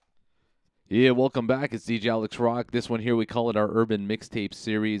Yeah, welcome back. It's DJ Alex Roc. This one here, we call it our Urban Mixtape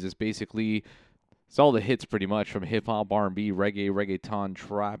series. It's all the hits pretty much from hip-hop, R&B, reggae, reggaeton,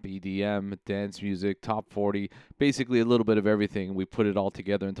 trap, EDM, dance music, top 40, basically a little bit of everything. We put it all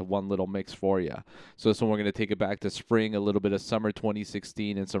together into one little mix for you. So this one, we're going to take it back to spring, a little bit of summer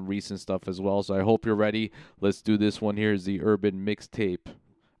 2016, and some recent stuff as well. So I hope you're ready. Let's do this one. Here's the Urban Mixtape,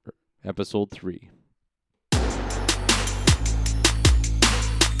 episode 3.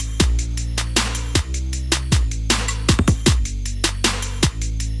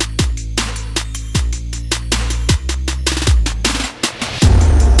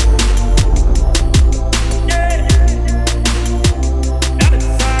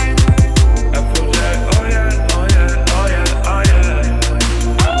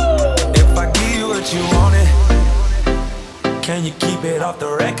 Can you keep it off the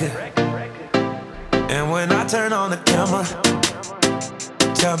record? And when I turn on the camera,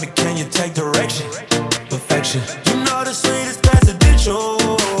 tell me, can you take direction? Perfection. You know the sweetest presidential.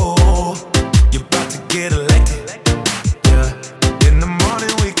 You're about to get elected. Yeah. In the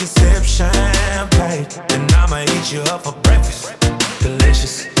morning we can sip champagne, and I'ma eat you up for breakfast.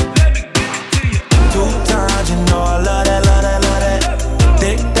 Delicious. Let me give it to you. 2 times, you know I love that, love that, love that.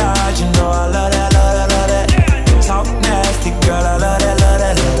 Thick thighs, you know I love that, love that, love that. Talk nasty, girl, I love that, love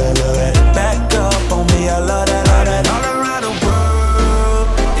that, love that, love that. Back up on me, I love that, love that. All around the world,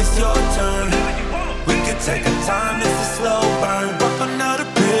 it's your turn. We could take a time, it's a slow burn. Pop another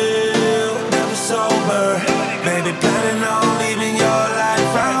pill, never sober. Baby, planning on leaving your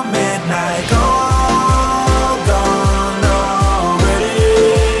life around midnight. Gone, gone already.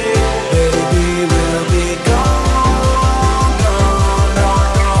 Baby, we'll be gone, gone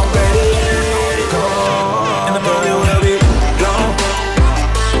already. Gone. In the morning we'll be gone.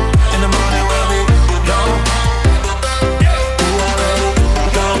 In the morning we'll be gone. You already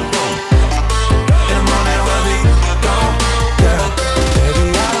gone. In the morning we'll be gone. Yeah, baby,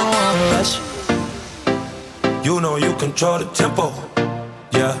 I don't wanna rush you. You know you control the tempo.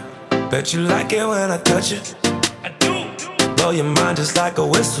 Yeah, bet you like it when I touch it. I do. Blow your mind just like a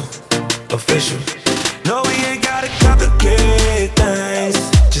whistle. Official. No, we ain't gotta complicate things.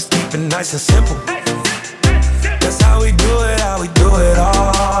 Just keep it nice and simple. That's how we do it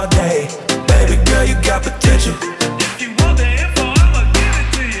all day. Baby girl, you got potential. If you want the info, I'ma give it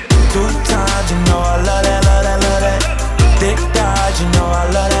to you. 2 times, you know I love that, love that, love that. Thick thighs, you know I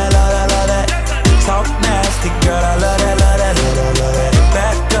love that, love that, love that. Talk nasty, girl, I love that, love that, love that, love that.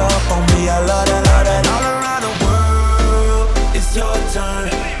 Back up on me, I love that, love that. All around the world, it's your turn.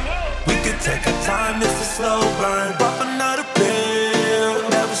 We could take our time, it's a slow burn. Pop another pill,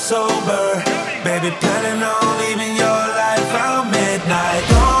 never sober. Baby, planning on leaving your life around midnight.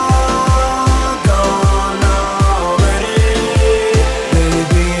 Gone, gone already.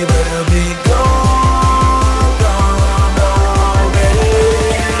 Baby, we'll be gone, gone already.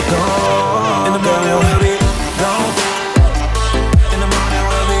 Gone. In the morning we'll be gone. In the morning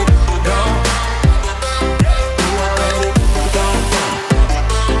we'll be gone. You already gone.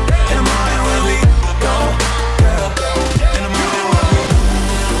 In the morning we'll be gone. Yeah. In the morning we'll be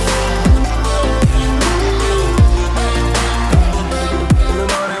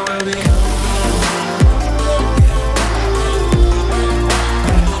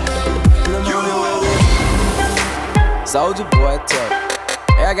Soulja Boy tough.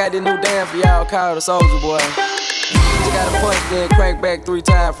 Hey, I got this new dance for y'all called the Soulja Boy. You gotta punch, then crank back 3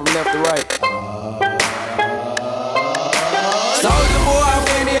 times from left to right. Soulja Boy, I'm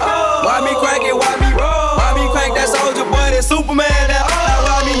in it. Why me crank it? Why me roll? Why me crank that Soulja Boy? That Superman. That now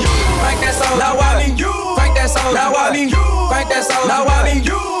why me crank that soul? Now why me crank that soul? Now why me crank that soul? Now why me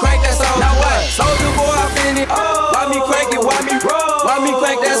crank that soul? Now what? Soulja Boy, I'm in it. Why me crank it? Why me roll? Why me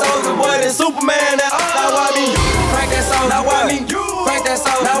crank that Soulja Boy? That Superman. That now why me crank that soul? Now why me crank that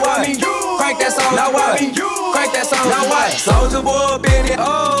soul? Now why me crank that soul? Now why me crank that soul? Now what? Soulja Boy, been it.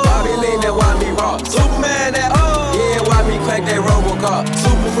 Why me lean that? Why me rock? Superman. That yeah. Why me crank that Robocop?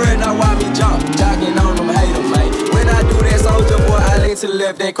 Super friend. Now why me jump? Jogging on them haters, man. When I do that Soulja Boy, I lean to the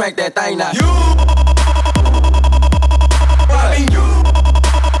left, then crank that thing now. You. Why me you?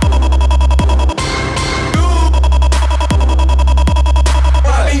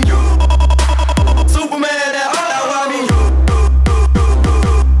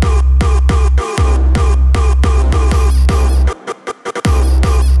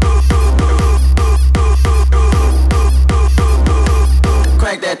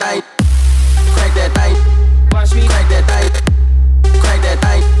 Watch me crank that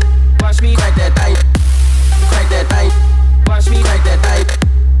thing. Watch me crank that thing.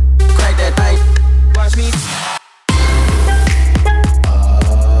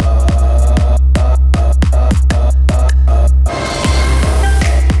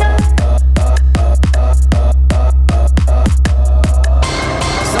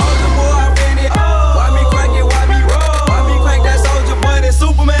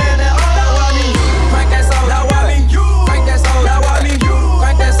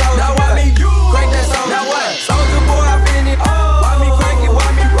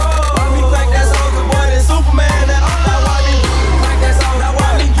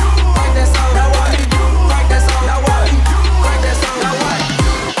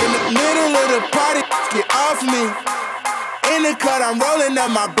 cut, I'm rolling up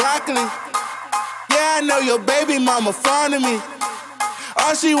my broccoli. Yeah, I know your baby mama fond of me.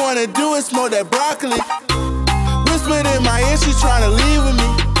 All she wanna do is smoke that broccoli. Whispered in my ear, she tryna leave with me.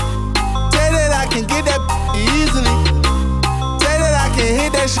 Say that I can get that easily. Say that I can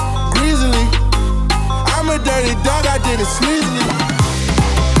hit that shit greasily. I'm a dirty dog, I did it sleazily.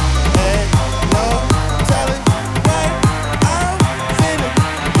 Hey, no telling what I'm finna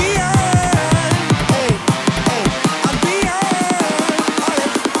be on. Hey, hey, I'm beyond all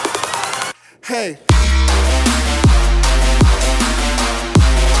that. Hey.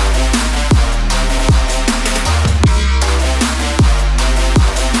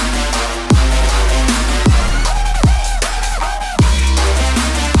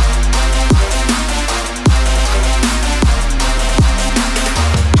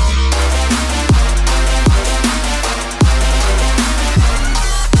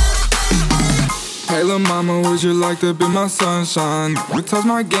 Hey lil' mama, would you like to be my sunshine? You touch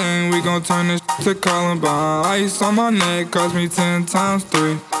my game, we gon' turn this to Columbine. Ice on my neck cost me 10 times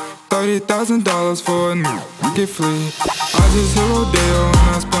 3. $30,000 for a new get free. I just hit Rodeo and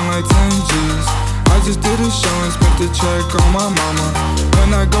I spent like 10 G's. I just did a show and spent the check on my mama.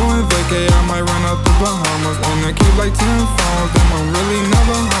 When I go and vacay, I might run out the Bahamas. And I keep like 10 phones, then I'm really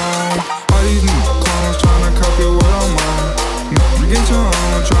never home. All these new clones tryna copy what I'm on. Get your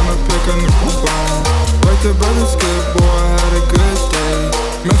own, tryna pick a new bone. Like the brother Skip, boy, I had a good day.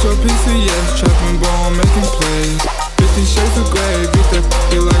 Metro PCS, trapping ball, making plays. 50 shades of gray, beat that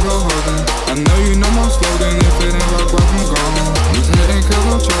like a Hogan. I know you know my slogan, if it ain't rock, rock, I'm gone. Just hating cause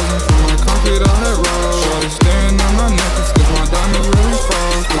I'm chosen from my concrete out that road. Shorty staring at my necklace cause my diamonds really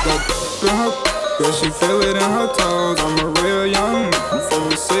froze. With that in her, girl, she feel it in her toes. I'm a real young, I'm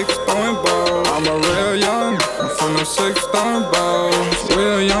from the 6 throwing balls. I'm a real young, I'm from the 6 throwing balls.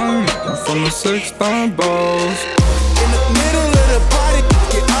 Real young, I'm from the 6 throwing balls. In the middle of the party,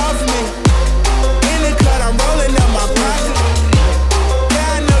 get off me. In the cut, I'm rolling up my pocket.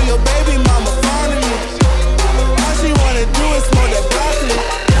 Yeah, I know your baby mama fond of me. All she wanna do is smoke that broccoli.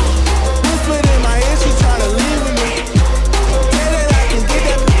 Whispered in my ear, she tryna leave with me. Say that I can get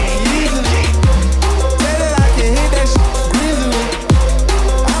that easily. Say that I can hit that shit greasily.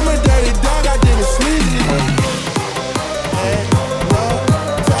 I'm a dirty dog, I did it sleazily. Hey, no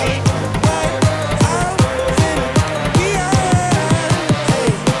telling what I'm finna be on. Hey,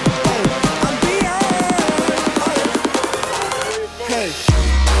 hey, I'm beyond all that. Hey.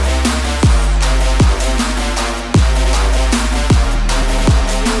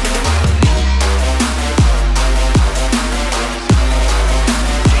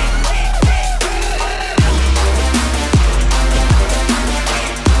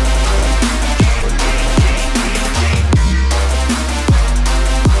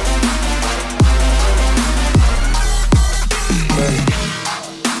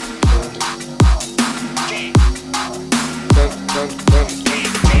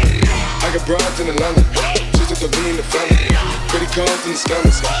 I got broads in Atlanta, just to be in the family. Credit cards in the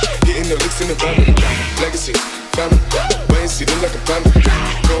scammers, getting the licks in the van. Legacy, family, wait and see, look like a panda.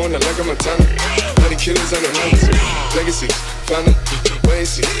 Going out like a Montana, honey killers on the hands. Legacy, family, wait and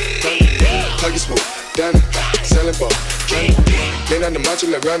see, family. Pockets full, Danny, selling ball, candy. Man on the macho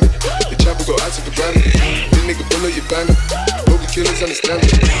like Randy, the chopper go out to the granny. This nigga pull up your banner, broken killers understand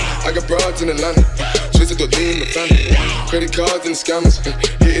it. I got broads in Atlanta, twisted to be in the family. Credit cards and the scammers,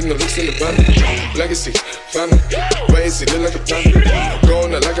 hitting the looks in the van. Legacy, family, wait and see, look like a panda.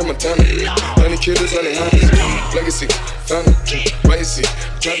 Going out like a Montana, honey killers on the hands. Legacy, family, wait and see,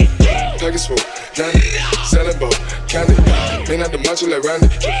 family. Pockets full, Danny, selling ball, candy. Man on the macho like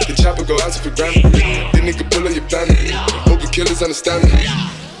Randy, the chopper go out to the granny. This nigga pull up your banner, hope the killers understand me.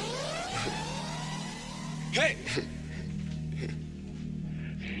 Hey!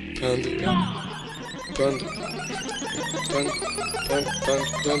 Panda, panda, panda, panda,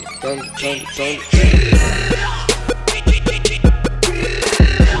 panda, panda, panda, panda.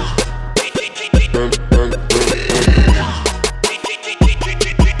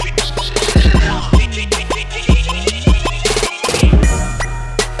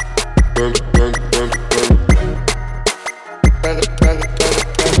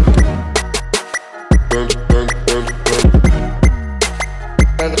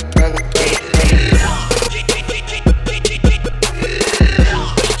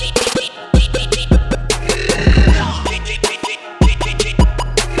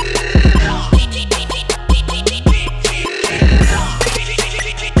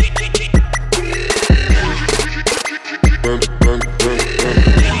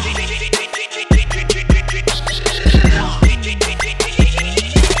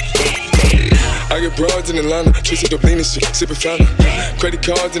 in Atlanta, twisted up lean and shit, sippin' fountain. Credit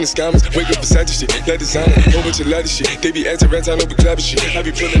cards and the scammers, wake up beside your shit, that designer, whole bunch of ladder shit. They be acting rats, I know we clapping shit. I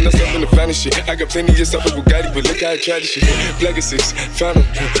be pulling us up in the finest shit. I got plenty of stuff with Bugatti, but look how I try this shit. Black is 6, found 'em,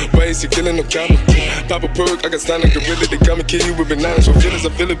 ways to killing no comma. Pop a perk, I got signed a gorilla, they come and kill you with bananas. So feelings, I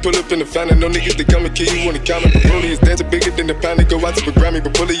feel it, pull up in the fountain. No niggas, they come and kill you on the counter. But Broly is dancing bigger than the pound. They go out to the Grammy,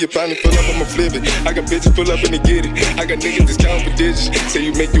 but pull it, you find it, pull up, I'ma flip it. I got bitches, pull up and they get it. I got niggas that's counting for digits. Say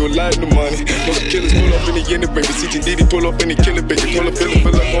you make you a lot of money. Most killers pull up in the end, baby. CTDD pull up in the killer, baby. Pull up, fill up,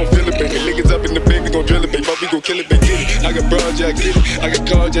 gon' fill it, baby. Niggas up in the baby, gon' drill it, baby. We gon' kill it, baby. Get it. I got broad jack, get it. I got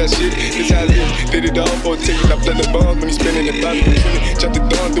car jack, shit. This how I live. Did it all for a ticket. I play the bomb when he spinning the body. Chop the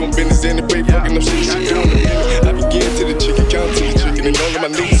dawn, doing business in the break, fucking up shit. Shit doing the minute. I be getting to the chicken, count to the chicken, and all of my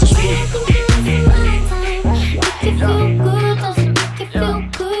niggas are smooth.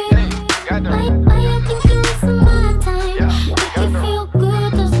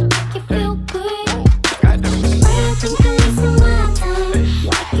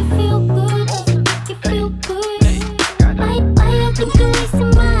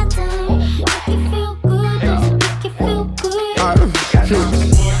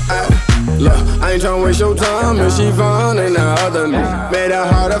 I ain't tryna waste your time, and she fine, ain't no other me. Made it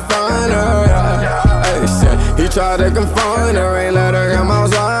hard to find her, yeah. Ay, shit. He tried to confine her, ain't let her come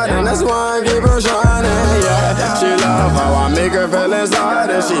outside, and that's why I keep her shining, yeah. She love how I make her feel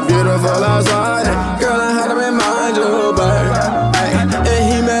inside, and she beautiful outside. Girl, I had to remind you, baby. Ay,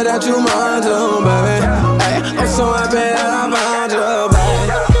 and he mad at you, mind too, baby. Ay, I'm so happy that I found you,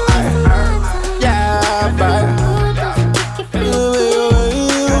 baby. Ay, yeah, baby.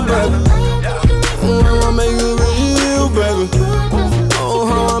 Oh,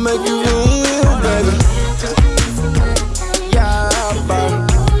 how I make you feel, baby. Yeah, baby.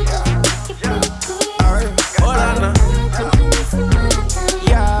 Hold on now.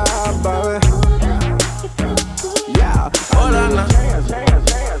 Yeah, baby. Yeah, hold on now.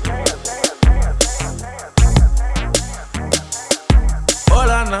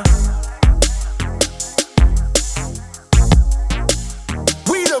 Hold on now.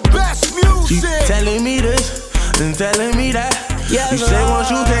 We the best music. You telling me this and telling me that. You say once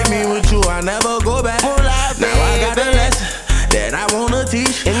you take me with you, I never go back. Now I got the lesson that I wanna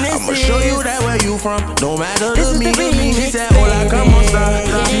teach. I'ma show you that where you from, no matter to me. She said, hola, como esta?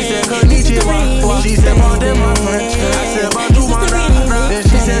 She said, konnichiwa. She said, pardon my French. I said, bonjour, my da. Then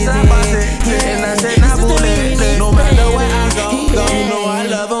she said, sabase. And I said, nabule. No matter where I go, you know I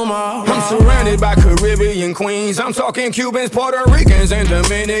love them all. I'm surrounded by Caribbean queens. I'm talking Cubans, Puerto Ricans, and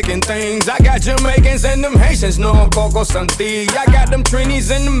Dominican things. I got Jamaicans and them Haitians, no Coco Santi. I got them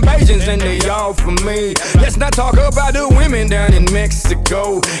Trinis and them Bajans, and they all for me. Let's not talk about the women down in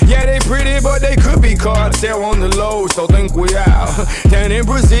Mexico. Yeah, they pretty, but they could be cartel on the low. So think we out. Down in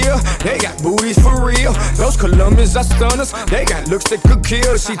Brazil, they got booties for real. Those Colombians are stunners, they got looks that could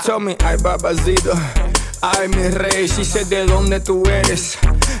kill. She told me, ay babazita, ay mi rey. She said, de donde tú eres?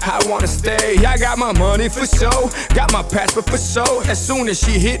 I wanna stay. I got my money for show, got my passport for show. As soon as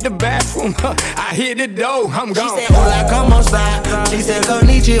she hit the bathroom, I hit the door, I'm gone. She said, hola, como esta? She said,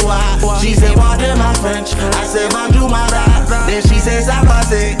 konnichiwa. She said, pardon my French. I said, bonjour, my da. Then she said,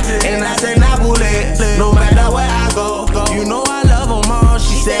 sabase. And I said, nabule. No matter where I go, you know I love them all.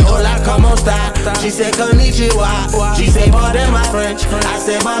 She said, hola, como esta? She said, konnichiwa. She said, pardon my French. I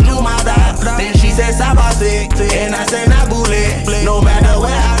said, bonjour, my da. Then she said, sabase. And I said, nabule. No matter where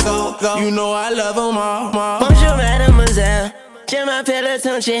I go, you know I love them all. Bonjour, mademoiselle. Je m'appelle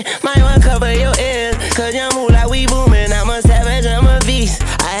attention, might want cover your ears. Cause you move like we booming. I'm a savage, I'm a beast.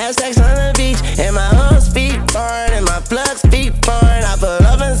 I have sex on the beach, and my hoes speak foreign, and my plugs speak foreign. I put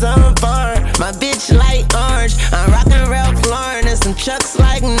love in some foreign. My bitch like orange. I'm rockin' Ralph Lauren, and some chucks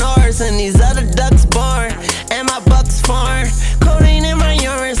like Norris, and these other ducks born, and my bucks foreign. Codeine in my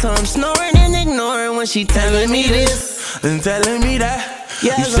urine, so I'm snoring and ignoring when she telling me this and telling me that.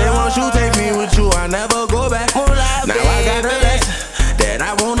 You say once you take me with you, I never go back. Now I got a lesson that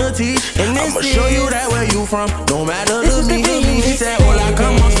I wanna teach. I'ma show you that where you from, no matter to me. She said, hola,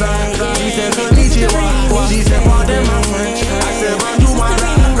 como esta? She said, konnichiwa. She said, pardon my French. I said, bonjour, my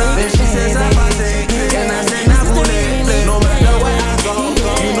da. Then she said, sabase. And I said, nabule. No matter where I go,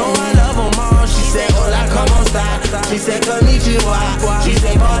 you know I love them all. She said, hola, como esta? She said, konnichiwa. She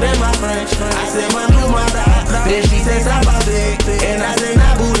said, pardon my French. I said, bonjour, my da. Then she said, sabase. And I said,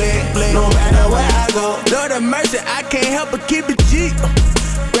 nabule. No matter where I go. Lord of mercy, I can't help but keep it G.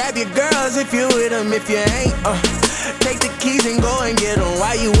 Grab your girls if you with them, if you ain't. Take the keys and go and get them.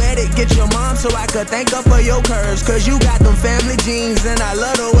 While you at it, get your mom so I could thank her for your curves. Cause you got them family jeans and I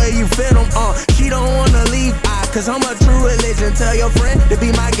love the way you fit them. She don't wanna leave, I Cause I'm a true religion. Tell your friend to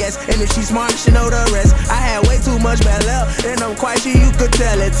be my guest. And if she's smart, she know the rest. I had way too much bad luck, and I'm quite sure you could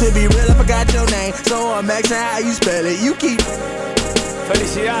tell it. To be real, I forgot your name, so I'm asking how you spell it. You keep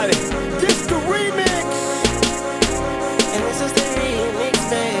Felicidades. This the remix. And this is the remix,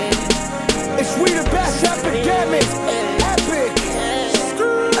 babe. It's we the best epidemic. Epic.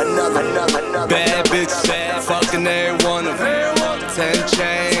 Another bad bitch, fucking every one of them. 10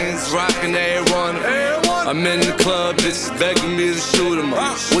 chains, rocking every one of them. I'm in the club, bitches begging me to shoot 'em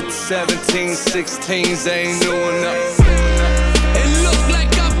up. With the 17, 16s, ain't new enough. It look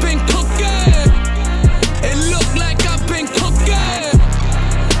like I've been cooking. It look like I've been cooking.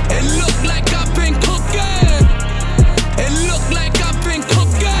 It look like I've been cooking. It look like I've been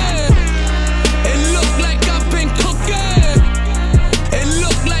cooking. It look like I've been cooking. It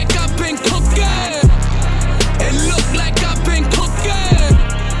look like I've been cooking. It look like I've been cooking.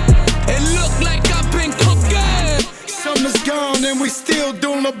 It look like I've been cooking. Summer's gone and we still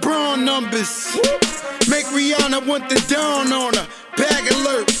doing LeBron numbers. Make Rihanna want the dawn on her. Bag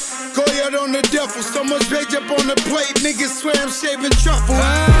alert. Go out on the duffel. So much veg up on the plate. Niggas swear I'm shaving truffle.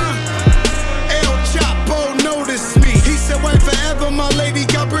 El Chapo noticed me. He said wait forever. My lady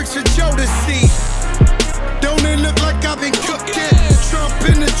got bricks for Joe to see. Don't it look like I've been cooking? Trump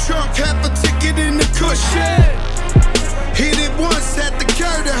in the trunk. Half a ticket in the cushion. Hit it once at the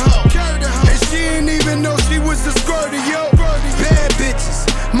Curtis hoe. And she ain't even know she was a squirter, yo. Bad bitches,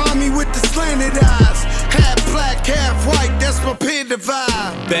 mommy with the slanted eyes. Half black, half white, that's my pin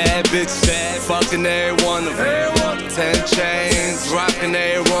vibe. Bad bitch, fucking every one of them. 10 chains, rocking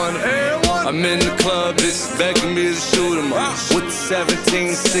every one of them. I'm in the club, bitches begging me to shoot 'em up. With the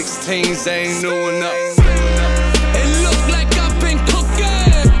 17, 16s, ain't new enough. It look like I've been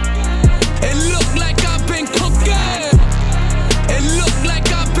cooking. It look like I've been cooking. It look like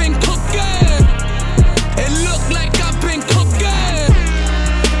I've been cooking. It look like I've been cooking.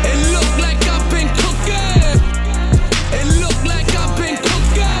 It look like I've been cooking. It look like I've been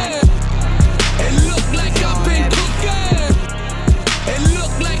cooking. It look like I've been cooking. It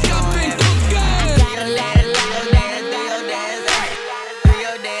look like I've been cooking. Got a lot of do your dance, do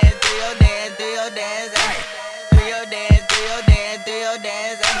your dance, do your dance, do your dance, do your dance, do your dance, do your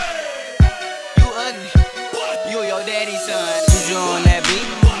dance. You ugly, you your daddy's son. Juju on that beat,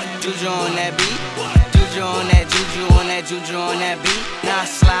 juju on that beat, juju on that, juju on that, juju on that beat. Now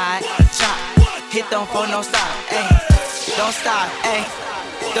slide, chop, hit don't for no stop, ayy. Don't stop, ayy.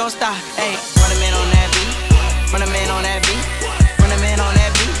 Don't stop, ayy. Run a man on that beat, run a man on that beat, run a man on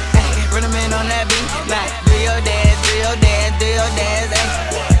that beat, ayy. Run a man on that beat. Like do your dance, do your dance, do your dance, ayy.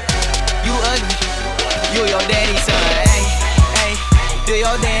 You ugly, you your daddy's son, ayy, ayy. Do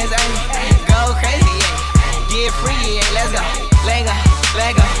your dance, ayy. Go crazy, ayy. Get free, ayy. Let's go, let go,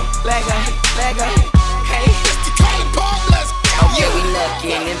 let go, let go, let go. Hey, it's the Cali Pop, let's go. Okay, we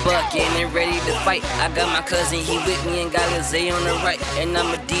knuckin' and buckin' and ready to fight. I got my cousin, he with me and got Lizzie on the right. And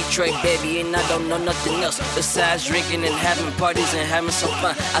I'm a Detroit baby and I don't know nothing else besides drinking and having parties and having some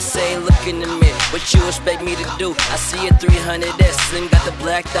fun. I say look in the mirror, what you expect me to do? I see a 300S and got the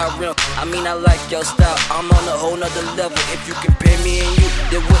blacked out rim. I mean I like your style, I'm on a whole nother level. If you compare me and you,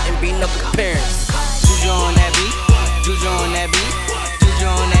 there wouldn't be no comparison. Juju on that beat, juju on that beat, juju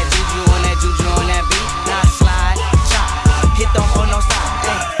on that, juju on that, juju on that beat. Now slide, chop, hit don't for no stop,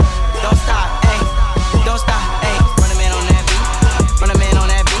 ayy. Don't stop, ayy. Don't stop, ayy. Run a man on that beat, run a man on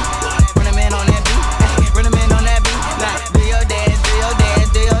that beat, run a man on that beat, ayy. Run a man on that beat. Now do your dance, do your dance,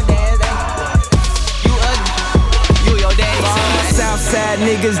 do your dance, ayy. You ugly, you your daddy's son. Southside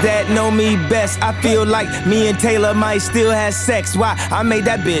niggas that know me best. I feel like me and Taylor might still have sex. Why? I made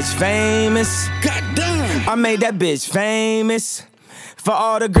that bitch famous. Goddamn. I made that bitch famous. For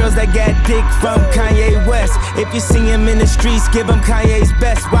all the girls that got dick from Kanye West. If you see him in the streets, give him Kanye's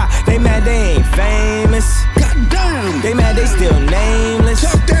best. Why? They mad they ain't famous. Goddamn. They mad they still nameless.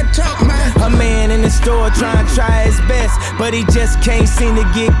 Talk that talk, man. A man in the store trying to try his best, but he just can't seem to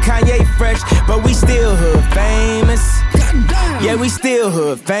get Kanye fresh. But we still hood famous. Goddamn. Yeah, we still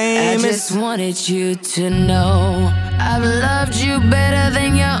hood famous. I just wanted you to know I've loved you better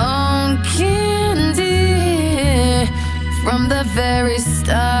than your own candy. From the very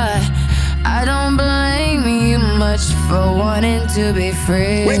start, I don't blame you much for wanting to be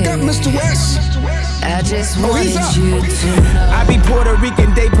free. Wake up, Mr. West. I just wanted you to know. I be Puerto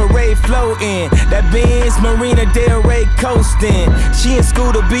Rican Day Parade floating. That Benz Marina Del Rey coasting. She in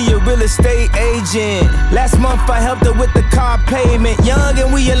school to be a real estate agent. Last month I helped her with the car payment. Young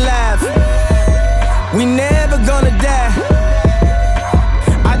and we alive. We never gonna die.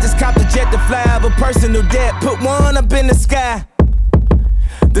 I just copped a jet to fly over personal debt. Put one up in the sky.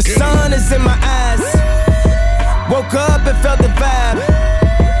 The sun is in my eyes. Woke up and felt the vibe.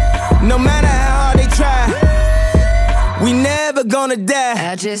 No matter how hard they try, we never gonna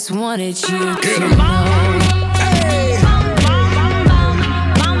die. I just wanted you to know.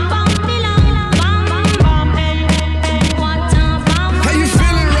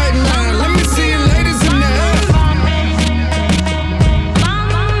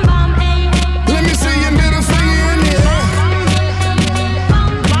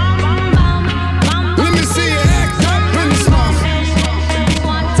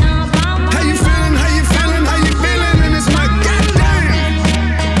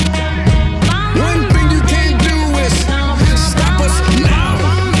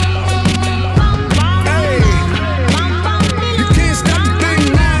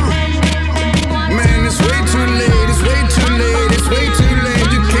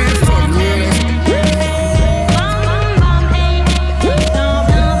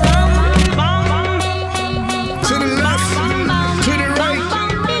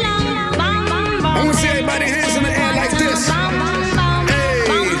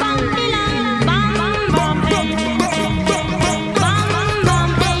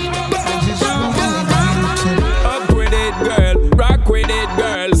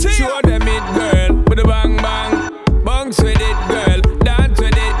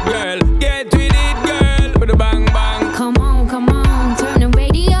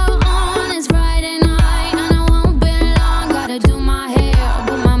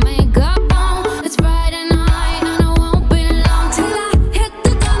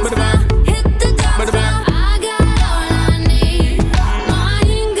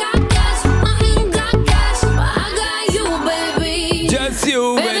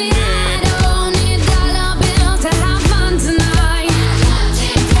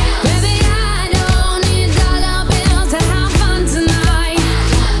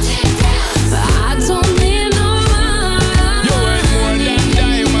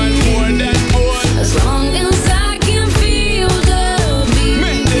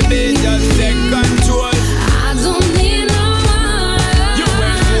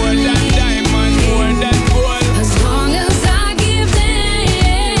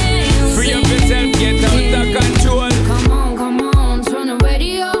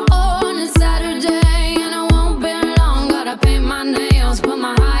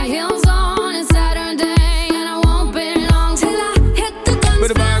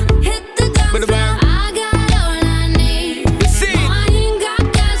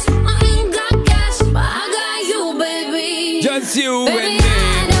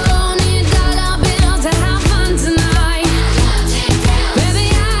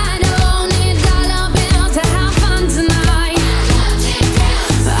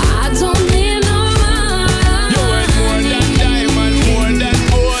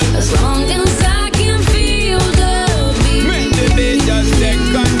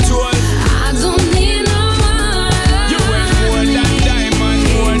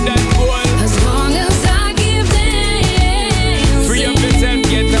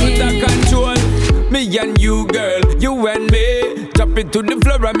 To the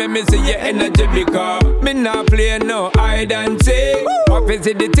floor and make me see your energy because me not play no hide and seek. What is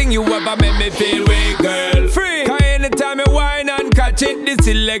it the thing you ever make me feel weak, girl? Free. Cause anytime you whine and catch it, the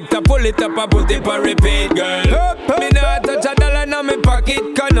selector pull it up and put it for repeat, girl. Me not touch a dollar in my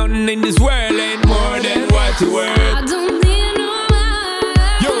pocket, cause nothing in this world ain't more than what you worth. I don't need no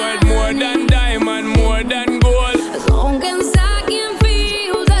money. You worth more than diamond, more than gold. As long as I can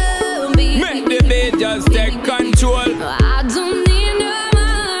feel the beat. Make the beat just take control. I don't need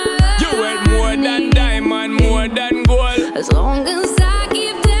more than gold. As long as I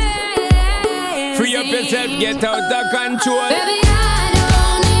keep dancing. Free up yourself, get out of control. Baby, I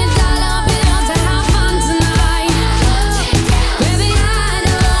don't need dollar bills to have fun tonight. Baby, I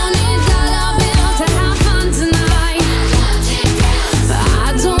don't need dollar bills to have fun tonight.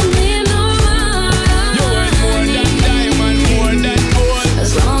 I don't need no money. You want more than diamond, more than gold.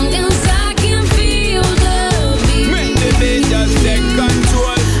 As long as I can feel the beat. Make the beat just take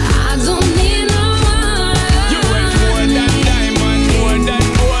control. I don't need no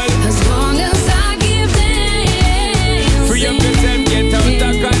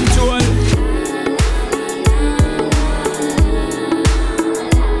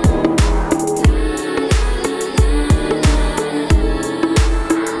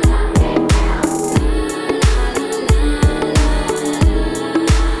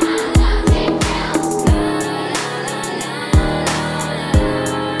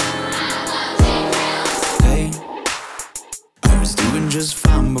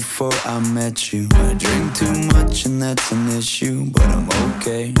before I met you. I drink too much and that's an issue, but I'm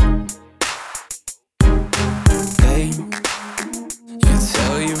okay.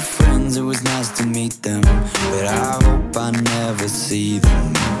 to meet them, but I hope I never see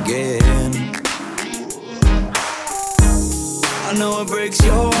them again. I know it breaks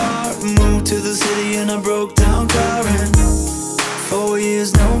your heart. Moved to the city in a broke down car, and 4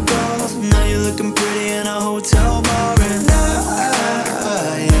 years no calls. Now you're looking pretty in a hotel bar, and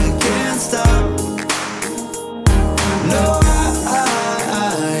I can't stop. No,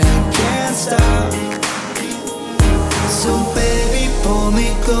 I can't stop. So baby, pull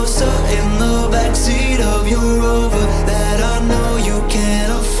me closer in the backseat of your Rover that I know you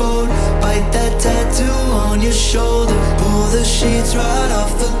can't afford. Bite that tattoo on your shoulder. Pull the sheets right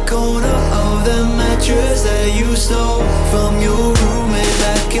off the corner of the mattress that you stole from your roommate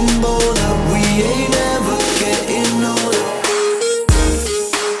back in Boulder. We ain't ever getting older.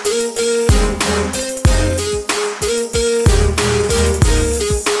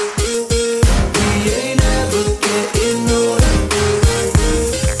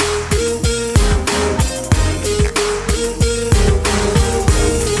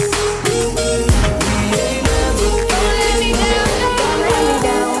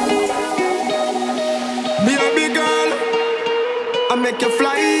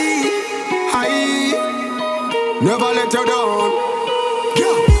 Never let you down.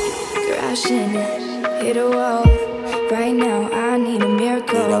 Crashing, hit a wall. Right now, I need a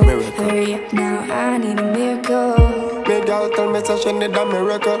miracle. Hurry up now, I need a miracle. Me girl tell me so she need a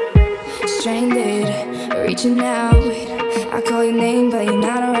miracle. Stranded, reaching out. I call your name, but you're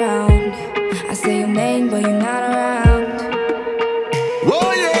not around. I say your name, but you're not around.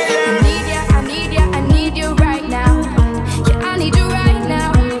 Oh yeah, yeah. I need you right now. Yeah, I need you right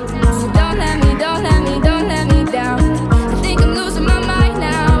now. So don't let me down. I think I'm losing my mind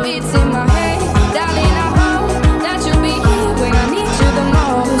now. It's in my head, darling. I hope that you'll be here when I need you the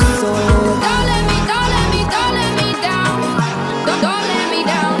most. So don't let me down. Don't let me down.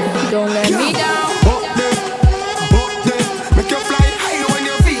 Don't let me down. Up there, make you fly high when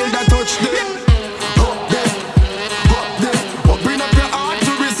you feel that touch there. Up there, open up your heart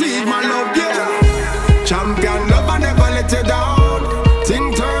to receive my love, yeah. Champion love, I never let you down.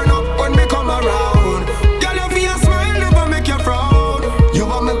 Thing turn up when me come around. Girl, you feel a smile, never make you frown. You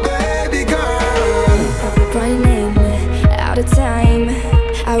are my baby girl. Running out of time.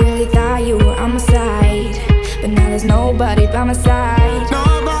 I really thought you were on my side, but now there's nobody by my side.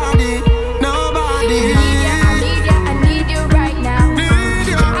 Nobody. I need you right now.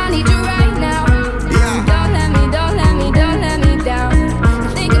 I need you right now. Yeah. Don't let me down. I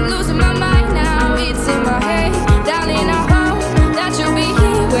think I'm losing my mind now. It's in my head, darling. I hope that you'll be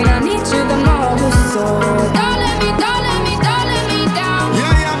here when I need you the most. So don't let me down.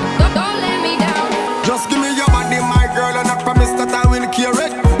 Yeah. Don't let me down. Just give me your body, my girl, and I promise that I will cure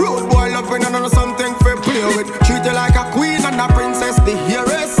it. Rude boy loving and something for play with. Treat you like a queen and a princess, the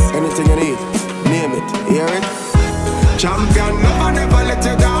heiress. Anything you need, name it, hear it. Champion, never let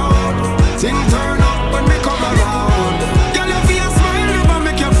you down. Thing turn up when we come around. Girl, you feel a smile, never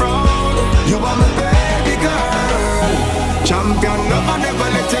make you frown. You are my baby girl. Champion, never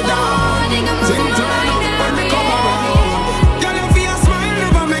let you down. Thing turn up when we come around. Girl, you feel a smile,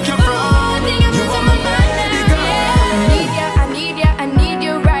 never make you frown. You are my baby girl. I need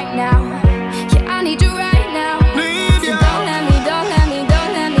you right now. Yeah, I need you right now. Need you. So don't let me down. I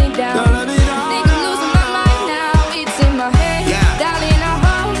think I'm losing my mind now. It's in my head, Yeah. darling. I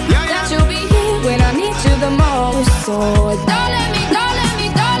hope that you'll be here when I need you the most. So don't let me down. Don't let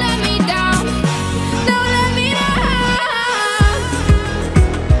me down.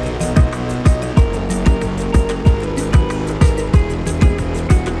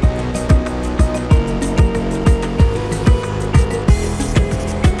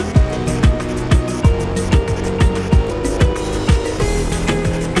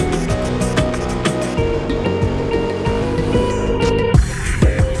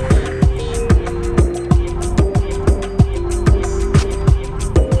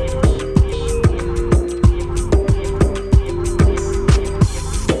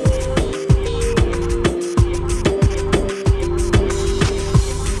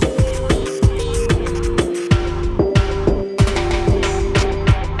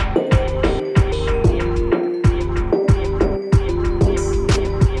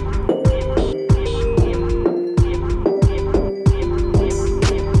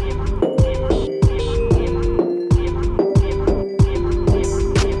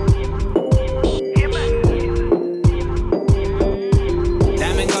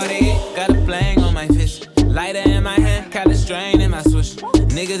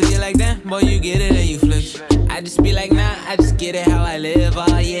 Niggas be like that, boy, you get it and you flish. I just be like, nah, I just get it how I live.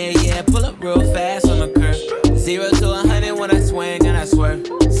 Oh, yeah, yeah. Pull up real fast on the curve. 0 to 100 when I swing and I swerve.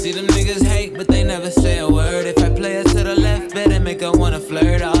 See them niggas hate, but they never say a word. If I play her to the left, better make her wanna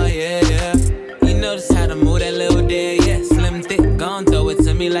flirt. Oh yeah, yeah. You notice how to move that little dead, yeah. Slim thick, gon' throw it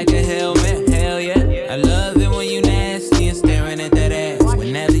to me like a helmet. Hell yeah. I love it when you nasty and staring at that ass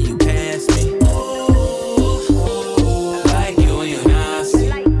whenever you pass me. Like you when you nasty.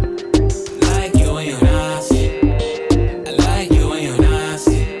 Like you when you nasty. I like you when you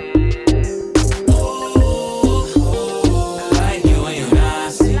nasty. Like you when you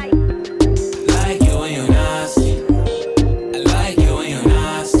nasty. Like you when you nasty. I like you when you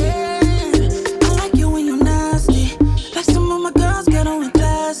nasty. I like you when you nasty. Like some of my girls get on with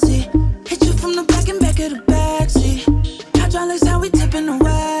classy. Hit you from the back and back of the backseat. Hydraulics how we tipping the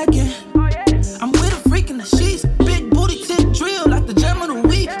wagon. I'm with a freak in the sheets. Big booty tip drill like the gem of the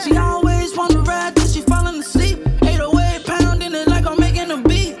week. She always wanna ride till she falling asleep. 808 pounding it like I'm making a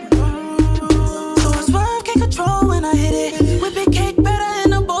beat. So I swerve, can't control when I hit it. Whip it cake better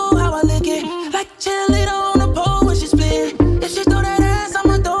in a bowl, how I lick it. Like a cheerleader on the pole when she split. If she throw that ass,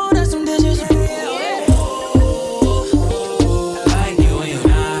 I'ma throw that some dishes. I like you when you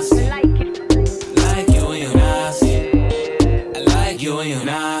nasty. Like you when you nasty. I like you when you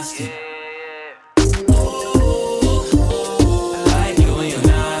nasty. I like you when you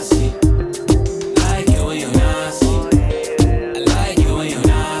nasty. Like you when you nasty. I like you when you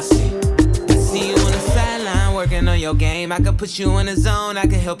nasty. I see you on the sideline working on your game. I could put you in the zone, I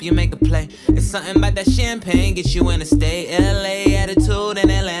could help you make a play. It's something about that champagne, get you in the state. LA attitude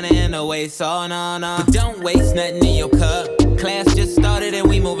and Atlanta in the way, so no. But don't waste nothing in your cup. Class just started and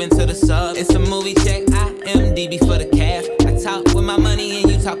we moving to the sub. It's a movie check, IMDb for the cast. I talk with my money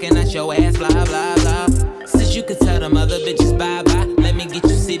and you talking at your ass, blah, blah, blah. Since you could tell them other bitches bye-bye. Let me get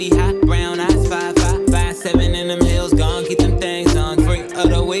you city hot, brown eyes, 5'5", 5'7" in them hills, gone, keep them things on. Freak of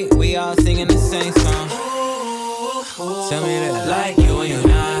the week, we all singing the same song. Tell me that. Like you when you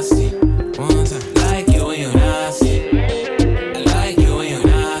nasty. One time. Like you when you nasty. I like you when you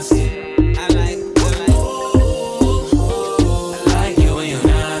nasty. I like you when you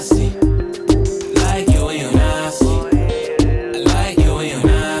nasty. Like you when you nasty. I like you when you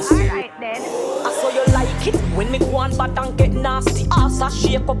nasty. I saw you like it when me go on bad and get nasty. Ass a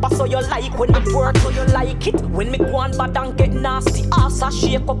shape up, I saw you like when me work. So you like it when me go on bad and get nasty. Ass a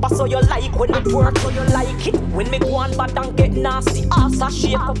shape up, I saw you like when me work. So you like it when me go on bad and get nasty. Ass a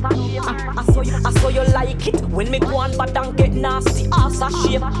shape up, I saw you like it when me go on bad and get nasty. Ass a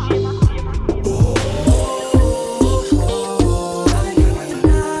shape.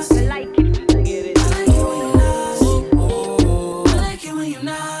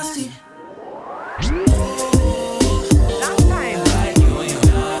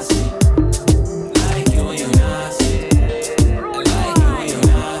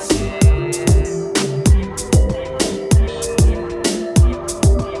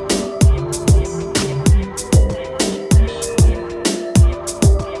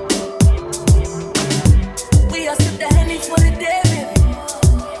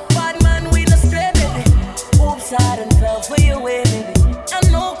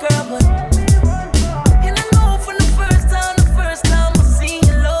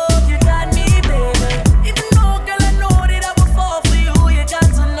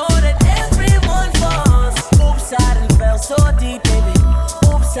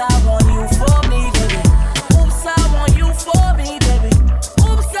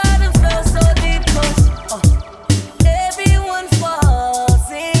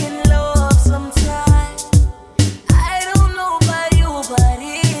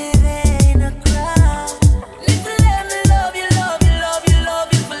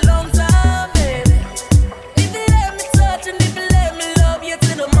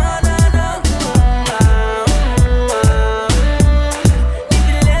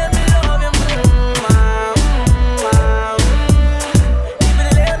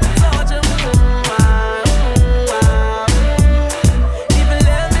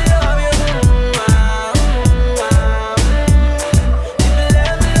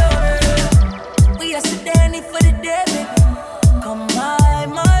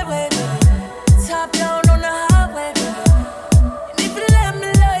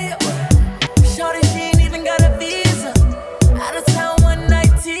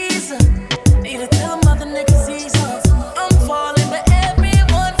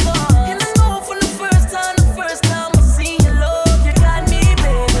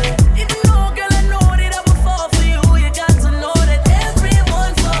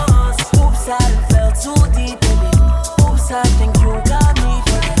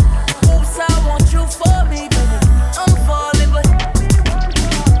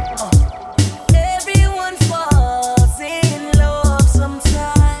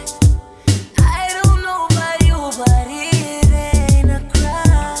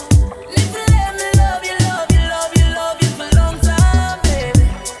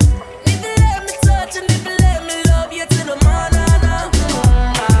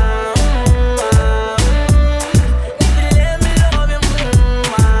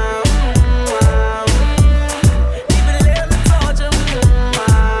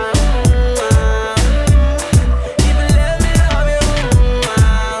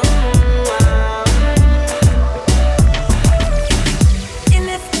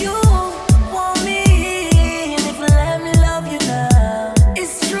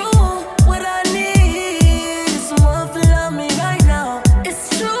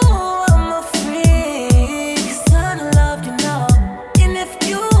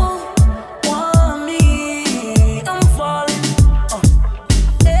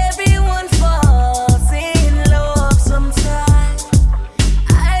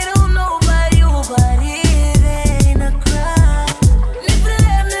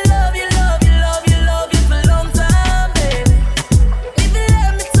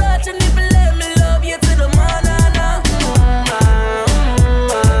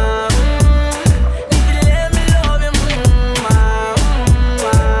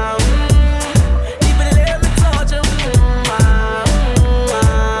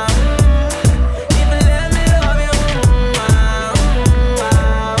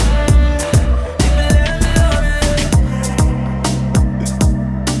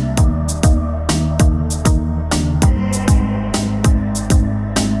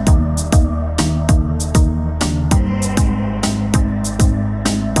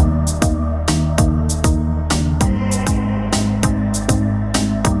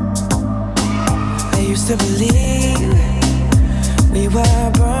 to believe we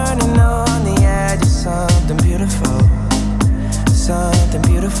were burning on the edge of something beautiful, something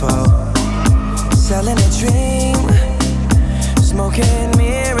beautiful. Selling a dream, smoking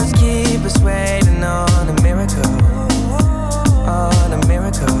mirrors keep us waiting on a miracle, on a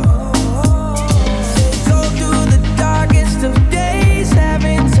miracle. Go through the darkest of days,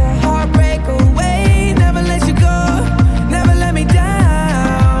 having to heartbreak away. Never let you go, never let me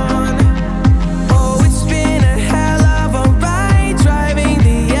down. Oh, it's been a hell of a ride, driving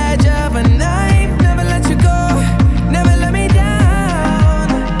the edge of a knife. Never let you go, never let me down.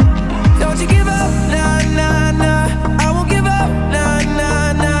 Don't you give up, nah, nah, nah. I won't give up, nah,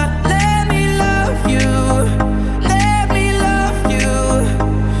 nah, nah. Let me love you, let me love you.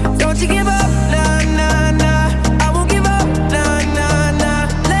 Don't you give up, nah, nah, nah. I won't give up, nah, nah, nah.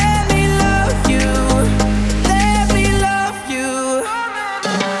 Let me love you, let me love you.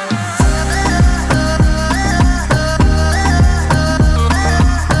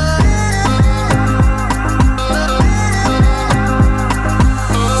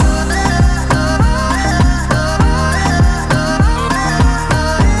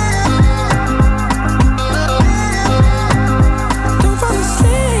 Don't fall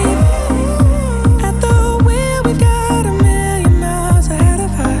asleep at the wheel. We've got a million miles ahead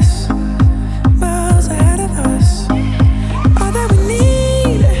of us, miles ahead of us. All that we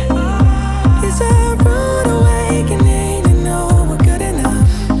need is a rude awakening to know we're good enough.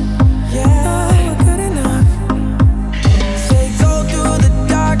 Yeah, we're good enough. Say go through the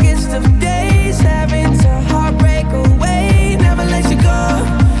darkest of days, having to heartbreak away. Never let you go,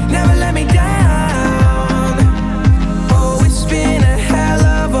 never let me down. Oh, it's been a hell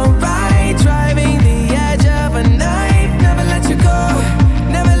of a ride, driving the edge of a knife. Never let you go,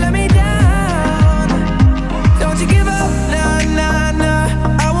 never let me down. Don't you give up, nah, nah, nah.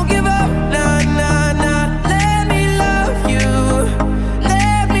 I won't give up, nah, nah, nah. Let me love you,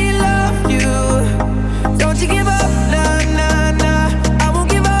 let me love you. Don't you give up, nah, nah, nah. I won't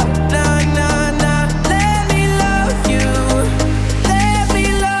give up, nah, nah, nah. Let me love you, let me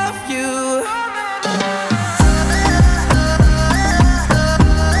love you.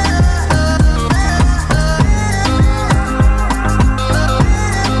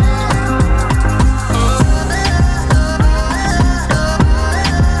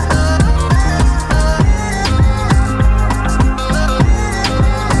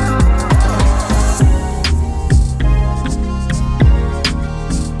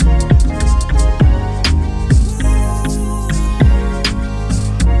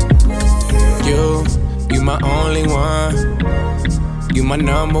 You my only one. You my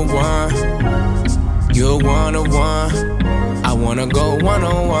number one. You're one-on-one. I wanna go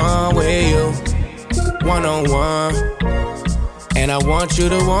one-on-one with you, one-on-one. And I want you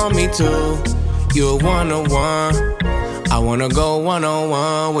to want me too. You're one-on-one. I wanna go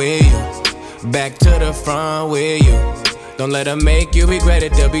one-on-one with you, back to the front with you. Don't let them make you regret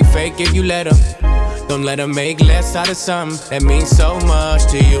it. They'll be fake if you let them. Don't let them make less out of something that means so much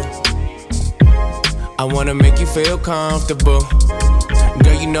to you. I wanna make you feel comfortable.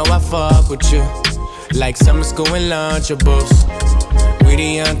 Girl, you know I fuck with you like summer school and Lunchables. We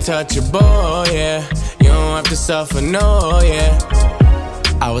the untouchable, yeah. You don't have to suffer, no, yeah.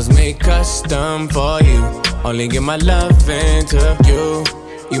 I was made custom for you. Only give my love into you.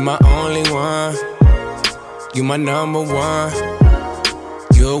 You my only one. You my number one.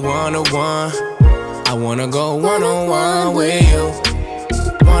 You're one-on-one. I wanna go one-on-one with you,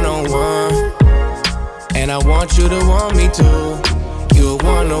 one-on-one. And I want you to want me too. You're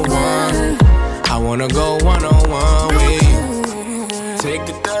one-on-one. I wanna go one-on-one with you. Take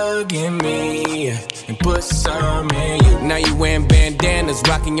the thug in me and put some in you. Now you wearing bandanas,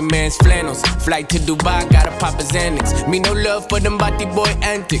 rocking your man's flannels. Flight to Dubai, gotta pop his Xanax. Me no love for them body boy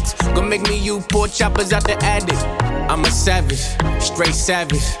antics. Gonna make me you poor choppers out the attic. I'm a savage, straight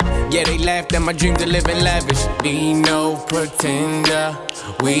savage. Yeah, they laughed at my dream to live in lavish. Be no pretender,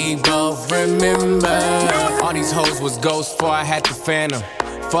 we both remember. All these hoes was ghosts before I had the phantom.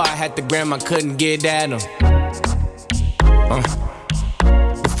 Before I had the gram, I couldn't get at them.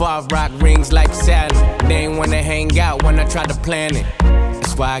 Before I rock rings like Saturn. They ain't wanna hang out when I try to plan it.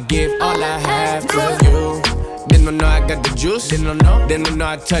 That's why I give all I have to you. They don't know I got the juice. They don't know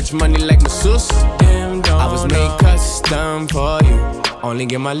I touch money like masseuse. I was made custom for you. Only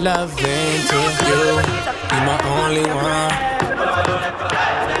give my love into you. You my only one.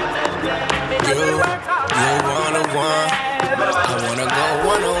 You one-on-one. I wanna go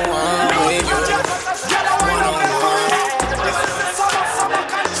one-on-one with you. One-on-one.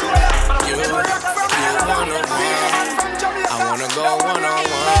 You one-on-one. I wanna go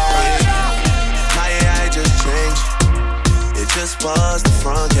one-on-one with you. was the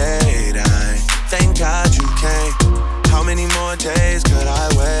front gate. I thank God you came. How many more days could I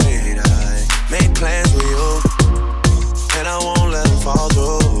wait? I made plans with you, and I won't let them fall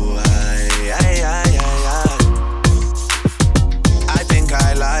through. I think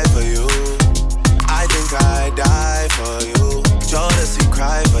I lie for you. I think I die for you. Jealousy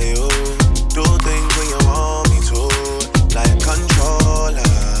cry for you. Do things when you want me to, like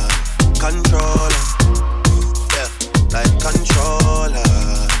controller, controller. Yeah, like controller,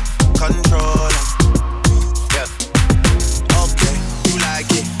 controller. Yeah. Okay, you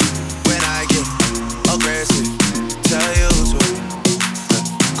like it when I get aggressive. Tell you to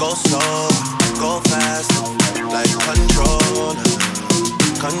go slow, go fast, like controller,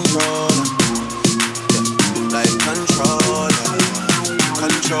 controller. Yeah, like controller,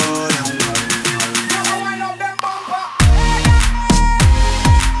 controller.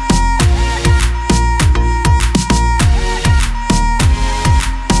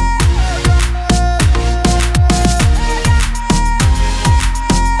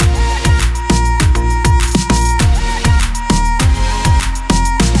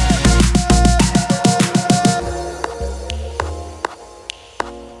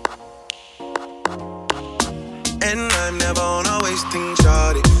 And I'm never on a wasting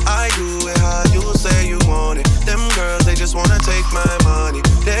shawty. I do it how you say you want it. Them girls, they just wanna take my money.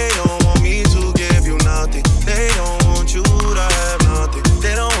 They don't want me to give you nothing. They don't want you to have nothing.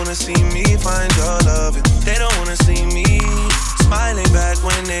 They don't wanna see me find your loving. They don't wanna see me smiling back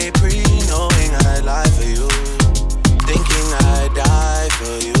when they pre-knowing I'd lie for you, thinking I'd die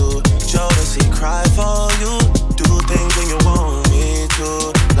for you. Jealousy cry for you. Do things when you want me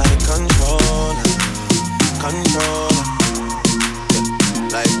to, like controller, controller,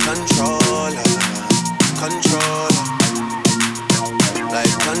 like controller, controller,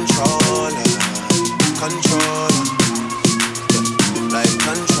 like controller, controller, like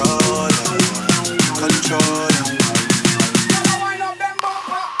controller, controller.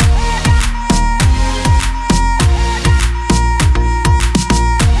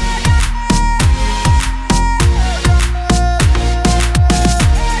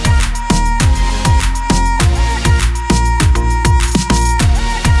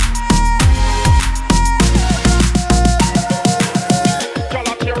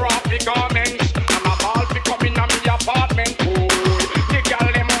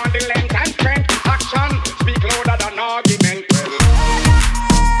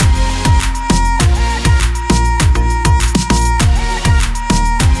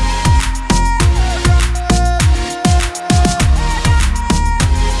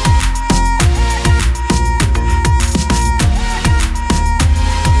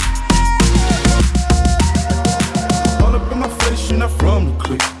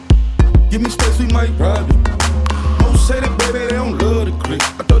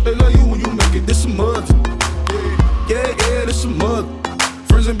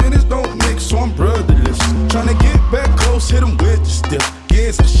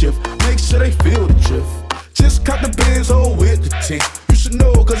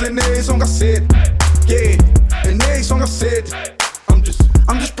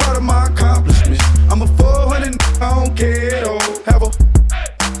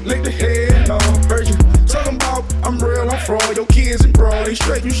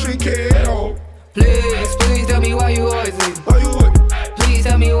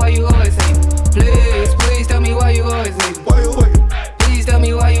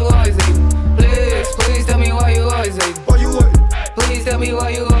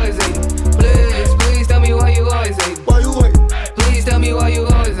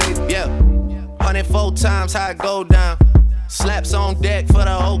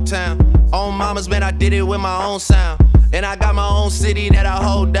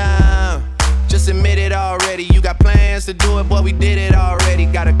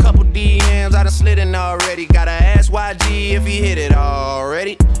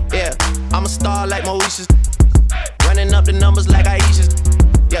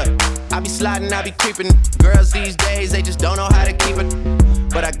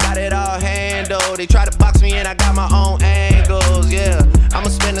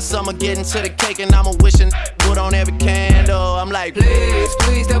 Getting to the cake and I'ma wishing wood on every candle. I'm like, please,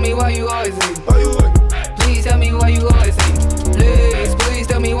 please tell me why you always hate. Why you wait? Please tell me why you always hate. Please, please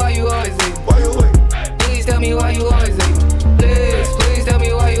tell me why you always hate. Why you wait? Please tell me why you always hate. Please, please tell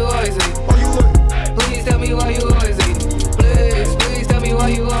me why you always hate. Why you wait? Please tell me why you always hate. Please, please tell me why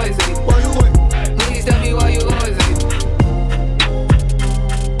you always hate. Why you wait? Please tell me why you always hate.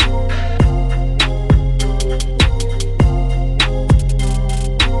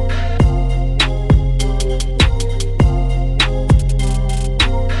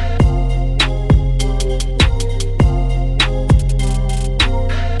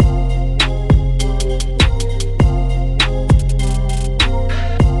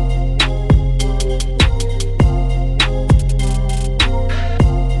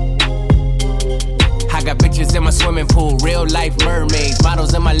 swimming pool, real life mermaids.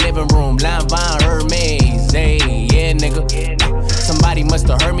 Models in my living room, line Von Hermes. Hey, yeah, nigga. Somebody must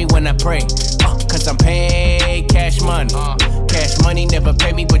have heard me when I pray. Cause I'm paid cash money. Cash money never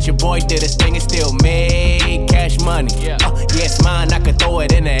paid me, but your boy did his thing and still made cash money. Yeah, it's mine, I could throw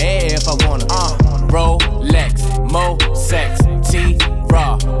it in the air if I wanna. Rolex, Mo sex,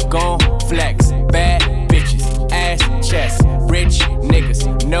 T-Raw, gon' flex. Bad bitches, ass chest, rich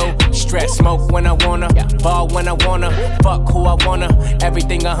niggas, no stress. Smoke when I wanna, ball when I wanna, fuck who I wanna.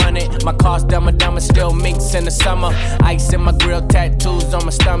 Everything 100, my car's dumber, still minks in the summer. Ice in my grill, tattoos on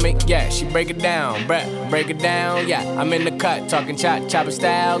my stomach. Yeah, she break it down, bruh, break it down. Yeah, I'm in the cut, talking chopper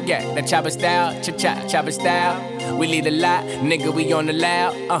style. Yeah, that chopper style, chopper style. We lead a lot, nigga, we on the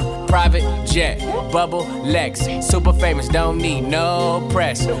loud. Private jet, bubble Lex, super famous, don't need no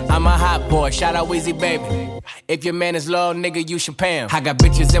press. I'm a hot boy, shout out Weezy baby. If your man is low, nigga, you should pay him. I got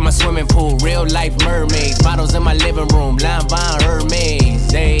bitches in my swimming pool, real life mermaids. Models in my living room, line Von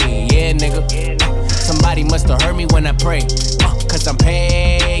Hermes. Hey, yeah, nigga. Somebody must have heard me when I pray. Cause I'm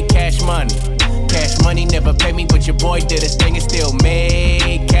paid cash money. Cash money never paid me, but your boy did his thing and still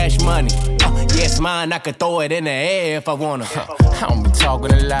made cash money. Yeah, it's mine, I could throw it in the air if I wanna. I don't be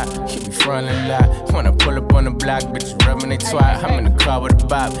talking a lot, he be frontin' a lot. When I pull up on the block, bitches rubbing they twat. I'm in the car with a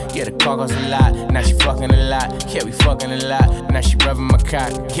bop, yeah, the car costs a lot. Now she fucking a lot, yeah, we fucking a lot. Now she rubbing my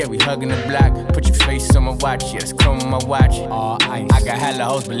cock, yeah, we hugging the block. Put your face on my watch, yeah, it's chrome on my watch. All ice, I got hella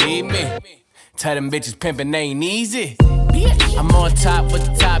hoes, believe me. Tell them bitches pimpin' ain't easy. I'm on top with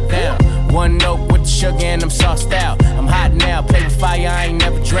the top down. One note with the sugar and I'm sauced out. I'm hot now, play with fire, I ain't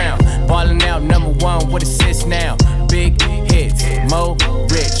never drown. Ballin' out, #1 with assists now. Big hits, Mo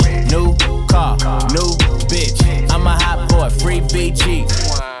rich, new car, new bitch. I'm a hot boy, free BG.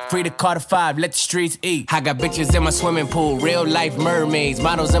 Free to Carter 5, let the streets eat. I got bitches in my swimming pool, real life mermaids.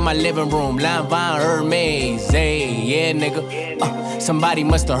 Models in my living room, line Von Hermes. Hey, yeah, nigga. Somebody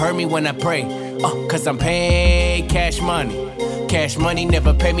must have heard me when I pray. Cause I'm paid cash money. Cash money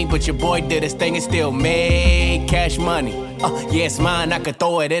never paid me, but your boy did his thing and still made cash money. Yeah, it's mine, I could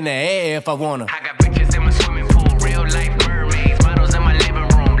throw it in the air if I wanna. I got bitches in my swimming pool, real life mermaids. Models in my living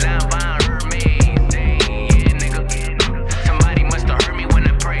room, line Von Hermes. Hey, yeah, nigga. Somebody must have heard me when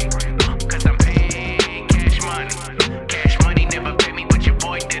I pray. Cause I'm paid cash money. Cash money never paid me, but your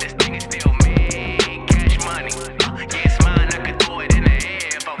boy did his thing and still made cash money. Yeah, it's mine, I could throw it in the air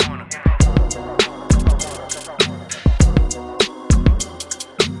if I wanna.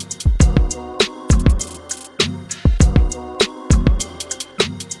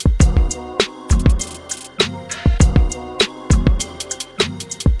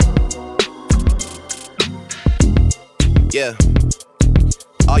 Yeah.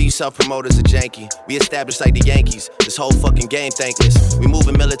 All you self-promoters are janky. We established like the Yankees. This whole fucking game thankless. We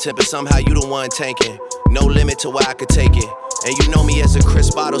moving militant, but somehow you the one tanking. No limit to where I could take it. And you know me as a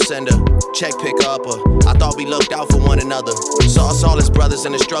crisp bottle sender, check picker upper. I thought we looked out for one another. Saw us all as brothers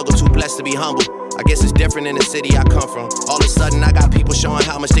in the struggle, too blessed to be humble. I guess it's different in the city I come from. All of a sudden I got people showing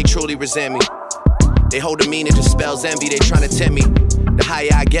how much they truly resent me. They hold the meaning, just spells envy, they trying to tempt me. The higher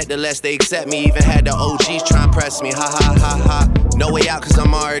I get, the less they accept me. Even had the OGs try and press me. Ha ha ha ha. No way out cause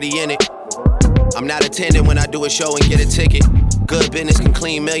I'm already in it. I'm not attending when I do a show and get a ticket. Good business can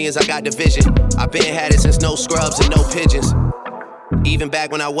clean millions, I got the vision. I been had it since no scrubs and no pigeons. Even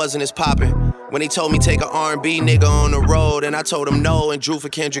back when I wasn't as poppin'. When they told me take a R&B nigga on the road, and I told them no and drew for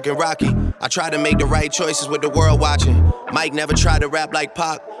Kendrick and Rocky. I tried to make the right choices with the world watching. Mike never tried to rap like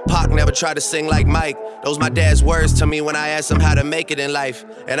Pac. Pac never tried to sing like Mike. Those my dad's words to me when I asked him how to make it in life.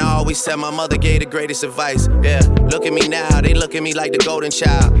 And I always said my mother gave the greatest advice. Yeah, look at me now, they look at me like the golden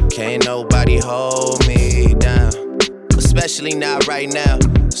child. Can't nobody hold me down. Especially not right now.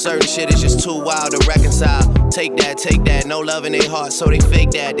 Certain shit is just too wild to reconcile. Take that, no love in their heart, so they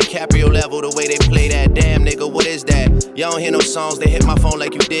fake that. DiCaprio level, the way they play that. Damn nigga, what is that? Y'all don't hear no songs, they hit my phone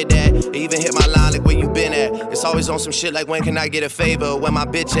like you did that. They even hit my line like where you been at. It's always on some shit like when can I get a favor? Where my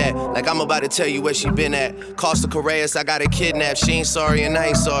bitch at? Like I'm about to tell you where she been at. Costa Correas, I got her kidnapped. She ain't sorry and I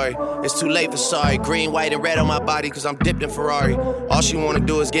ain't sorry. It's too late for sorry. Green, white, and red on my body cause I'm dipped in Ferrari. All she wanna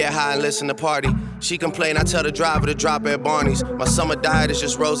do is get high and listen to party. She complain, I tell the driver to drop her at Barney's. My summer diet is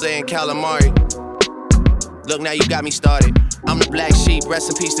just rosé and calamari. Look, now you got me started. I'm the black sheep, rest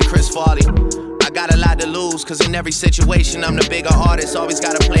in peace to Chris Farley. I got a lot to lose, cause in every situation I'm the bigger artist, always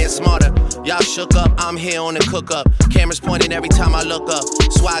gotta play it smarter. Y'all shook up, I'm here on the cook up. Cameras pointing every time I look up.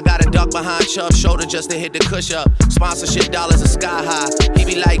 So I gotta duck behind Chubb's shoulder just to hit the cush up. Sponsorship dollars are sky high. He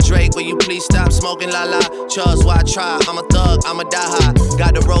be like, Drake, will you please stop smoking la la? Chubb's why I try, I'm a thug, I'm a die high.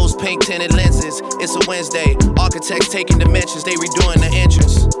 Got the rose pink tinted lenses, it's a Wednesday. Architects taking dimensions, they redoing the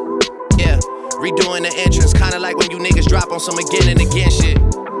entrance. Yeah. Redoing the entrance, kinda like when rap on some again and again shit,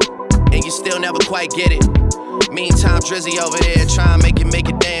 and you still never quite get it. Meantime, Drizzy over there trying to make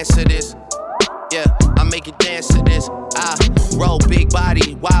it dance to this. Yeah, I make it dance to this. I roll big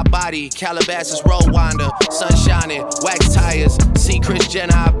body, wide body, Calabasas roll winder, sun shining, wax tires. See Chris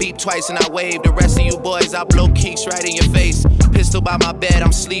Jenner, I beep twice and I wave. The rest of you boys, I blow keeks right in your face. Pistol by my bed,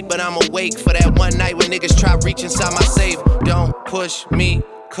 I'm sleep, but I'm awake for that one night when niggas try reach inside my safe. Don't push me,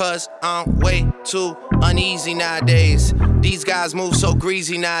 cause I'm way too uneasy nowadays. These guys move so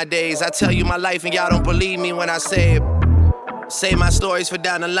greasy nowadays. I tell you my life and y'all don't believe me when I say it. Save my stories for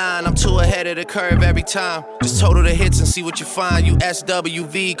down the line. I'm too ahead of the curve every time. Just total the hits and see what you find. You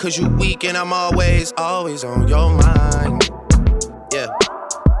SWV cause you weak and I'm always on your mind. Yeah.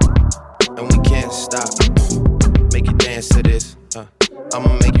 And we can't stop. Make you dance to this.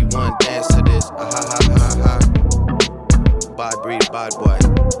 I'ma make you one dance to this. Ha ha ha ha. Bad breed, bad boy.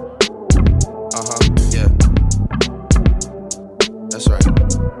 Yeah. That's right.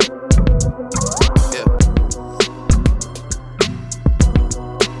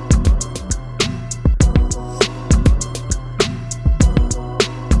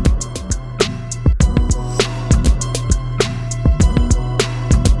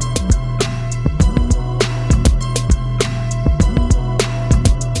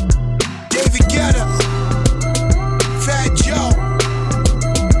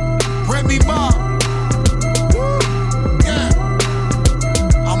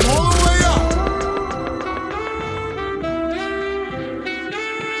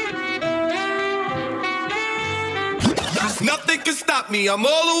 I'm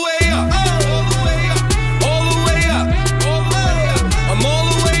all the way up, all the way up, all the way up, all the way up. I'm all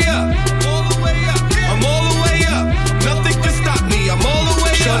the way up, all the way up, I'm all the way up. Nothing can stop me, I'm all the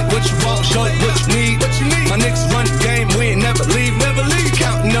way up. Show it what you want, show it what you need. My niggas run the game, we ain't never leave, never leave.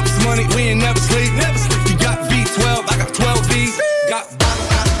 Counting up this money, we ain't never sleep, never sleep. You got V12, I got 12 V's. Got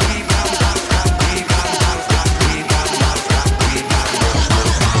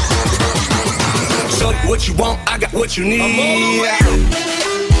show it what you want, I got what you need. I'm all the way up.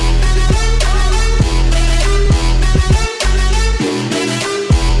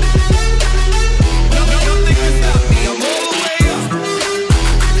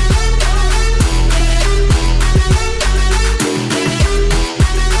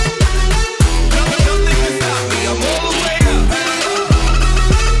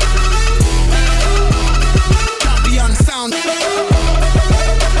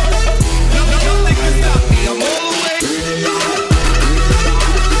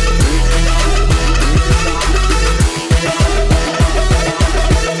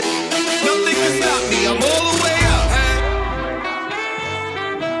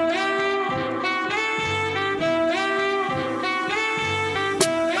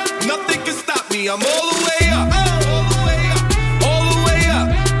 I'm all the way up, all the way up, all the way up,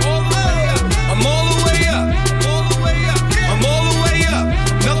 all the way up. I'm all the way up, all the way up, I'm all the way up.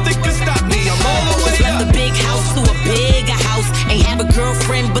 Nothing can stop me, I'm all the way up. Left the big house to a bigger house. Ain't have a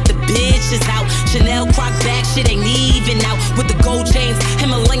girlfriend, but the bitch is out. Chanel croc bag, shit ain't even out. With the gold chains,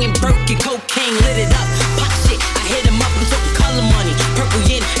 Himalayan Birkin, cocaine lit it up. Pop shit, I hit him up, I'm talking color money. Purple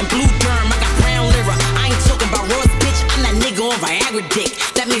yin and blue germ, I got brown lira. I ain't talking about Ross, bitch, I'm that nigga on Viagra dick.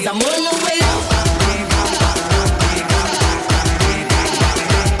 That means I'm on the way up.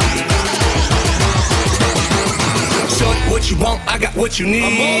 What you want, I got what you need.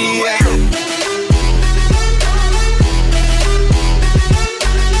 I'm all the way up.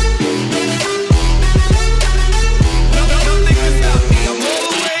 Nothing can stop me, I'm all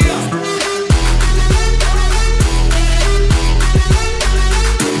the way up.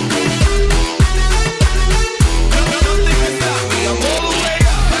 Nothing can stop me, I'm all the way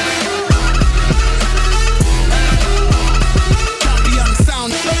up. Got the young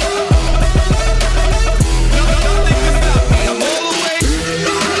sound.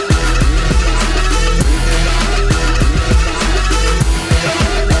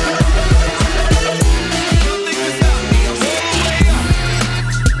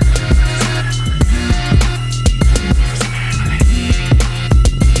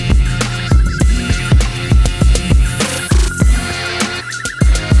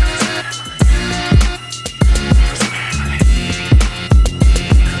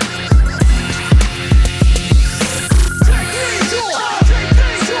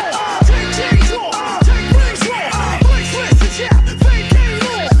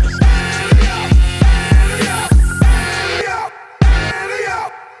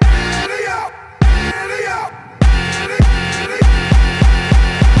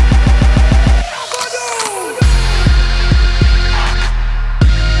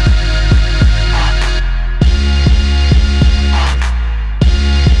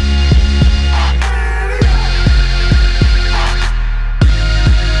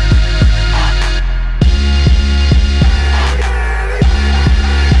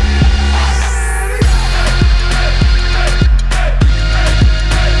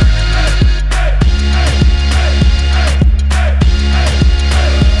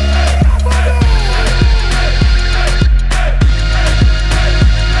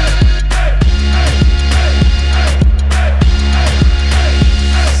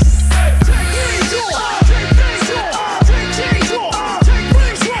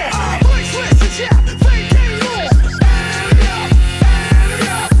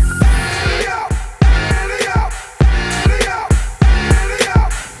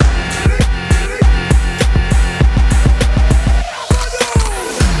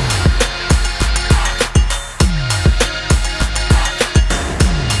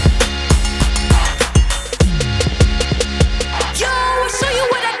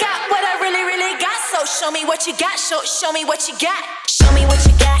 show me what you got, show me what you got. Show me what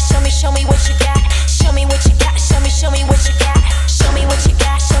you got, show me what you got. Show me what you got, show me what you got. Show me what you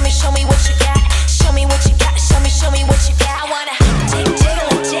got, show me what you got. Show me what you got, show me what you got. I wanna jiggle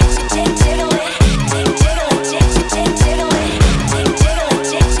it, jiggle it, jiggle it, jiggle it, jiggle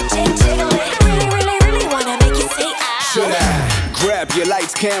it. I really wanna make you say ah. Should I grab your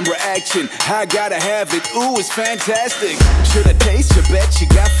lights, camera, action? I gotta have it, ooh, it's fantastic. Should I taste your bet you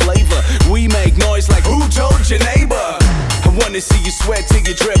got flavor? We make noise like who told your neighbor? I wanna see you sweat till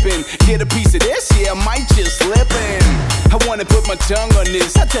you're dripping. Get a piece of this, yeah, I might just slip in. I wanna put my tongue on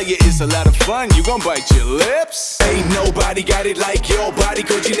this. I tell you it's a lot of fun, you gon' bite your lips. Ain't nobody got it like your body,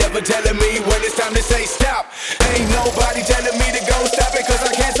 cause you never telling me when it's time to say stop. Ain't nobody telling me to go stop it, cause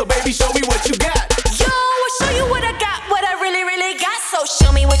I can't, so baby show me what you got. Yo, I'll show you what I got, what I really got. So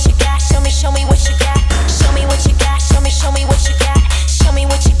show me what you got, show me what you got. Show me what you got, show me what you got. Show me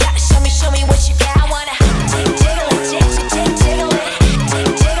what you got, show me what you got. I wanna jiggle it, jiggle it, jiggle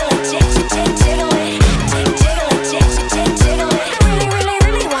it, jiggle it, jiggle it. I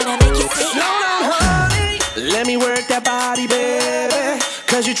really wanna make you say slow down, honey. Let me work that body, baby,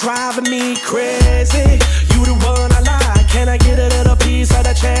 cause you're driving me crazy. You the one I like. Can I get a little piece of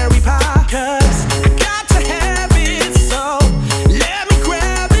that cherry pie? Cause I got to have it, so let me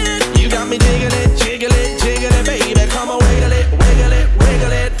grab it. You got me jiggle it, baby. Come on, wiggle it.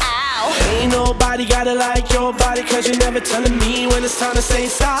 Ow. Ain't nobody got it like your body, cause you're never telling me when it's time to say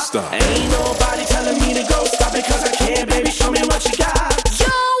stop. Ain't nobody telling me to go stop it, cause I can't, baby. Show me what you got. Yo,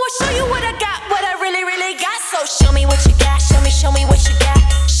 I'll show you what I got, what I really got. So show me what you got, show me what you got.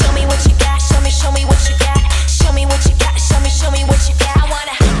 Show me what you got, show me what you got. Show me what you got, show me what you got. I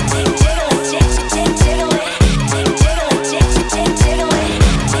wanna jiggle it, jiggle it, jiggle it, jiggle it,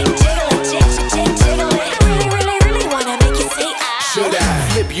 jiggle it. I really wanna make you say ah. Should I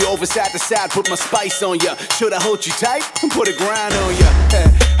flip you over side to side, put my spice on ya? Should I hold you tight and put a grind on ya?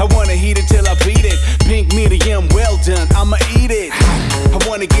 I wanna heat it till I beat it. Pink medium, well done, I'ma eat it. I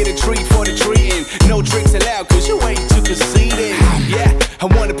wanna get a treat for the treating. No tricks allowed, cause you ain't too conceited. Yeah, I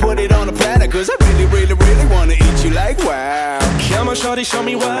wanna put it on a platter, cause I really wanna eat you like wow. Come on, shorty, show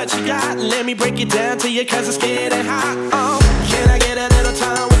me what you got. Let me break it down to you, cause it's getting hot. Can I get a little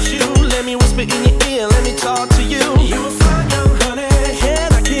time with you? Let me whisper in your ear, let me talk to you. You a fine young honey.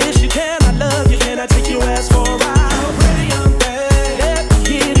 Can I kiss you? Can I love you? Can I take your ass for a ride? Oh, pretty young thing. Let me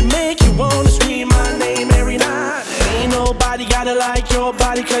hear to make you wanna scream my name every night. Ain't nobody got it like your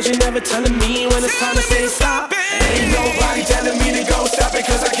body, cause you're never telling me when it's time to say stop. Ain't nobody telling me to go stop it,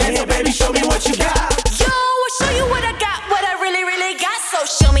 cause I can't, so baby, show me what you got. Yo, I'll show you what I got, what I really got. So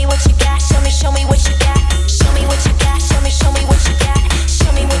show me what you got, show me what you got. Show me what you got, show me what you got.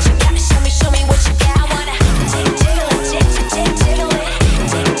 Show me what you got, show me what you got. I wanna jiggle it, jiggle it,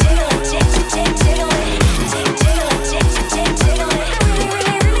 jiggle it, jiggle it.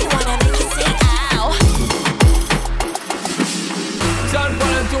 I really wanna make you say ow. John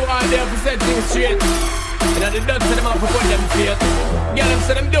Paul and 2 are there for set things straight. And the dogs say them out for put them feet. Get them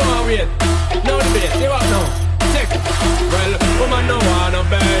say them don't wait. No debate, say what now? Check. Well, woman no wanna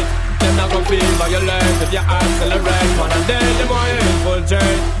bed. Them not gon' feel violent if you accelerate. One of them more you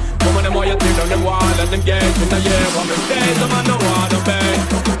infiltrate. Woman them more you tear down them wall and them gates. In the year from the days, woman no wanna bed.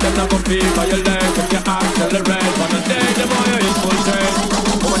 Them not gon' feel violent if you accelerate. One of them more you infiltrate.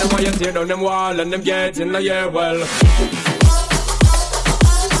 Woman them more you tear down them wall and them gates. In the year, well.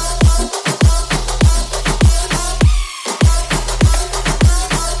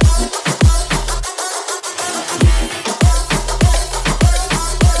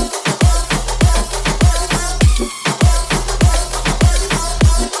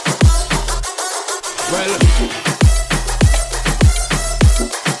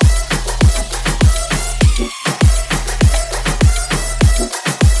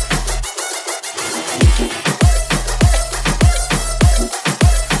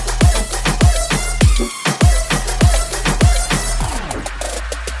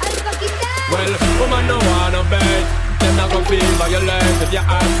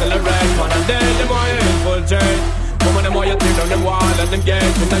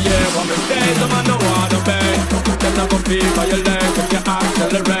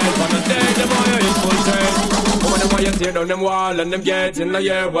 Tear down them wall and them gates in the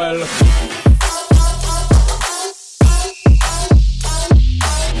year, well.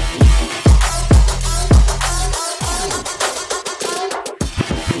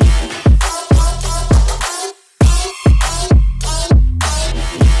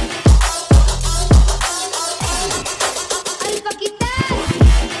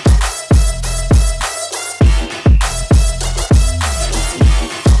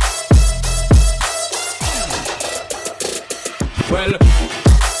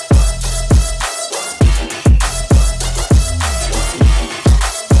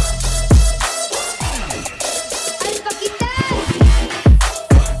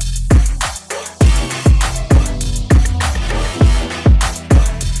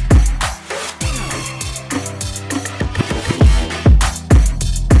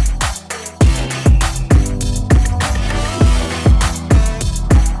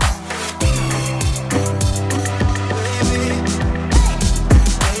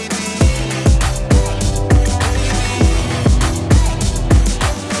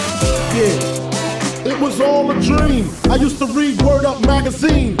 Yeah, it was all a dream. I used to read Word Up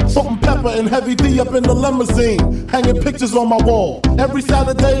magazine, Salt and Pepper and Heavy D up in the limousine, hanging pictures on my wall. Every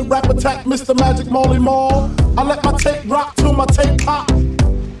Saturday, Rap Attack, Mr. Magic, Molly Mall. I let my tape rock till my tape pop.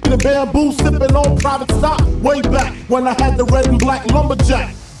 The bamboo sipping on private stock. Way back when I had the red and black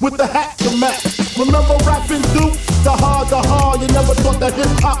lumberjack with the hat to match. Remember rapping Duke? The hard. You never thought that hip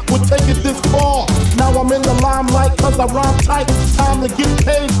hop would take it this far. Now I'm in the limelight cause I rhyme tight. Time to get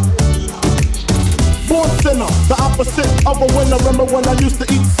paid. Born sinner, the opposite of a winner. Remember when I used to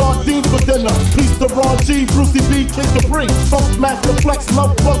eat sardines for dinner? Peace to Ron G, Brucey B, Kid Capri, Funk Master Flex,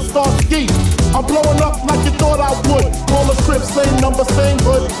 Love Bug, Star Ski. I'm blowing up like you thought I would. Roll a crib, same number, same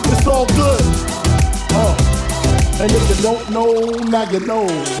hood. It's all good. And if you don't know, now you know.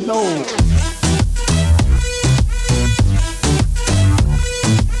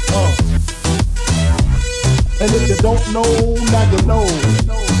 And if you don't know, now you know.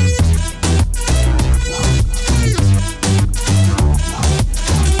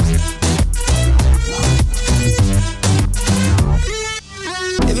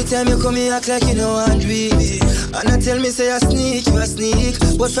 Every time you come here, act like you know I'm weak. And I tell me, say I sneak, you a sneak.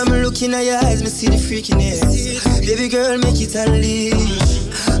 But from looking at your eyes, me see the freakiness. Baby girl, make it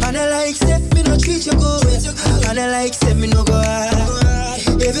unleash. And I like step, me no treat you good. And I like step, me no go hard.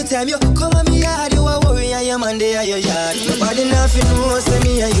 Every time you come at me yard, you a worry, I am on the your yard. Nobody nothing knows, say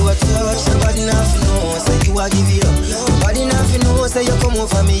me and you a touch. Nobody nothing knows, say you a give it up. Nobody nothing knows, say you come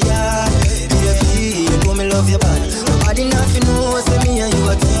over me yard. Baby, you know me love you bad. Nobody nothing knows, say me and you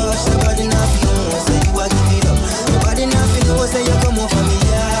a touch. Nobody nothing knows, say you a give it up. Nobody nothing knows, say you come over me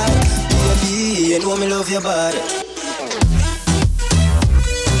yard. Baby, you know me love you bad.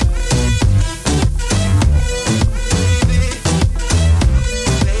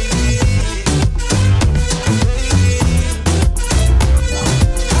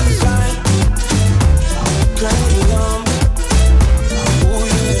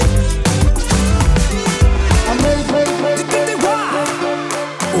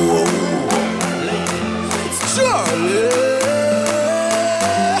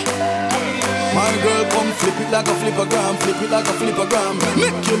 Like a flippergram, flip it like a flippergram.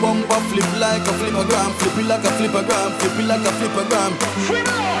 Make your bumper flip like a flippergram, flip it like a flippergram, flip it like a flippergram.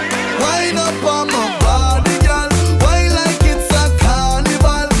 Wind up on my body, girl. Wine like it's a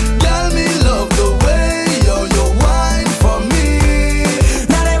carnival. Girl, me love the way you wine for me.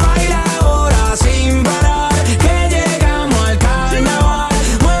 Dale, baila ahora sin parar, que llegamos al carnaval.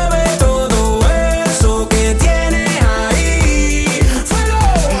 Mueve todo eso que tienes ahí. ¡Fuego!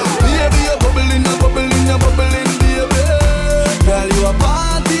 Baby, you're bubbling, baby. Girl, you a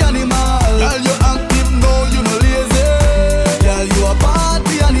party animal. Girl, you active, no, you no lazy. Girl, you a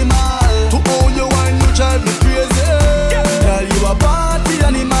party animal. To all you wine, you drive me crazy. Girl, you a party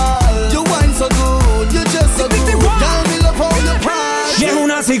animal. You wine so good, you just so good. Girl, me love how you pride. Y es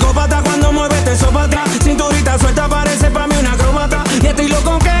una psicópata cuando mueve eso para atrás. Cinturita suelta parece pa' mí una acróbata. Y estoy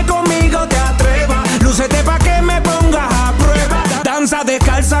loco que conmigo te atrevas. Lúcete pa' que me pongas a prueba. Danza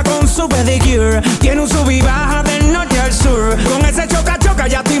descalza con su pedicure. Tiene un sub y baja del norte al sur. Con ese choca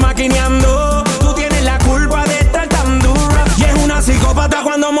ya estoy maquineando. Tú tienes la culpa de estar tan dura. Y es una psicópata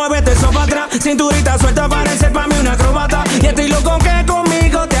cuando mueve eso para atrás. Cinturita suelta parece pa' mí una acróbata. Y estoy loco que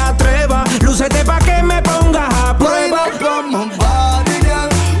conmigo te atrevas. Lúcete pa' que me pongas a prueba.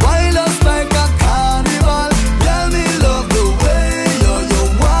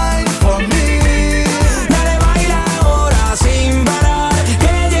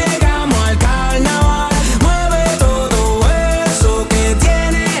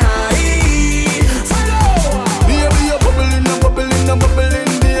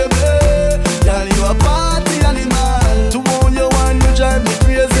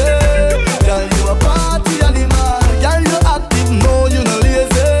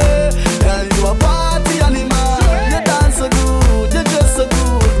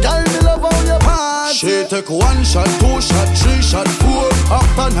 Take one shot, two shot, three shot, four.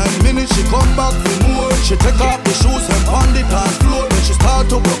 After 9 minutes, she come back for more. She take off the shoes and on the dance floor. Then she start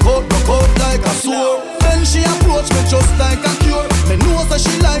to broke out like a sword. Then she approach me just like a cure. Me know that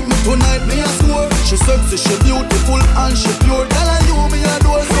she like me tonight, me a swore. She sexy, she beautiful and she pure. Tell her you me a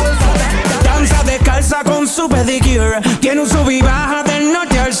door so. Danza descalza con su pedicure. Tiene un sub y baja del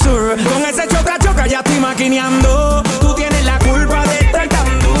norte al sur. Con ese choca ya estoy maquineando. Tú tienes la culpa de estar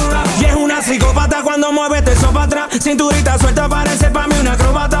tan dura. Y es una psicópata cuando mueve eso para atrás. Cinturita suelta parece pa' mí una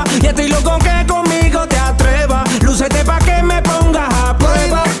acróbata. Y estoy loco que conmigo te atrevas. Lúcete pa' que me pongas a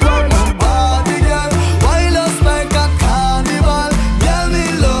prueba.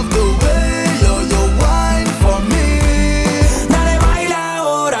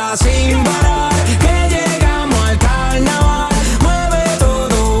 Sin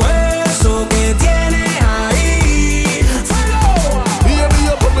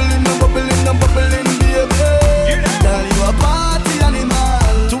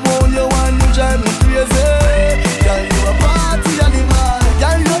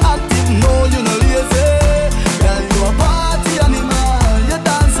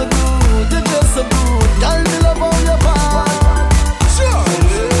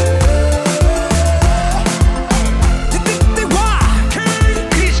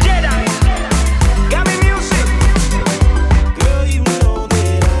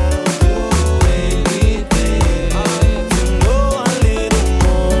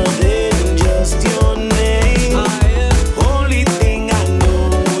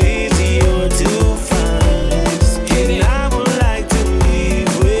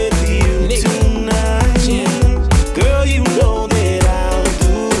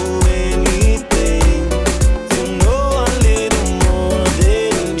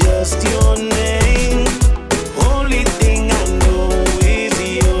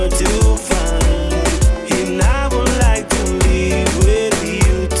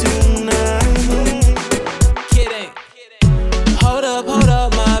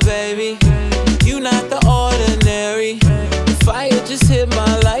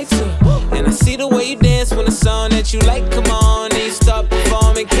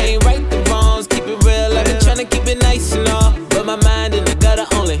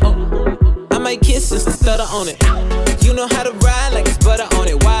butter on it. You know how to ride like it's butter on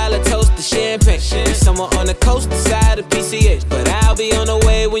it. While I toast the champagne. Be somewhere on the coast, the side of PCH. But I'll be on the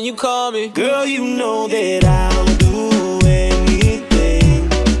way when you call me. Girl, you know that I'll do anything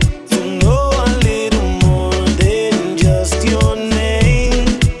to know a little more than just your name.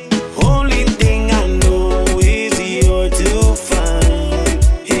 Only thing I know is you're too fine,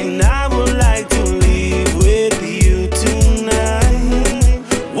 and I would like to live with you tonight.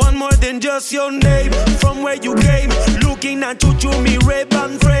 One more than just your name. From where you came, looking at you through me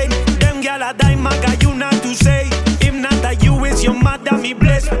red-band frame. Them gyal a dime, I got you not to say. If not that you is your mother, me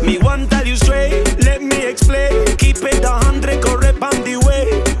bless. Me want tell you straight, let me explain. Keep it 100, correct on the way.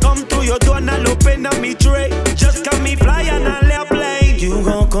 Come to your door and I'll open up me tray. Just come me fly and I'll airplane. You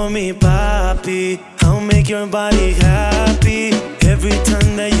gon' call me papi, I'll make your body happy. Every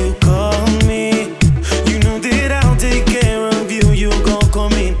time that you call me, you know that I'll take care of you. You gon' call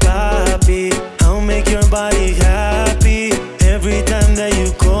me papi, I'll make your body happy. Every time that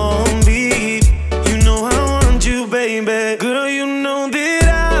you call me, you know I want you, baby. Girl, you know that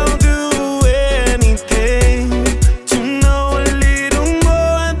I'll do anything to know a little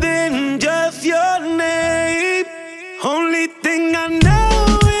more than just your name. Only thing I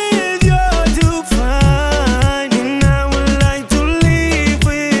know is you're too fine, and I would like to live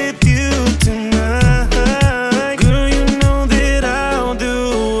with you tonight. Girl, you know that I'll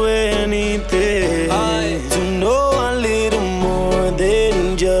do anything to know a little more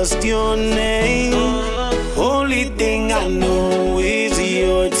than just your name. Only thing I know is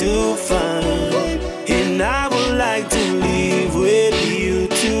you're too fine, and I would like to live with you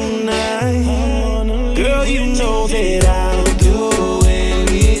tonight. Girl, you know that I'll do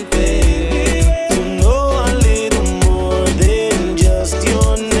anything to know a little more than just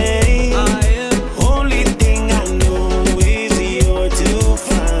your name. Only thing I know is you're too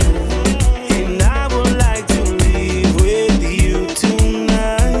fine, and I would like to live with you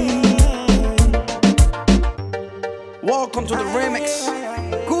tonight. Welcome to the remix.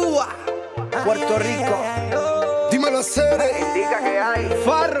 Cuba, Puerto Rico. Dímelo, Cere. Indica que hay.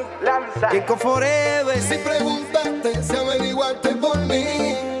 Farro, lanza. Kiko Forever. Si preguntaste, si averiguaste por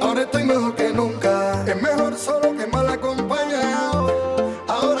mí, ahora estoy mejor que nunca. Es mejor solo que mal acompañado.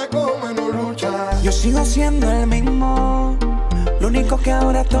 Ahora como no lucha. Yo sigo siendo el mismo. Lo único que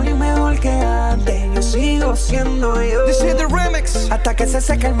ahora estoy mejor que antes. Yo sigo siendo yo. This is the remix. Hasta que se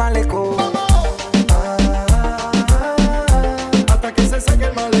seque el malecón. Hasta que se seque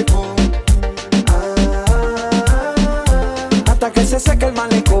el malecón. Hasta que se seque el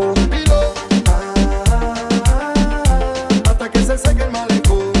malecón. Hasta que se seque el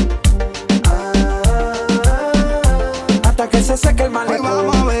malecón. Hasta que se seque el malecón. Hoy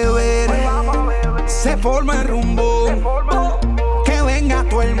vamos a beber. Se forma el rumbo. Que venga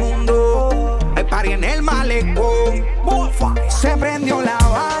todo el mundo. El party en el malecón. Se prendió La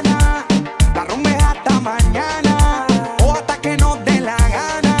Habana. La rumba es hasta mañana. O hasta que nos dé la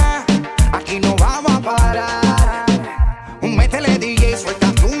gana. Aquí no vamos a parar. Métele DJ,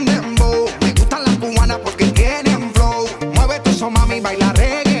 suéltate un dembow. Me gustan las cubanas porque tienen flow. Mueve eso, mami, baila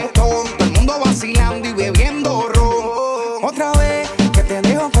reggaeton. Todo el mundo vacilando y bebiendo ron. Otra vez, que te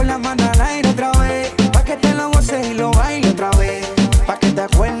dejo con la mano al aire otra vez. Pa' que te lo goces y lo bailes otra vez. Pa' que te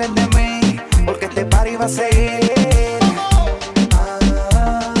acuerdes de mí, porque este party va a seguir.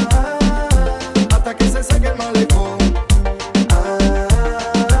 Hasta que se seque el malecón.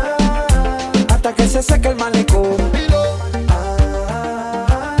 Hasta que se seque el malecón.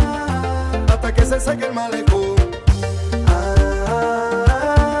 Hasta que se seque el malecón.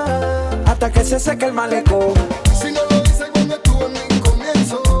 Hasta que se seque el malecón. Si no lo hice cuando estuve en mi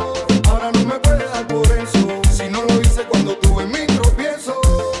comienzo, ahora no me puede dar por eso. Si no lo hice cuando tuve mi tropiezo,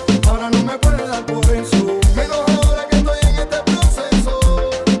 ahora no me puede dar por eso. Menos ahora que estoy en este proceso,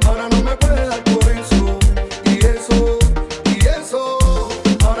 ahora no me puede dar por eso. Y eso,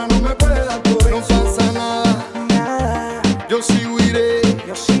 ahora no me puede dar por eso. No pasa nada, yo sigo iré.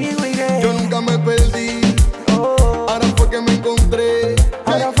 Yo nunca me perdí. Ahora fue que me encontré.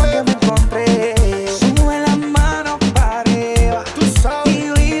 Ahora fue que me encontré. Sube las manos para arriba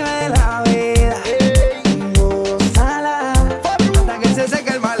y vive la vida. Gózala hasta que se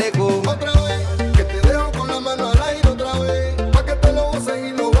seque el malecón. Otra vez, que te dejo con la mano al aire otra vez. Pa' que te lo goces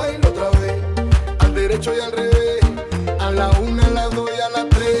y lo bailes otra vez. Al derecho y al revés. A la una, a las dos y a las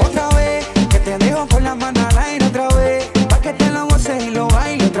tres. Otra vez, que te dejo con la mano al aire otra vez. Pa' que te lo goces y lo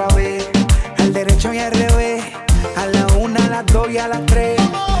bailes otra vez. Al derecho y al revés. A la una, a las dos y a las tres.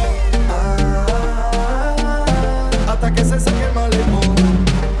 Hasta que se seque el malecón.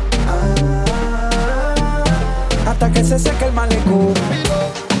 Hasta que se seque el malecón.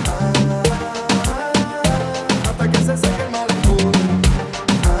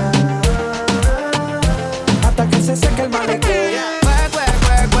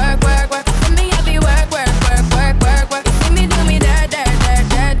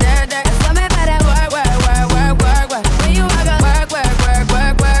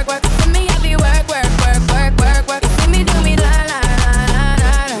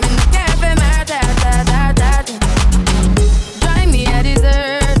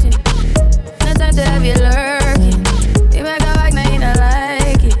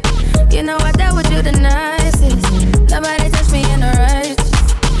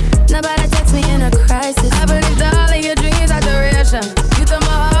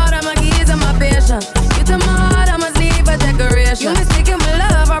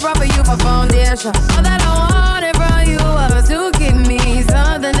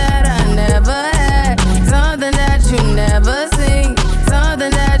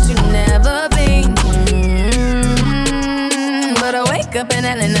 up and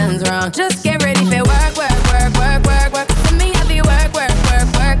nothing's wrong. Just get ready for work, work, work, work, work, work. See me have you work, work, work,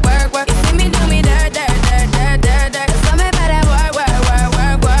 work, work, work. You see me do me dirt, dirt, dirt, dirt, dirt, dirt. So me better work, work, work,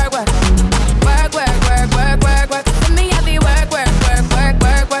 work, work, work. Work, work, work, work, work, work. See me have you work, work, work, work,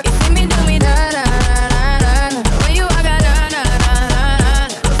 work, work. You see me do me dirt, dirt, dirt, dirt. When you walk out, dirt, dirt, dirt,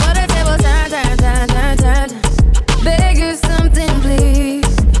 dirt. Before the table turn, turn, turn, turn, turn. Beg you something, please.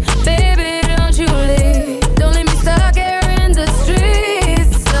 Baby, don't you leave. Don't leave me stuck here in the streets.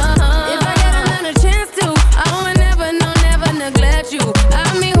 If I get another chance to, I would never, no, never neglect you.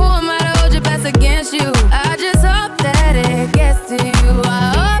 I mean, who am I to hold your best against you? I just hope that it gets to you.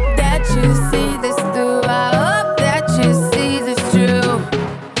 I hope that you see this through. I hope that you see this true.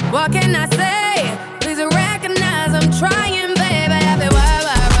 What can I say? Please recognize I'm trying, baby. I feel work,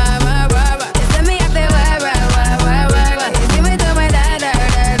 work, work, work, work, work. You send me up there, work, work, work, work, work, work. You see me do my da, da,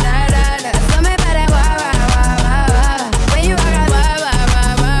 da, da, da, da. So me better work, work, work, work, work. When you walk out, work,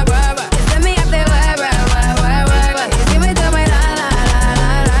 work, work, work, work, work. You send me up there, work, work, work, work, work, work. You see me do my da, da, da, da,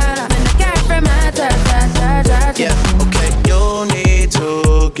 da, da. And I can't from my da, da, da, da, da. Yeah, okay, you need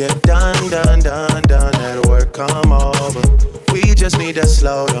to get done, done, done, done. That work come over. We just need to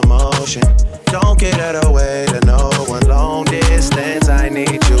slow the motion. Don't get out of the way to no one. Long distance, I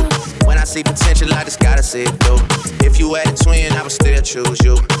need you. When I see potential, I just gotta see it through. If you had a twin, I would still choose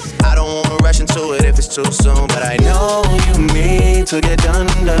you. I don't wanna rush into it if it's too soon, but I know you need to get done,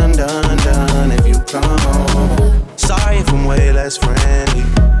 done, done, done. If you come over. Sorry if I'm way less friendly.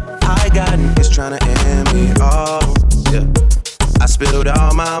 I got niggas tryna end me. Oh, yeah. I spilled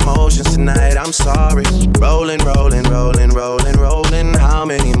all my emotions tonight, I'm sorry. Rolling, rolling, rolling, rolling, rolling. How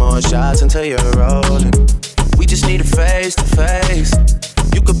many more shots until you're rolling? We just need a face to face.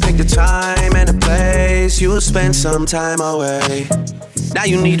 You could pick the time and the place. You'll spend some time away. Now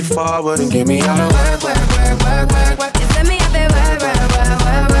you need to forward and give me all the work, work, work, work, work, work. You send me up there, work, work, work,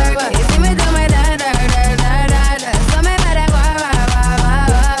 work, work, work. You see me do my da, da, da, da, da, da. So me better work, work, work, work,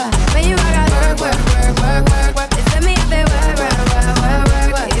 work. When you walk out, work, work, work, work, work, work. You send me up there, work, work, work, work,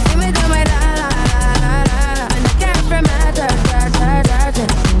 work, work. You see me do my da, da, da, da, da, da. And I can't from my da, da, da, da, da.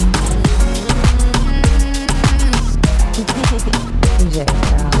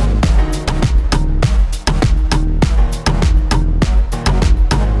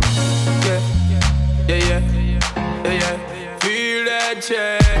 Feel that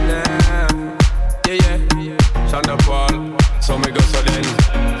check now. Yeah. Shonda Paul, so me go so then.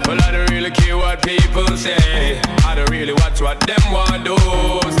 Well, I don't really care what people say. I don't really watch what them want do.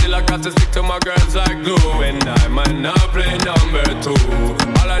 Still I got to stick to my girls like glue. And I might not play number 2.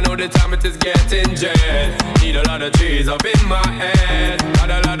 All I know the time it is getting jet. Need a lot of trees up in my head.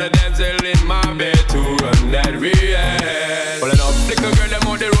 Got a lot of them still in my bed to run that real. Well, enough flicker girl, them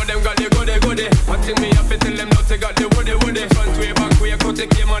on the road, them got the goody goody. Watching me up until them know they got the woody woody. Front way, back way, cut the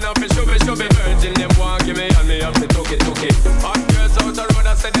game on up and show me. Virgin, them want give me and me up to took it. Hot girls out the road,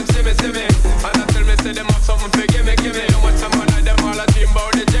 I said them see me. And I tell me, say them have something for give me. How much time I like them all, I dream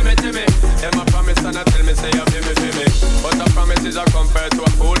about the Jimmy. Them a promise and I tell me, say you feel me. But the promises are compared to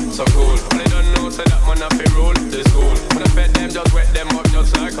a fool, so cool. But they don't know, say that man have to rule the school. When I pet them, just wet them up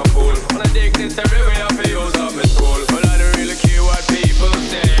just like a fool. When I dig this every way, I feel use up my school. Well, I don't really care what people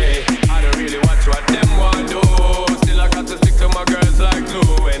say. I don't really watch what them want do. Still I got to stick to my girls like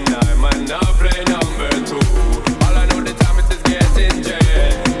glue. And I might not play number 2. All I know the time it is getting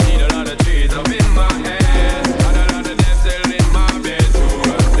jet. Need a lot of trees up in my head. Got a lot of them still in my bed to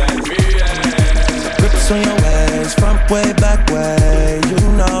run that real. Grips on your ways, front way, back way. You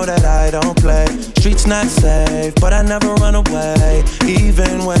know that I don't play. Streets not safe, but I never run away,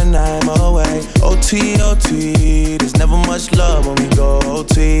 even when I'm away. OT, OT, there's never much love when we go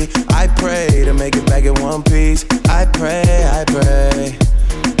OT. I pray to make it back in one piece. I pray.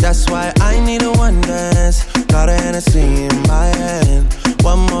 That's why I need a one dance. Got a Hennessy in my hand.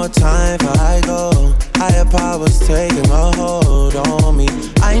 One more time before I go. Higher powers taking a hold on me.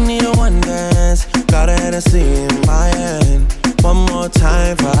 I need a one dance. Got a Hennessy in my hand. One more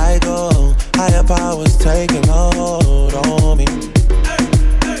time before I go. Higher powers taking a hold on me.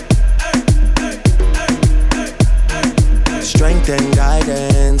 Strength and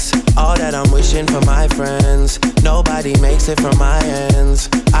guidance, all that I'm wishing for my friends. Nobody makes it from my ends.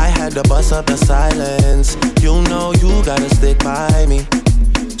 I had to bust up the silence. You know you gotta stick by me.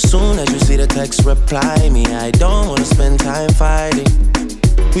 Soon as you see the text, reply me. I don't wanna spend time fighting.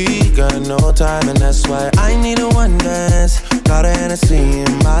 We got no time and that's why I need a one dance. Got a Hennessy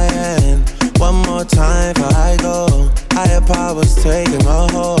in my hand. One more time before I go. Higher powers taking a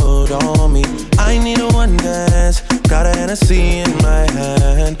hold on me. I need a one dance. Got a Hennessy in my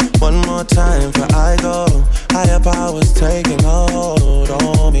hand. One more time before I go. Higher powers taking a hold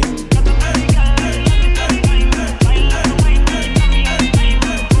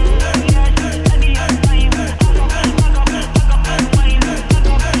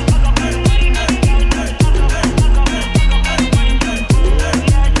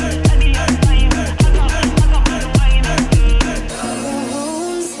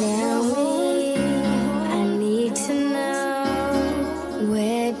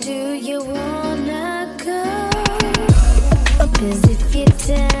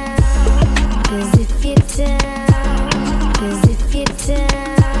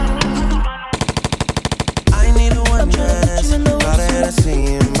oneness. Got a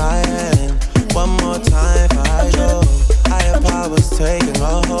Hennessy in my hand. One more time for I go. Higher powers taking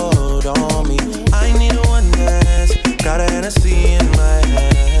a hold on me. I need a oneness. Got a Hennessy in my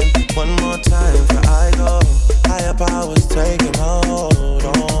hand. One more time for I go. Higher powers taking a hold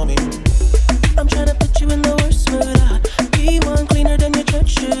on me. I'm tryna put you in the worst mood. Be one cleaner than your church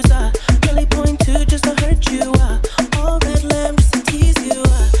shoes. Really point to just to hurt you. All that lamb just to tease you.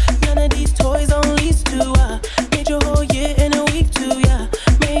 None of these toys on lease to. Made your whole year in a week too. Yeah,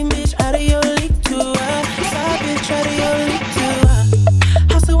 main bitch out of your league too. Side bitch out of your league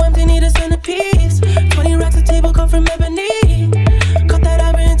too. House so empty, need a centerpiece. 20 racks of table come from ebony. Cut that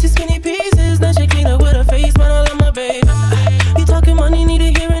ivory into skinny pieces. Then she clean up with her face, man, I love my baby. You talking money, need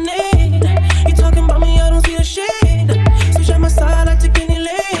a hearing aid. You talking about me, I don't see the shade. Switch on my side, I took any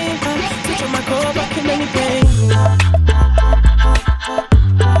lane. Switch on my core, I can any pain.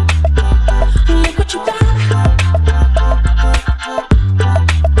 Look what you done.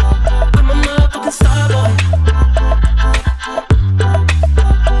 I'm a motherfucking star boy.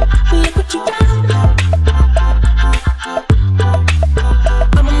 Look what you done.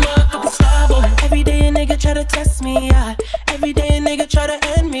 I'm a motherfucking star boy. Every day a nigga try to test me, yeah. Every day a nigga try to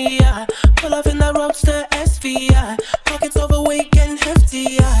end me, yeah. Pull off in that roadster SV, yeah. Pockets overweight, getting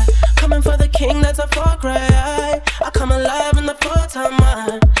hefty, yeah. Coming for the king, that's a far cry. I come alive in the part-time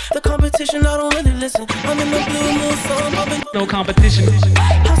mind. The competition, I don't really listen. I'm in the blue moon, so I'm bumping. No competition.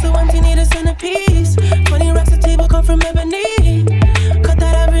 House so empty, need a centerpiece. 20 racks of table come from ebony. Cut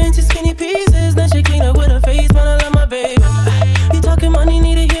that ivory into skinny pieces. Then she clean up with her face, man, I love my baby. You talking money,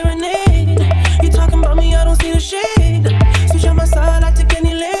 need a hearing aid. You talking about me, I don't see the shade. Switch on my side, I take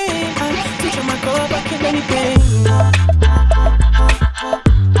any lane. Switch on my core, I kill any pain.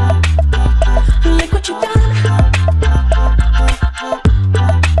 Look what you done.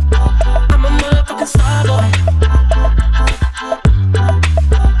 I'm a motherfucking star boy.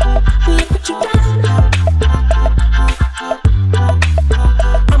 Look what you done.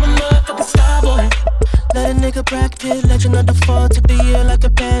 I'm a motherfucking star boy. Let a nigga practice, legend of the fall, took the year like a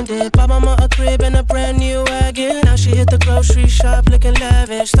bandit. Bought mama a crib and a brand new wagon. Now she hit the grocery shop looking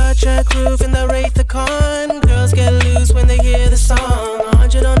lavish. Star Trek roof in the Wraith-a-Con. Girls get loose when they hear the song.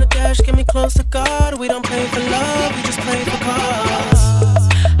 100 on the dash, get me close to God. We don't play for love, we just play for cause.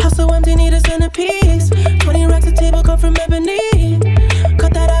 House so empty, need a centerpiece. 20 racks of table come from ebony.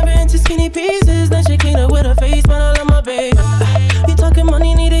 Cut that ivory into skinny pieces. Then she clean up with her face, man, I love my baby. You talking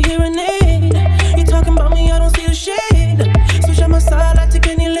money, need a hearing aid. You talking about me, I don't see the shade. Switch on my side, I take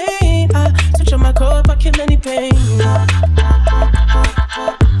any lane. Switch on my core, I kill any pain.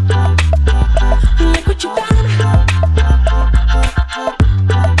 Look what you done.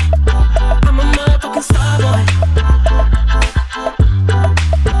 I'm a motherfucking star boy.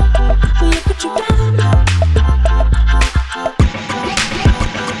 Look what you done.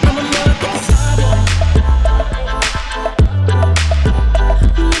 I'm a motherfucking star boy.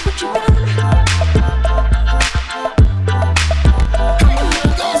 Look what you done.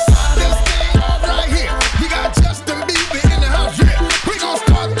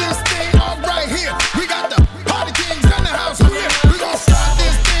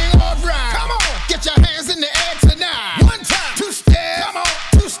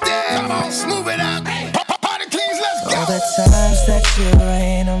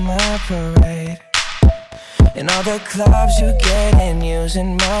 Parade. In all the clubs you get in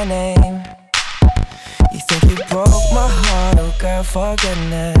using my name. You think you broke my heart, oh girl, for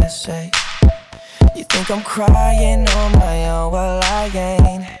goodness sake. You think I'm crying on my own, well I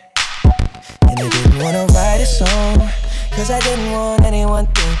ain't. And I didn't wanna write a song, cause I didn't want anyone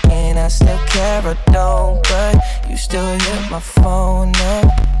thinking I still care or don't. But you still hit my phone up,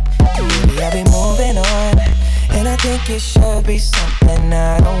 and maybe I'll be moving on. And I think it should be something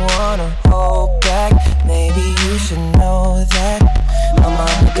I don't wanna hold back. Maybe you should know that my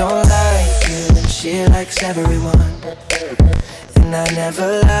mama don't like you, and she likes everyone. And I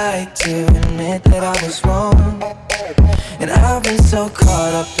never like to admit that I was wrong. And I've been so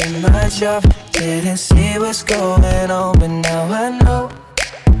caught up in my job, didn't see what's going on, but now I know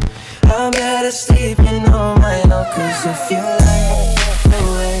I'm better sleeping on my own. Cause if you like the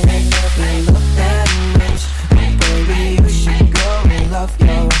way you look that much, baby, you should go and love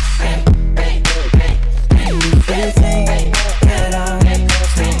yourself. And if you think that I'm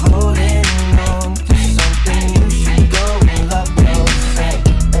still holding on to something, you should go and love yourself.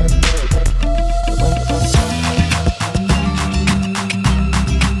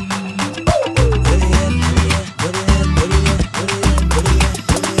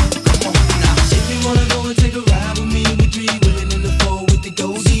 If you wanna go and take a ride with me, we three willing in the four with the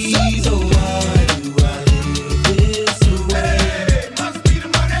goldies. Oh, why do I live this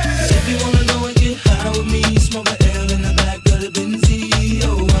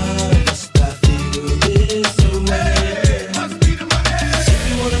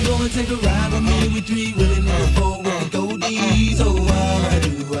gonna take a ride with me? We three willing in the four with the goldies. Oh, why do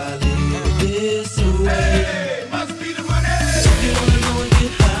I live this way? Hey, must be the money. If you wanna go and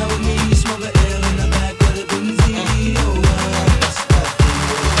get high with me, smoke a L in the back of the Benzie. Oh, why must I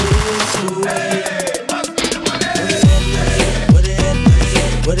feel this way? Hey, must be the money. What it at? What it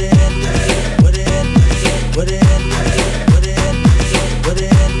at? What it at? What it at? What it at? What it at? What it at?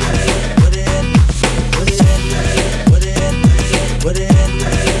 What it at? What it at? What it at? What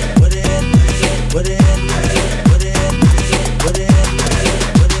it at? What it at? What it at? What it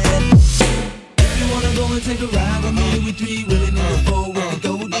at? What it at? If you wanna go and take a ride with me, we three willing in the four with the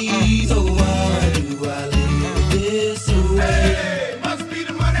goldies. Oh, why do I live this way? Hey, must be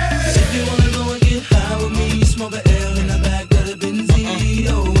the money. If you wanna go and get high with me, smoke a L in the back of the Benzie.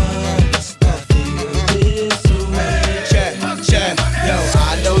 Oh, why must I feel this way? Check, yo, I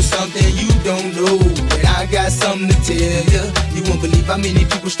know something you don't know, and I got something to tell ya. You won't believe how many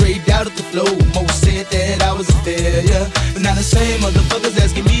people straight out of the flow. Most said that I was a failure, but now the same motherfuckers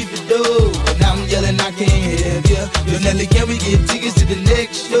asking me for dough, and I'm yelling I can't help ya. Yo, Nelly, can we get tickets to the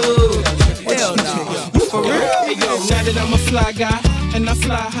next show? Hell no. You for real? Hey, yo, now that I'm a fly guy and I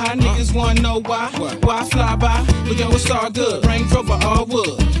fly high, niggas wanna know why I fly by. But yo, it's all good. Range Rover, all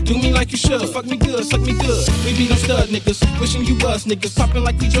wood. Do me like you should. Fuck me good, suck me good. We be them stud niggas. Wishing you was niggas. Popping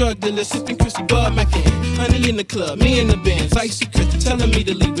like we drug dealers. Sipping Chrissy Bud Mackin. Honey in the club, me in the Benz. Icy Chris telling me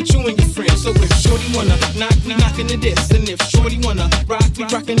to leave with you and your friends. So if Shorty wanna knock, we knockin' the this. And if Shorty wanna rock, we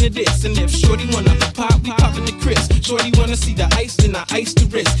rockin' the this. And if Shorty wanna pop, we poppin' the Chris. Shorty wanna see the ice, then I ice the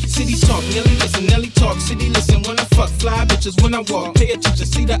wrist. City talk, Nelly listen, Nelly talk. City listen when I fuck. Fly bitches when I walk. Pay attention,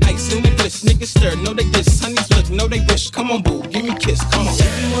 see the ice in the bliss. Niggas stir, know they diss. Honeys look, know they wish. Come on, boo, give me a kiss, come on.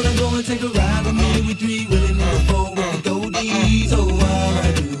 If you wanna go and take a ride with me, we three willing in the four with the goldies. Oh,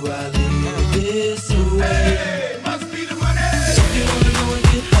 why do I live this way? Hey, must be the money. If you wanna go and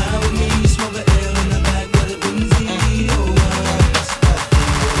get high with me, smoke a L in the back of the Benzie. Oh, why must I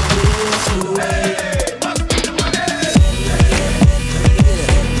feel this way? Hey, must be the money.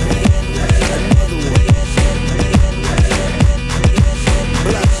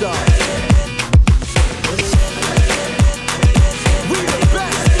 Bless up. We the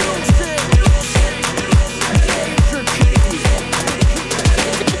best music.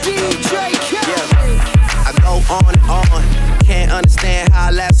 DJ Khaled. I go on and on, can't understand how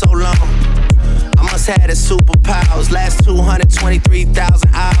I last so long. I must have the superpowers, last 223,000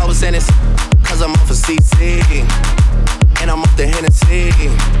 hours, and it's cause I'm off of CC, and I'm off the Hennessy.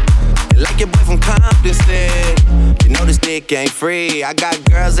 And like your boy from Compton said, you know this dick ain't free. I got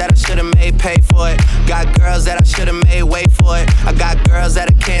girls that I should've made pay for it. Got girls that I should've made wait for it. I got girls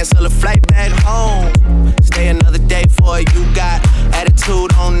that'll cancel a flight back home, stay another day for it. You got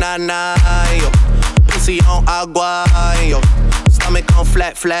attitude on 99, yo. Pussy on agua, and yo. Stomach on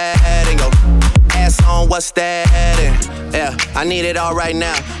flat, and yo. Ass on what's that? And yeah, I need it all right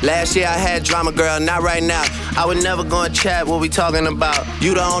now. Last year I had drama, girl, not right now. I would never go and chat what we talking about.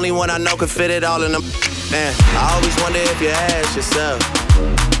 You the only one I know can fit it all in them. Man, I always wonder if you ask yourself,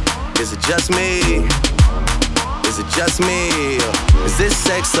 is it just me? Is it just me? Or is this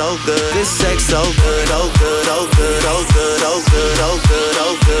sex so good? This sex so good, oh good, oh good, oh good, oh good, oh good,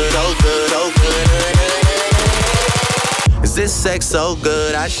 oh good, oh good, oh good. Is this sex so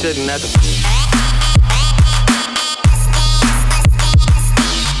good? I shouldn't have to.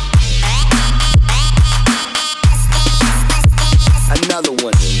 Another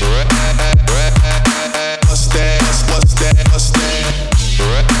one. What's that? What's that? What's that?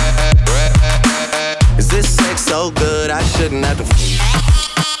 Is this sex so good? I shouldn't have to.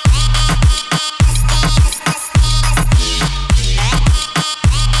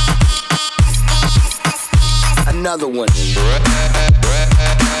 Another one.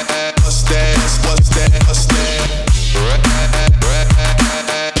 What's that? What's that? What's that?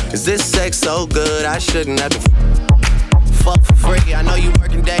 Is this sex so good? I shouldn't have to. Fuck for free. I know you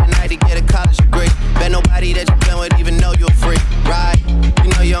working day and night to get a college degree. Bet nobody that you been with even know you're free, right?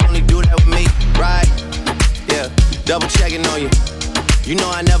 You know you only do that with me, right? Yeah, double checking on you. You know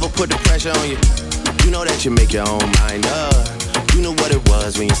I never put the pressure on you. You know that you make your own mind up. You knew what it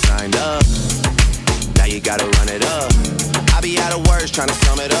was when you signed up. Now you gotta run it up. I be out of words trying to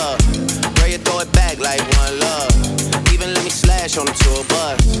sum it up. Girl, you throw it back like one love. Even let me slash on the tour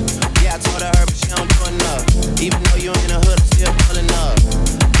bus. Yeah, I told her, but she don't do enough. Even though you in the hood, I'm still pulling up.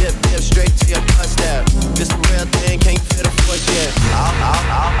 Dip, dip, straight to your doorstep. This the real thing, can't you feel the force yet?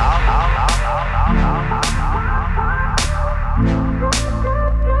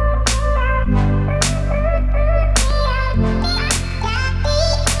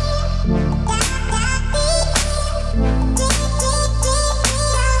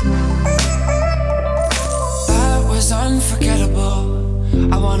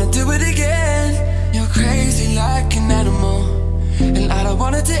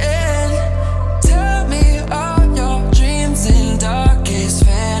 want it to end. Tell me all your dreams and darkest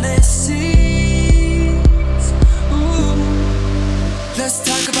fantasies. Ooh. Let's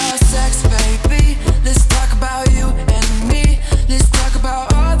talk about sex, baby. Let's talk about you and me. Let's talk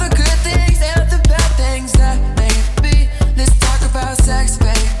about all the good things and the bad things that may be. Let's talk about sex,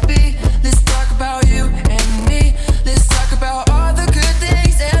 baby. Let's talk about you and me. Let's talk about all the good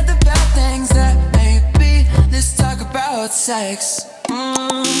things and the bad things that may be. Let's talk about sex.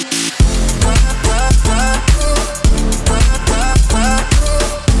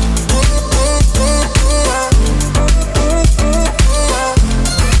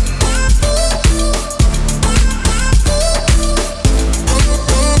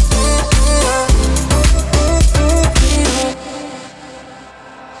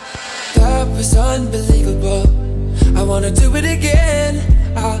 That was unbelievable. I wanna do it again.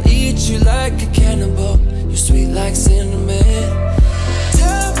 I'll eat you like a cannibal. You're sweet like cinnamon.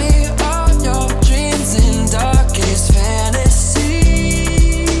 Tell me all your dreams and darkest fantasies.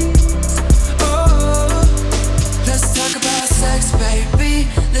 Oh, let's talk about sex, baby.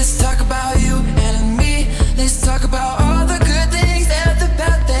 Let's talk about you and me. Let's talk about all the good things and the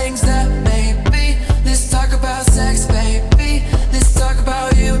bad things that may be. Let's talk about sex, baby. Let's talk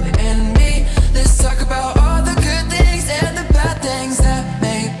about you and me. Let's talk about all the good things and the bad things that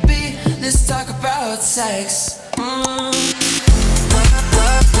may be. Let's talk about sex.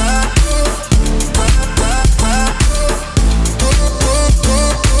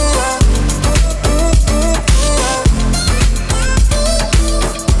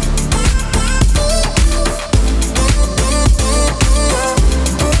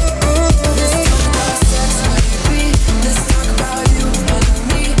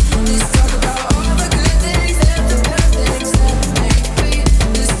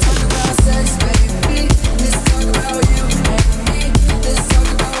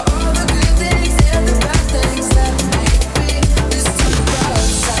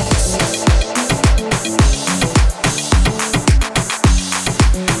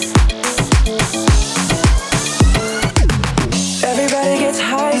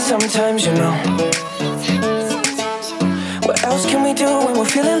 Sometimes, you know. What else can we do when we're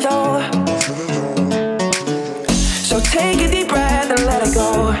feeling low? So take a deep breath and let it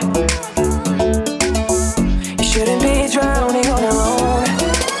go. You shouldn't be drowning on your own.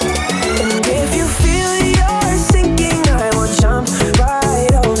 And if you feel you're sinking, I will jump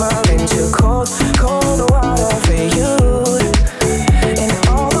right over into cold, cold water for you. And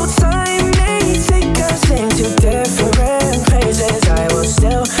although time may take us into different places, I will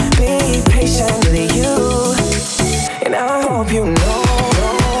still be patient with you. And I hope you know.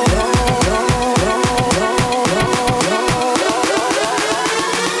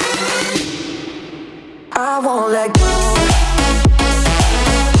 I won't let go.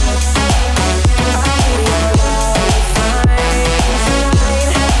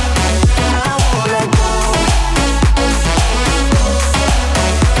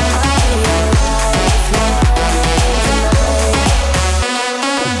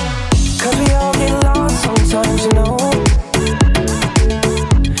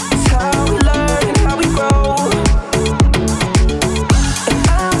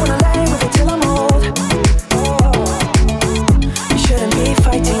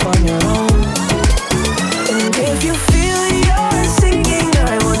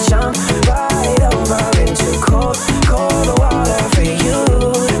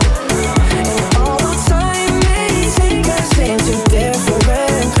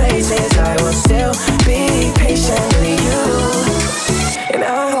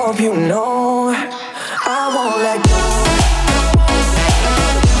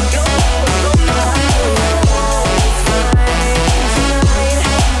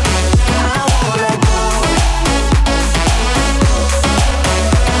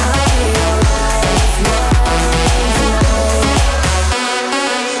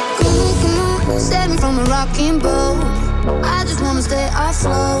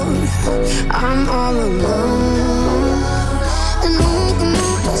 I'm all alone. And who can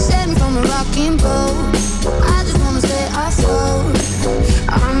save me from a rocking boat? I just wanna stay afloat.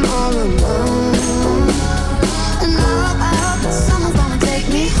 I'm all alone. And I hope that someone's gonna take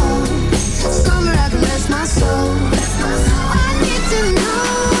me home. Somewhere I can rest my soul. I need to know.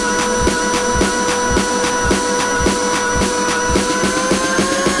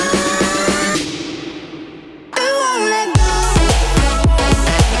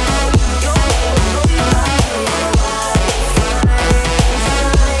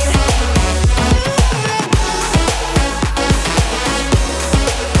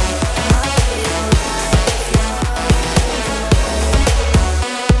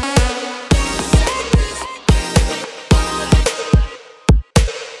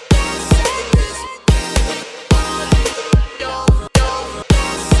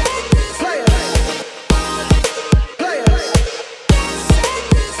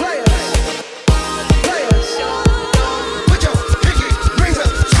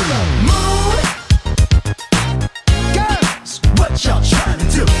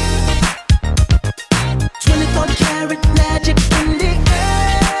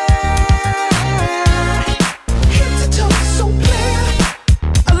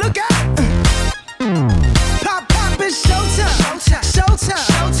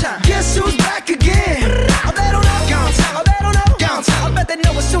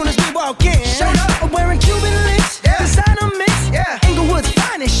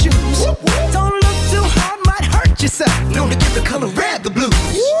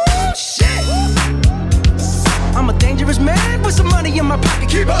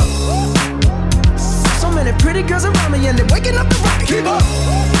 and they're waking up the rocket. Keep up.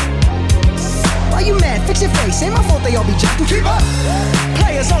 Why you mad? Fix your face. Ain't my fault they all be jocking. Keep up.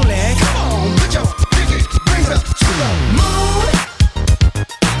 Players only. Come on, put your pinky rings up to the moon.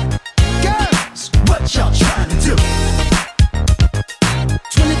 Girls, what y'all trying to do?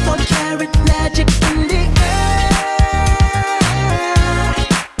 24 karat magic in the air.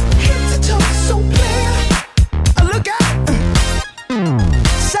 Head to toe, so clear. Look out.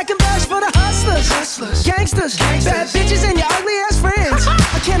 Second verse for the hustlers, gangsters, bad bitches, and your ugly ass friends.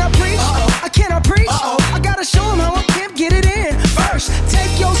 I cannot preach. I cannot preach. I gotta show them how a pimp get it in. First,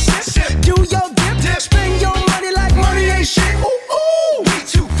 take your sip, do your dip, spend your money like money ain't shit. Ooh, ooh, we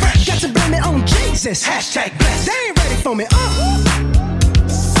too fresh. Got to blame it on Jesus. Hashtag blessed. They ain't ready for me.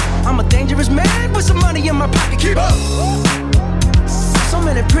 I'm a dangerous man with some money in my pocket. Keep up. So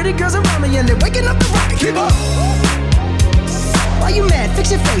many pretty girls around me and they're waking up the rocket. Keep up. Why you mad?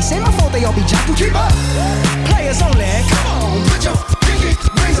 Fix your face. Ain't my fault they all be jocking. Keep up. Players only. Come on, put your pinky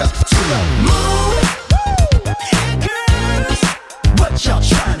rings up to the moon. Girls, what y'all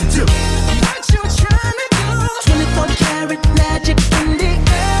trying to do? What you trying to do? 24 karat magic in the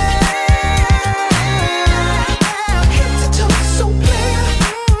air. Head to toe, so clear.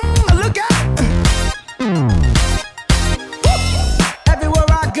 Look out. Everywhere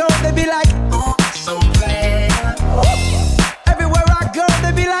I go, they be like, ooh, so clear. Everywhere I go,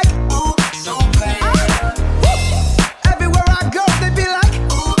 they be like, ooh, so clear. Everywhere I go, they be like,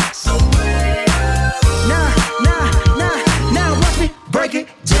 ooh, so clear. Now, watch me break it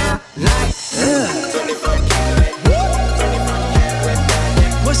down like, 24 karat.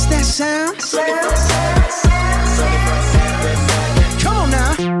 What's that sound? Come on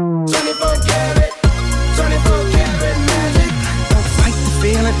now. 24 karat, 24 karat magic. Don't fight the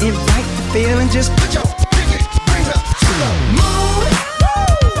feeling, invite the feeling. Just put your pinky rings up to the moon.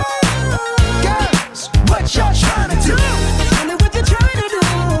 Girls, what y'all trying to do? Tell me what you trying to do.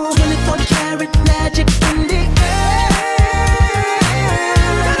 24 karat magic in the air.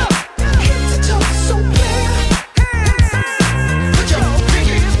 Head to toe, so clear. Put your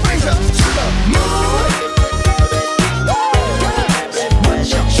pinky rings up to the moon. Girls, what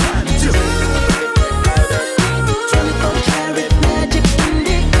y'all trying to do? 24 karat magic in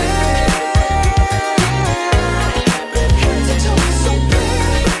the air. Head to toe, so clear.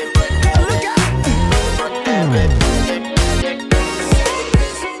 Look out.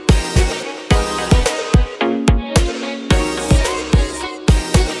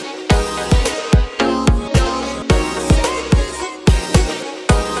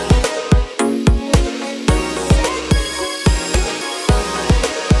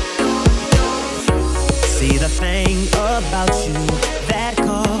 See, the thing about you that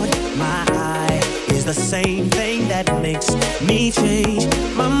caught my eye is the same thing that makes me change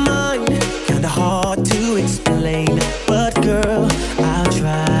my mind. Kinda hard to explain, but girl, I'll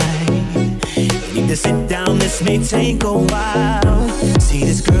try. Need to sit down, this may take a while. See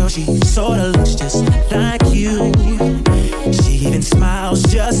this girl, she sorta looks just like you. She even smiles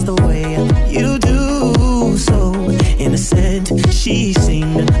just the way you do. So innocent she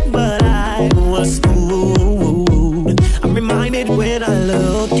seemed, but I was fooled. I'm reminded when I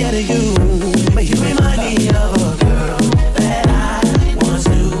look at you, but you remind me of a girl that I once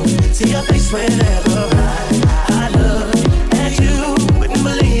knew. See your face whenever I look at you. Wouldn't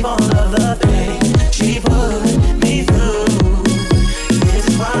believe all of the things she put me through. This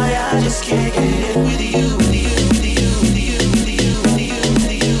is why I just can't get with you.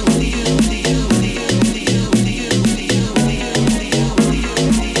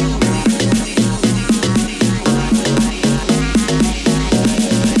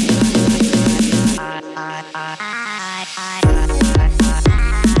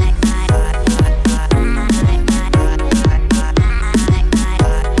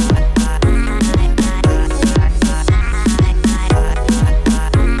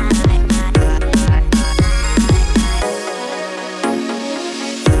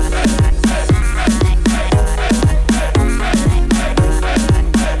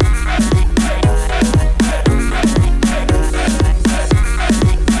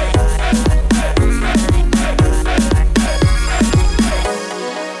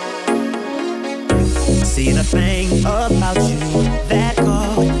 See, the thing about you that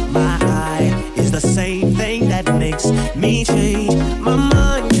caught my eye is the same thing that makes me change my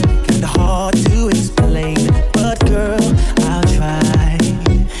mind. Kinda hard to explain, but girl, I'll try.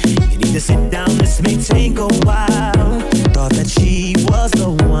 You need to sit down, this may take a while. Thought that she was the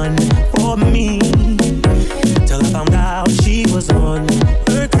one for me, till I found out she was on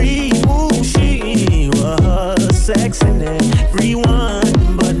her creep. Ooh, she was sexing everyone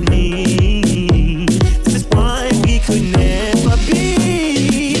but me. This is why we couldn't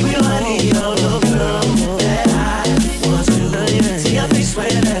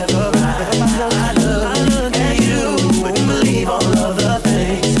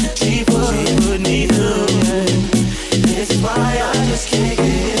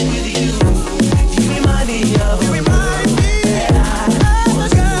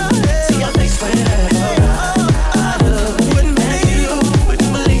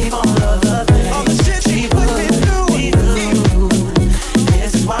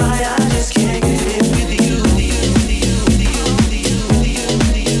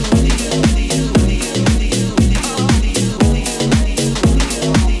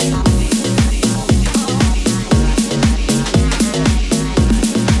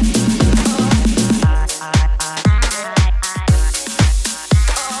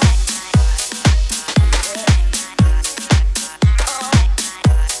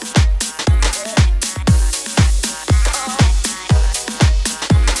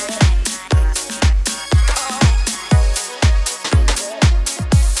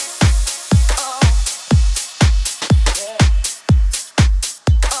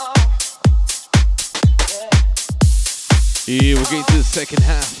second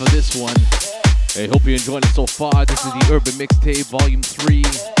half of this one. Hey, hope you're enjoying it so far. This is the Urban Mixtape, Volume 3.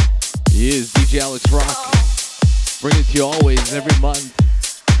 He is DJ Alex Roc. Bringing it to you always, every month.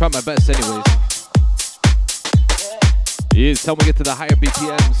 Try my best anyways. He is. Time we get to the higher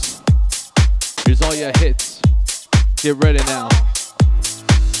BPMs. Here's all your hits. Get ready now.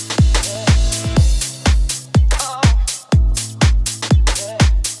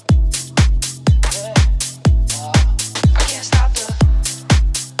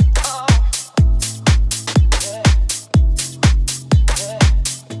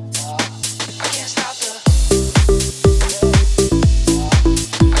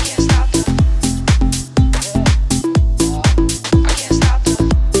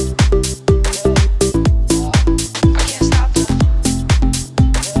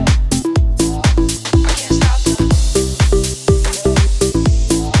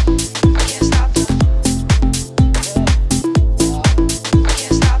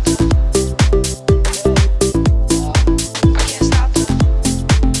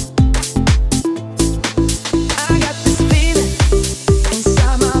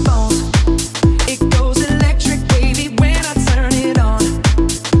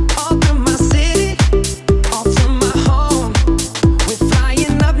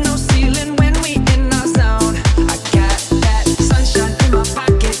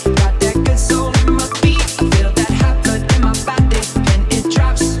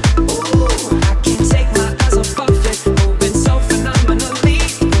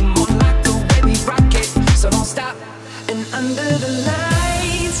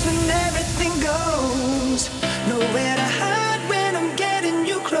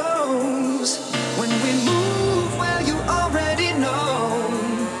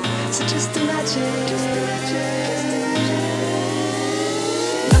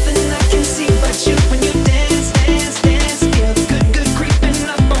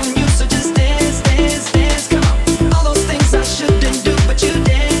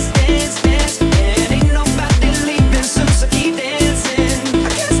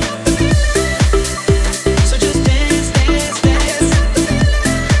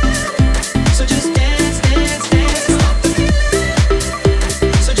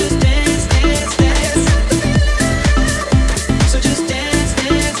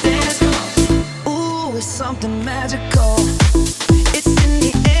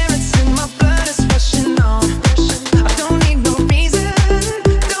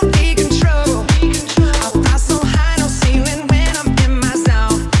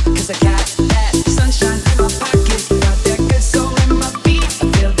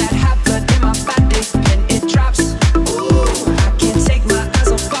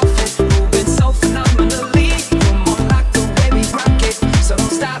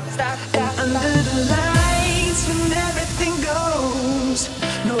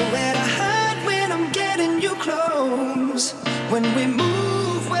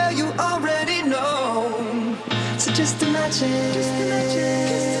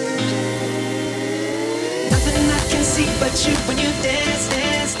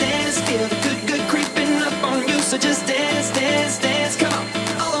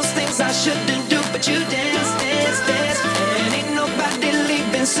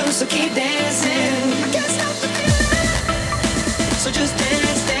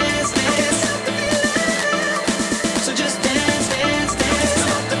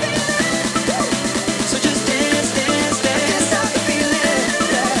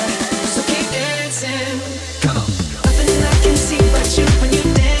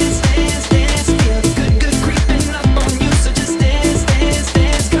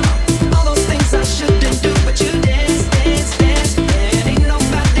 Shouldn't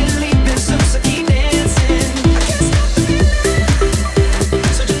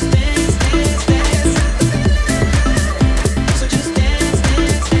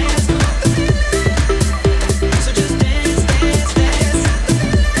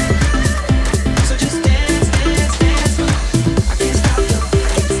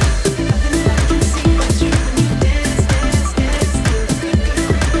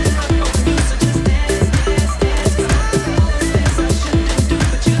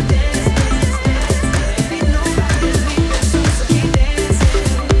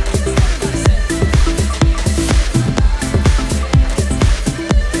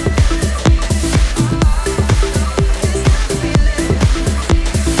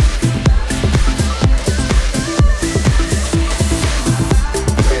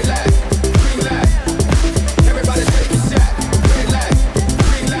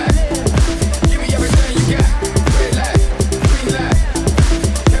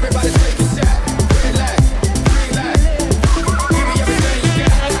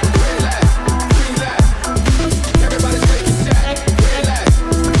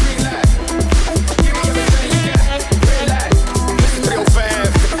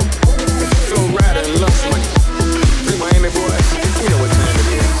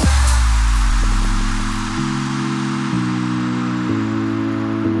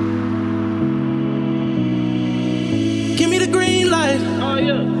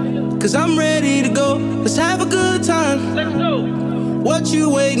Cause I'm ready to go. Let's have a good time. Let's go. What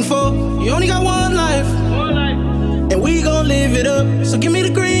you waiting for? You only got one life. And we gon' live it up. So give me the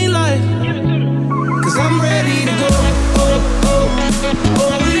green light. Cause I'm ready to go. Oh, oh,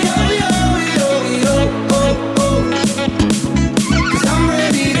 oh, yo, yo, yo, yo, oh, oh. Cause I'm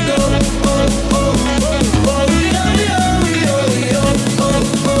ready to go. Oh, oh, oh, yo, yo, yo, yo, oh,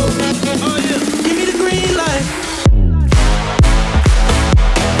 oh. Oh, yeah. Give me the green light.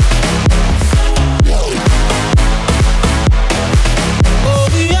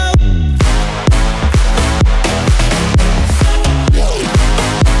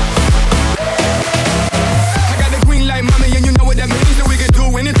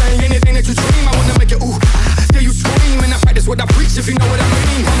 What I preach, if you know what I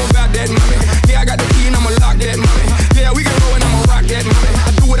mean. I'm about that money. Yeah, I got the key and I'ma lock that money. Yeah, we can roll and I'ma rock that money.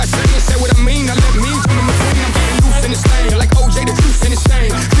 I do what I say and say what I mean. I let me come in between. I'm getting loose in this thing, like OJ the juice in this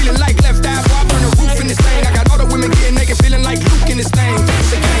thing. Feeling like left eye, boy, I burn the roof in this thing. I got all the women getting naked, feeling like Luke in this thing.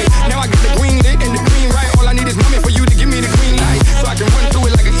 It's a game. Now I got the green lit and the green right. All I need is money for you to give me the green light, so I can run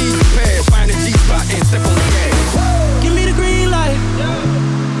through it like an easy pass. Find a G-spot and step on the gas. Give me the green light,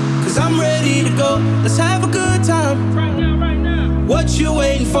 cause I'm ready to go. Let's have a good time. What you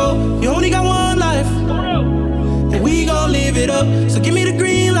waiting for? You only got one life. And we gon' live it up. So give me the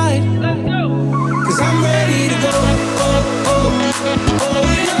green light. Cause I'm ready to go. Oh, oh, oh,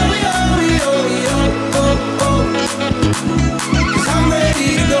 yo, yo, yo, yo, oh, oh. Cause I'm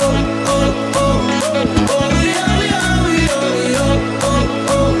ready to go. Oh, oh, oh, yo, yo, yo, yo,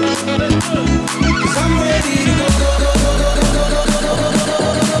 oh, oh. Cause I'm ready to go.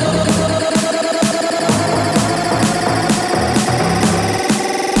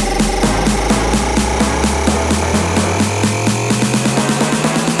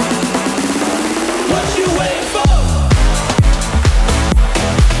 What you waiting for?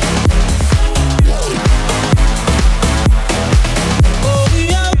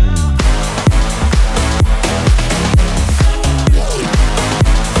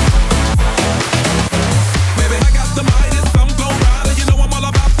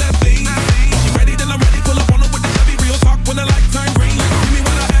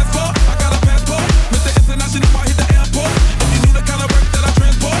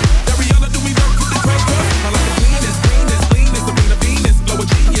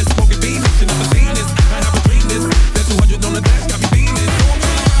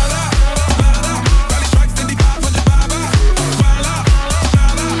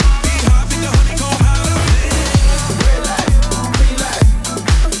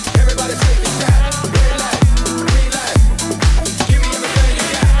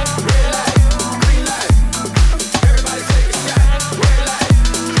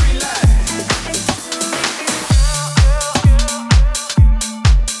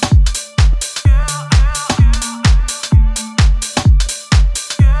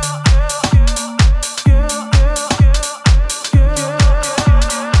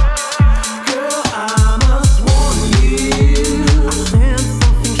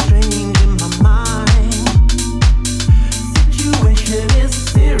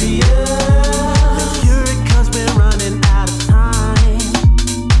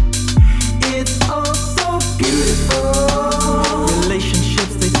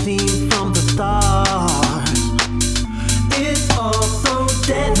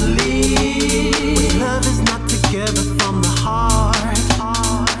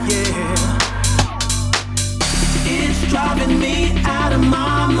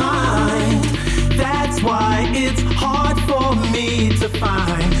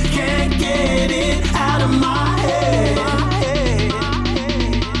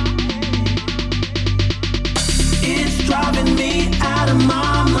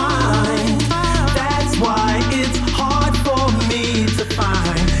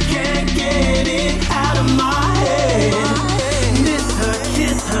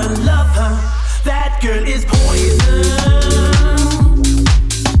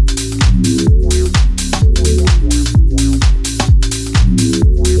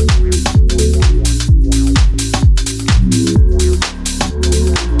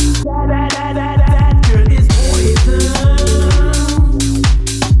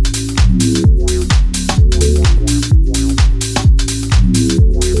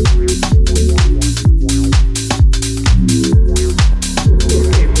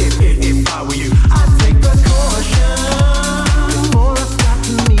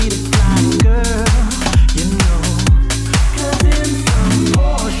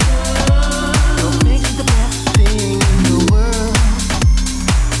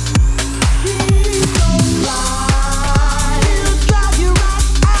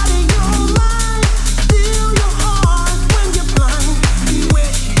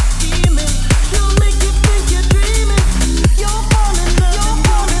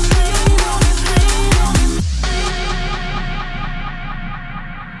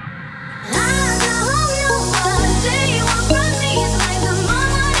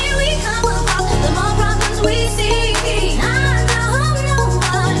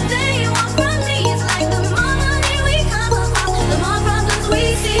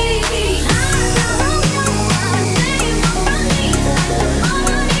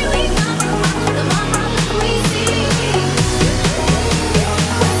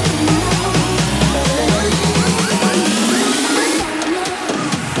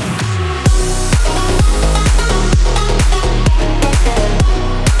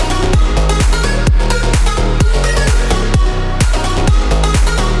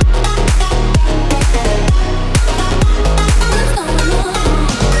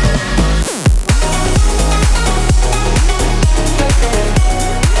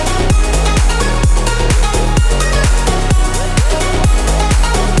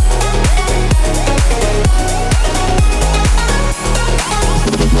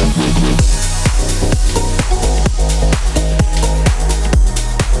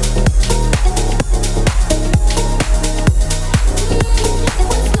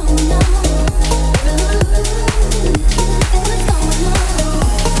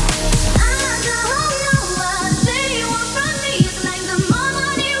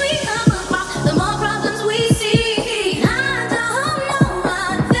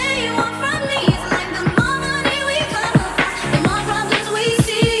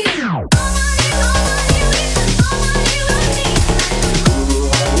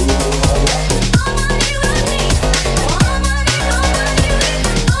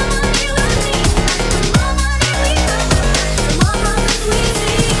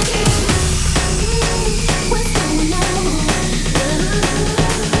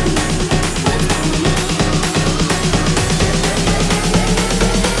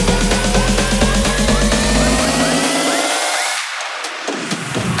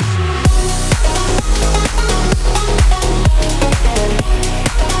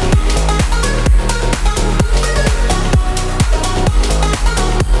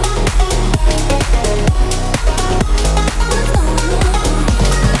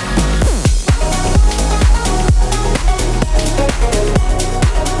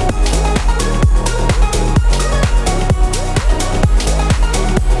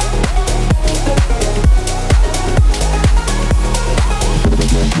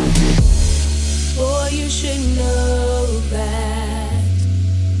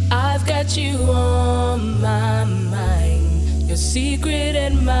 got you on my mind, your secret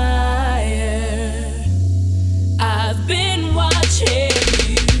admirer. I've been watching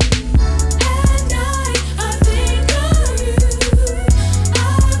you. At night, I think of you. I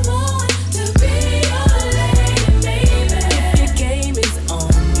want to be your lady, baby. If your game is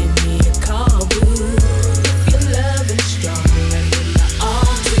on, give me a call, boo. If your love is strong, let me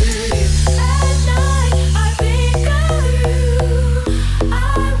all to you. At night, I think of you. I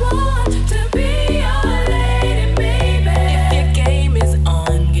want to be your lady, baby. If your game is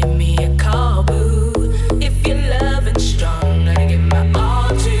on, give me a call, boo. If your love is strong, let me give my all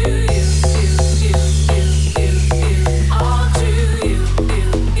to you. All to you.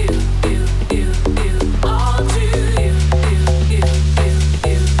 All to you.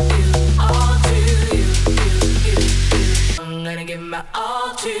 All to you. I'm gonna give my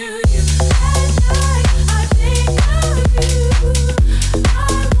all to you. At night, I think of you. I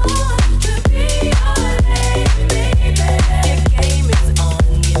want to be your lady, baby. Your game is on,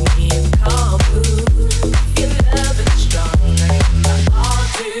 give me a call, boo. If your love is strong, I give my all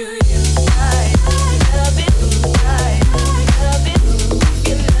to you. I love it, I love it. If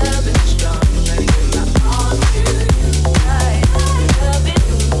your love is strong, I give my all to you. I love it,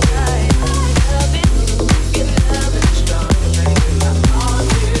 I love it. If your love is strong, I give my all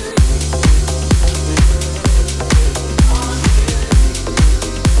to you.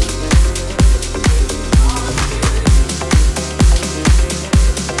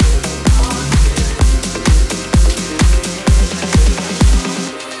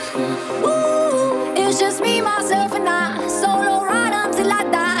 It's just me, myself, and I. Solo ride until I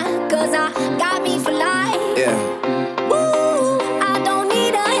die. Cause I got me for life. Yeah. Woo, I don't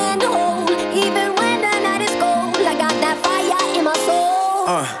need a hand to hold. Even when the night is cold, I got that fire in my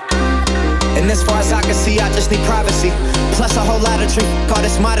soul. And as far as I can see, I just need privacy. Plus a whole lot of truth, call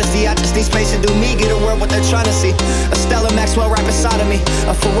this modesty. I just need space to do me, get a world what they're trying to see. A Stella Maxwell right beside of me.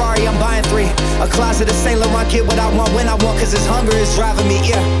 A Ferrari, I'm buying 3. A closet of Saint Laurent, get what I want when I want. Cause this hunger is driving me,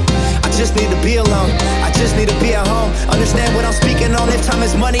 yeah. I just need to be alone, I just need to be at home. Understand what I'm speaking on, if time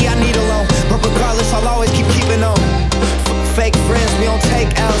is money, I need a loan. But regardless, I'll always keeping on. Fake friends, we don't take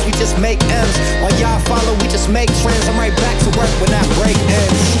L's, we just make M's. While y'all follow, we just make trends. I'm right back to work when that break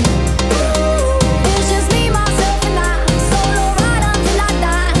ends. It's just me, myself, and I. Solo ride until I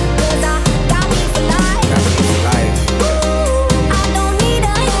die. Cause I got me for life. I don't need a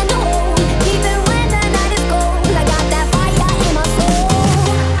hand to hold. Even when the night is cold, I got that fire in my soul.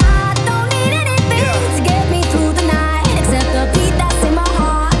 I don't need anything to get me through the night, except the beat that's in my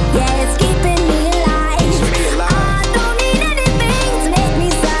heart. Yeah, it's keeping me alive. I don't need anything to make me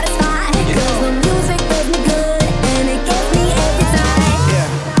satisfied. Cause the music does me good, and it gets me every time.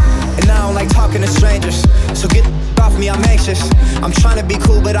 And I don't like talking to strangers, so get off me, I'm anxious. I'm trying to be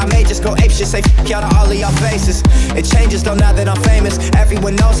cool, but I may just go apeshit. Say f*** y'all to all of y'all faces. It changes though now that I'm famous.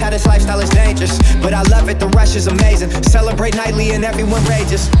 Everyone knows how this lifestyle is dangerous, but I love it, the rush is amazing. Celebrate nightly and everyone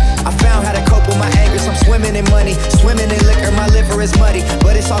rages. I found how to cope with my anger, so I'm swimming in money, swimming in liquor, my liver is muddy.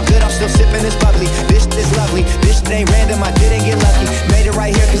 But it's all good, I'm still sipping this bubbly. This shit is lovely, this shit ain't random, I didn't get lucky. Made it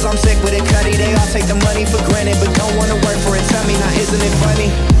right here cause I'm sick with it, cutty. They all take the money for granted, but don't wanna work for it. Tell me now, isn't it funny?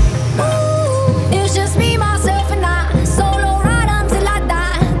 It's just me, myself, and I. Solo ride until I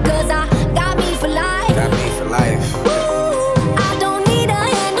die. Cause I got me for life. Got me for life. I don't need a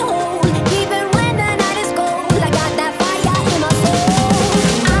hand to hold. Even when the night is cold, I got that fire in my soul.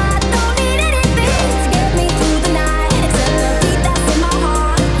 I don't need anything to get me through the night, except the beat that's in my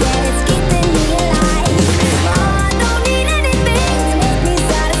heart. Yeah, it's keeping me alive. I don't need anything to make me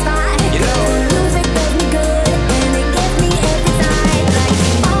satisfied. Cause the music does me good, and it gets me every time. Like,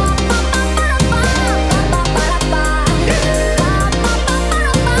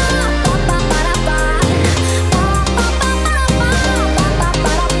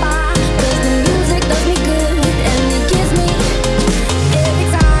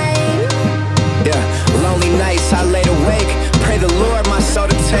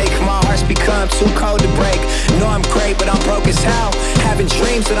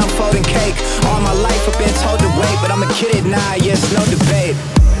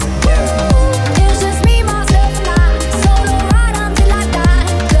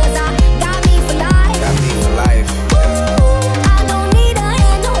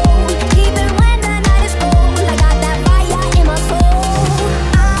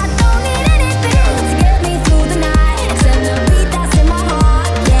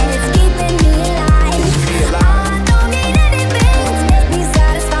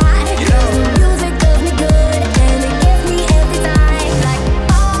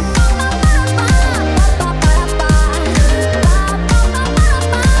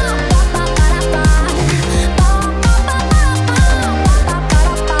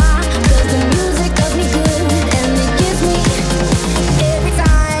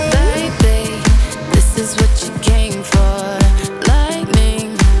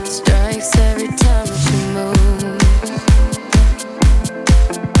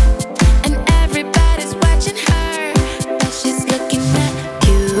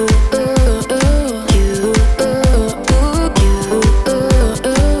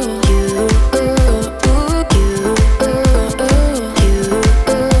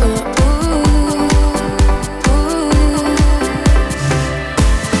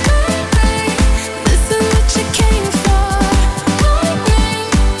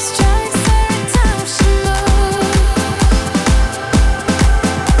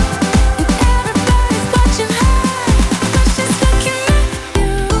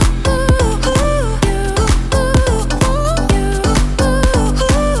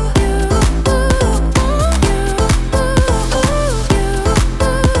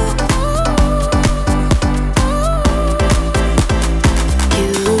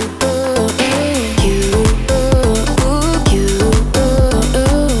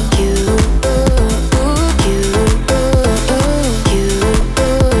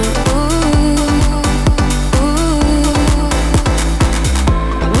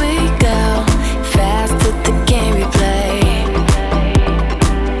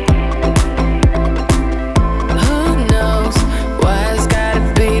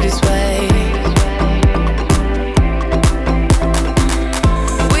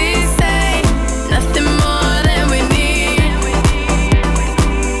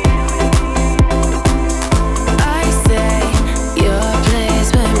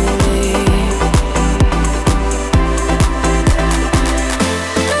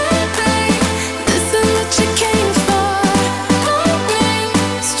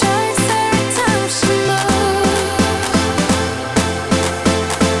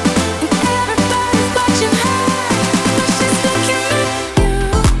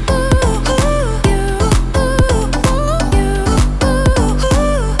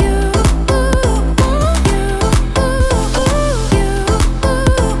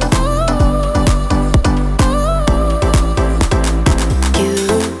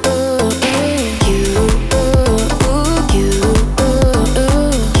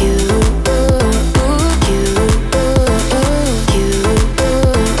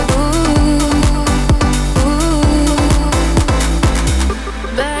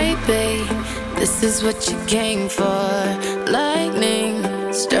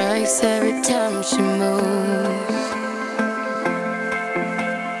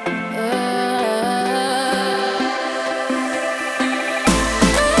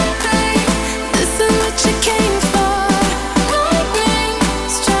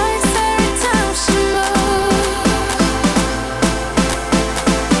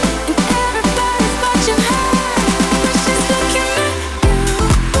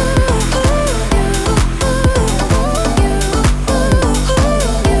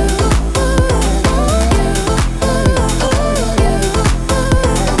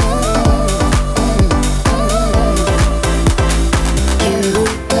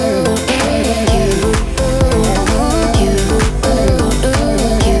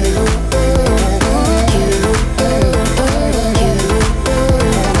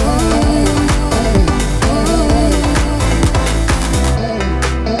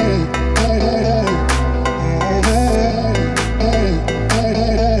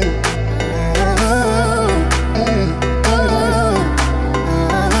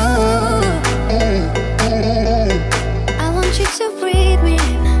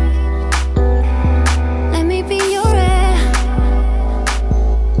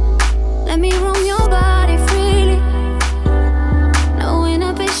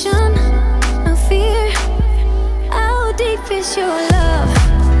 is your love?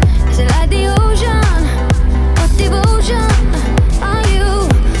 Is it like the ocean? What devotion are you?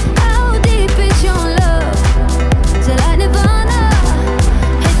 How deep is your love? Is it like Nirvana?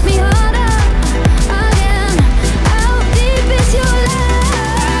 Hit me harder again. How deep is your love?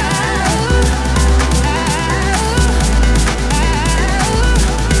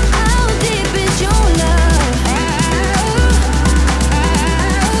 How deep is your love?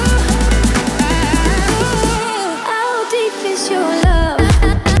 How deep is your love?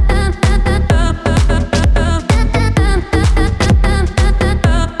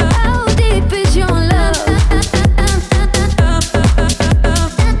 How deep is your love?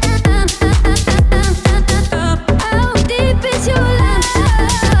 How deep is your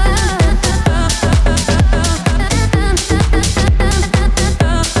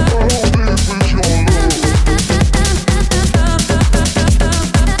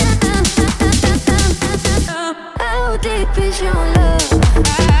How deep is your love?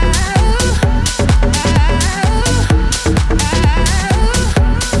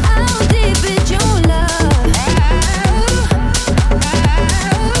 How deep is your love?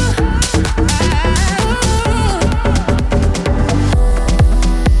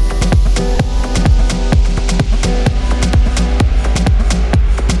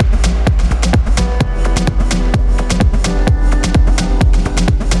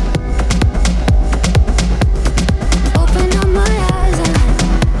 Open up my eyes and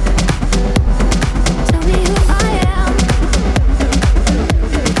tell me who I am.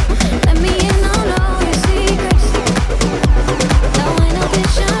 Let me in on all your secrets. Now ain't no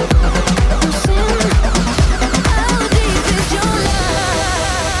vision, no sin. How deep is your love?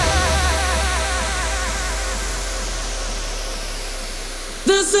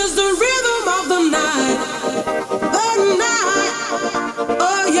 This is the rhythm of the night. The night.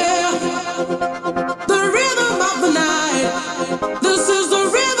 Oh yeah. The rhythm of the night. This is the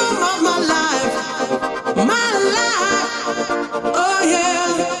rhythm of my life. My life. Oh yeah.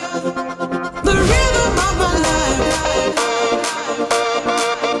 The rhythm of my life.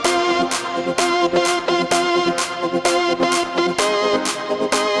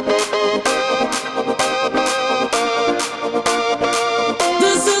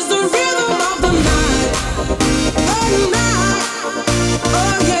 This is the rhythm of the night. The night.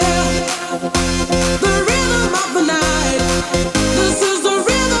 Oh yeah. The rhythm of the night. This is the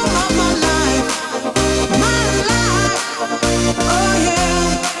rhythm of my life. My life. Oh yeah.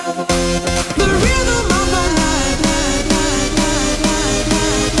 The rhythm of my life.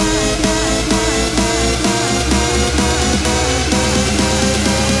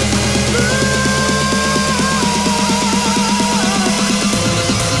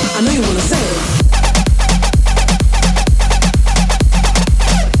 I know you wanna say it.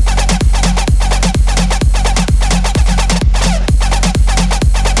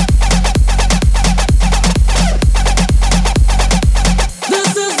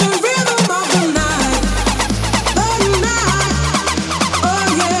 This is the rhythm of the night. The night. Oh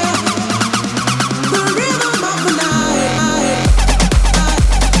yeah. The rhythm of the night.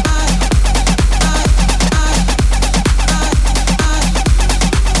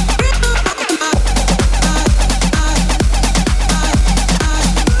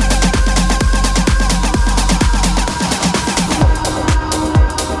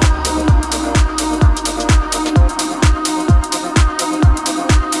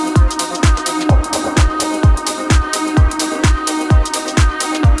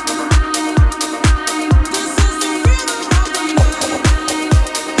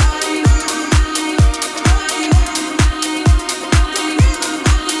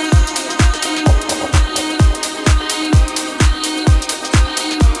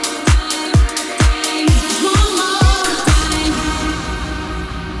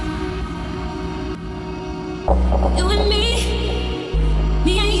 You and me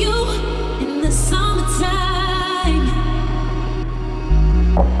and you in the summertime.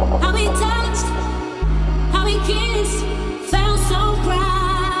 How we touched, how we kissed, felt so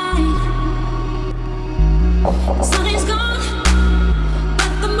right. The sun is gone,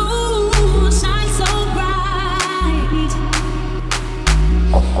 but the moon shines so bright.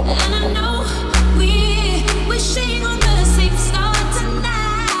 And I know we're wishing on the same star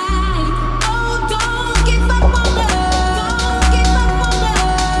tonight. Oh, don't give up on love. Don't give up on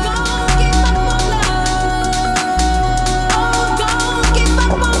love. Don't give up on love. Oh, don't give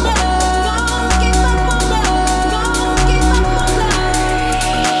up on love. Don't give up on love. Don't give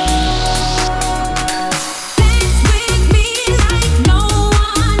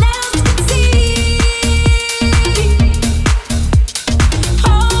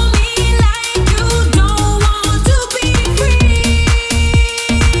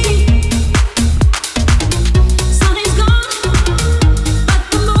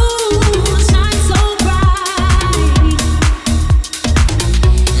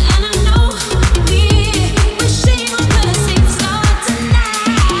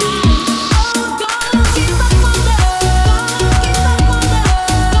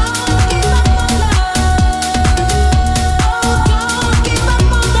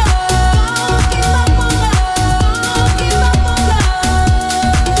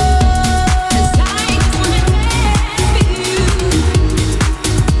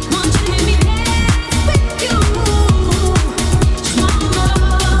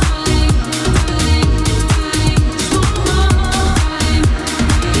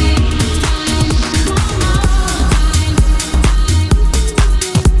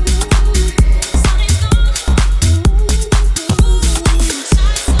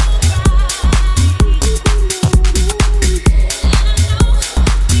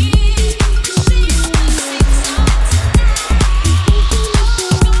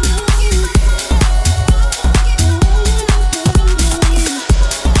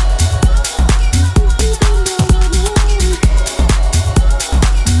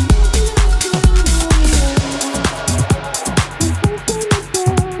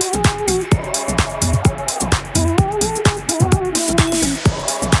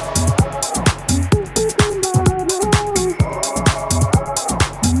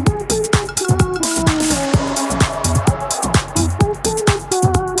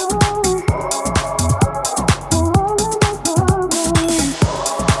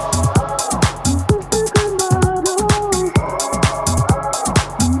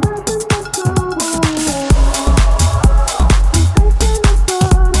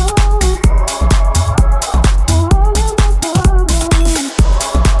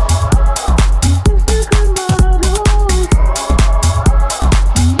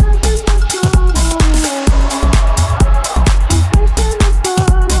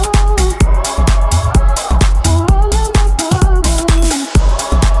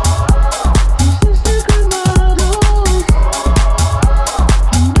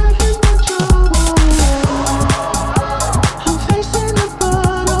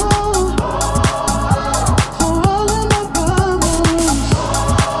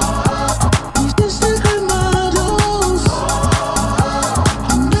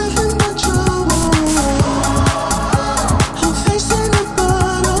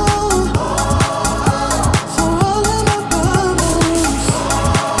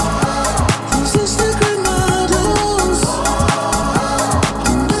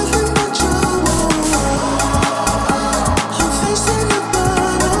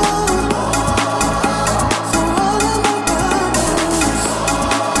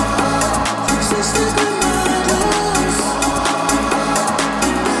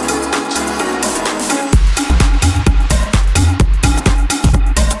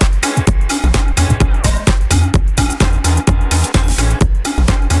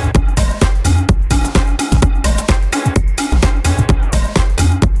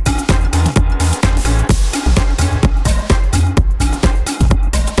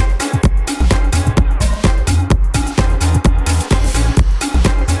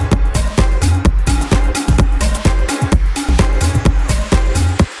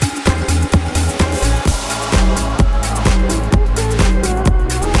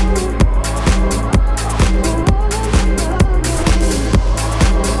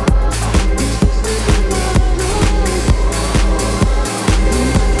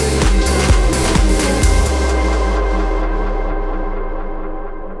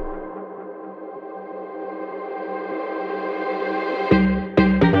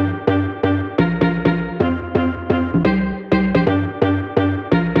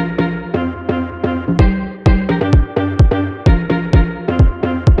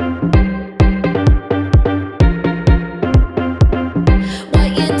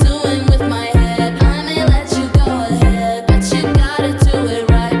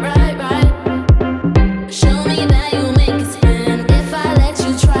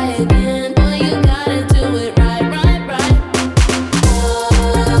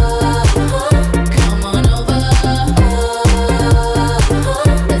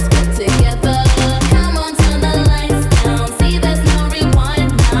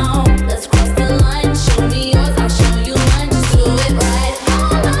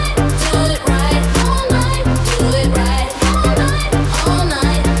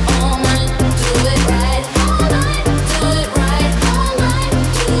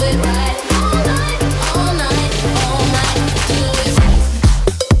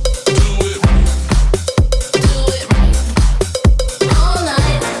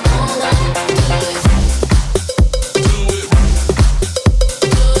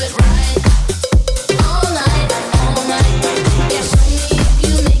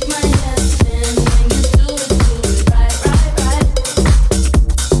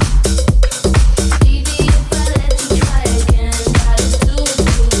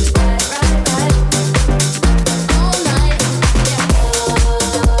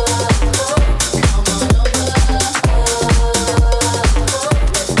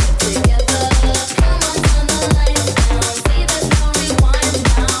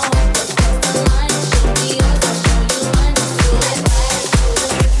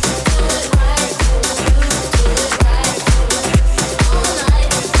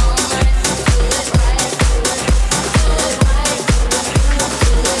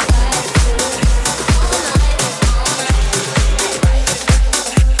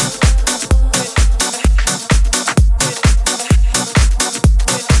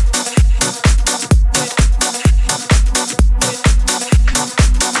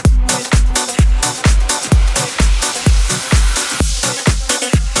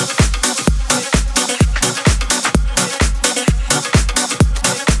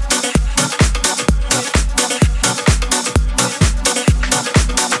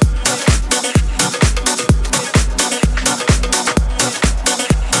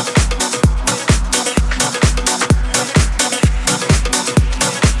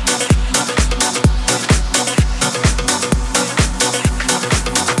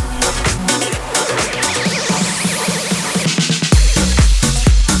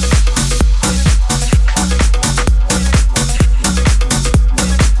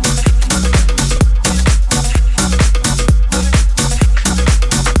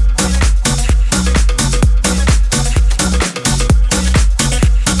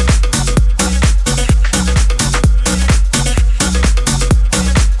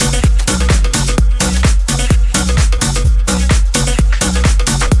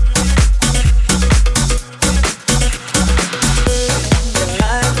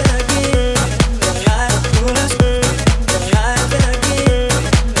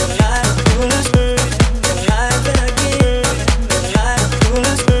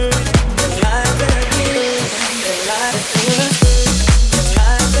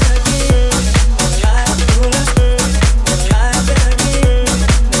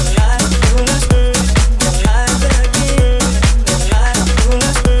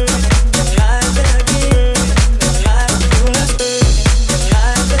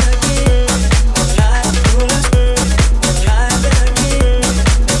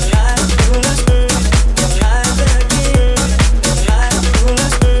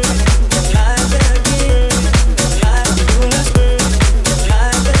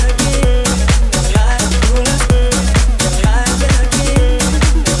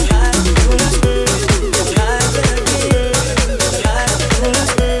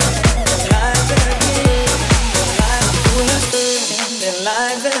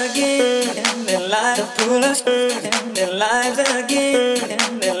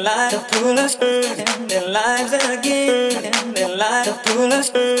pull us in their lives again, in their lives to pull us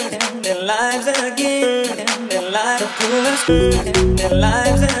in their lives again, in their lives to pull us in their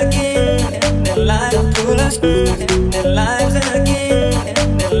lives again, in their lives to pull us in their lives again,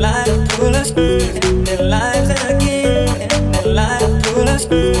 in their lives to pull us in their lives again, in their lives to pull us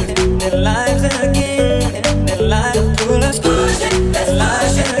in their lives again, in their lives to pull us in their lives again, in their lives to pull us in their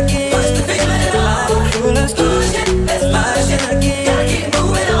lives again.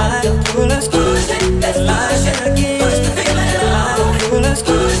 Pull us, that's life again. Push the feeling on. Pull us,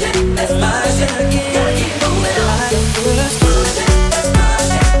 that's life again. Pull us, that's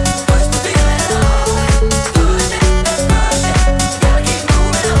life. Push the feeling on. Push it, that's life. Gotta keep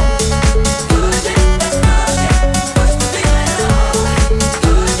moving on. Push it, that's life. Push the feeling on.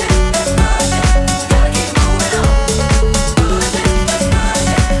 Push it, that's life. Gotta keep moving on. Push it, that's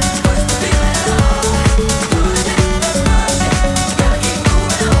life. Push the feeling on.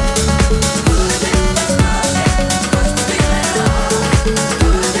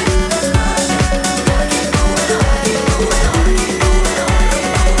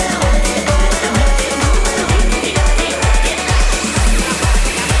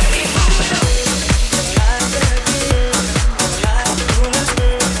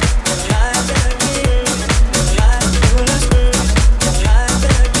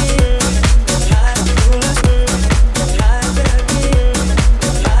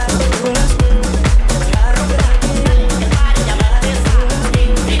 it, that's life. Gotta keep moving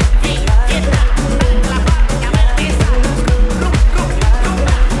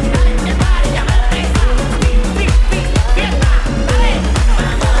on.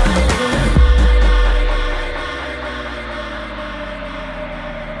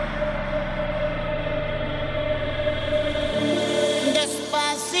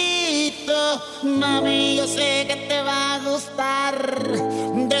 Mami, yo sé que te va a gustar.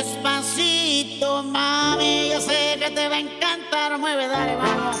 Despacito, mami, yo sé que te va a encantar. Mueve, dale,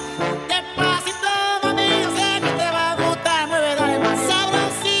 vamos. Despacito, mami, yo sé que te va a gustar. Mueve, dale, más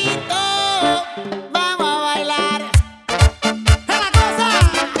sabrosito. Vamos a bailar. ¡Es la cosa!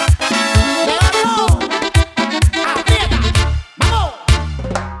 ¡Levantó! ¡Aprieta! ¡Vamos!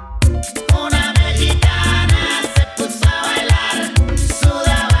 Una mexicana se puso a bailar.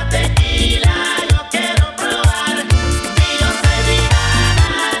 Sudaba tequila, yo quiero probar. Y yo soy vegana,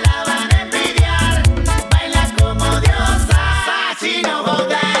 la van a envidiar. Baila como diosa, así no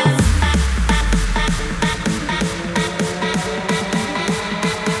jodas.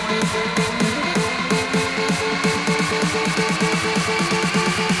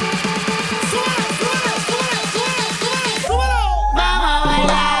 Vamos a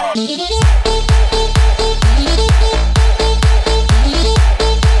bailar.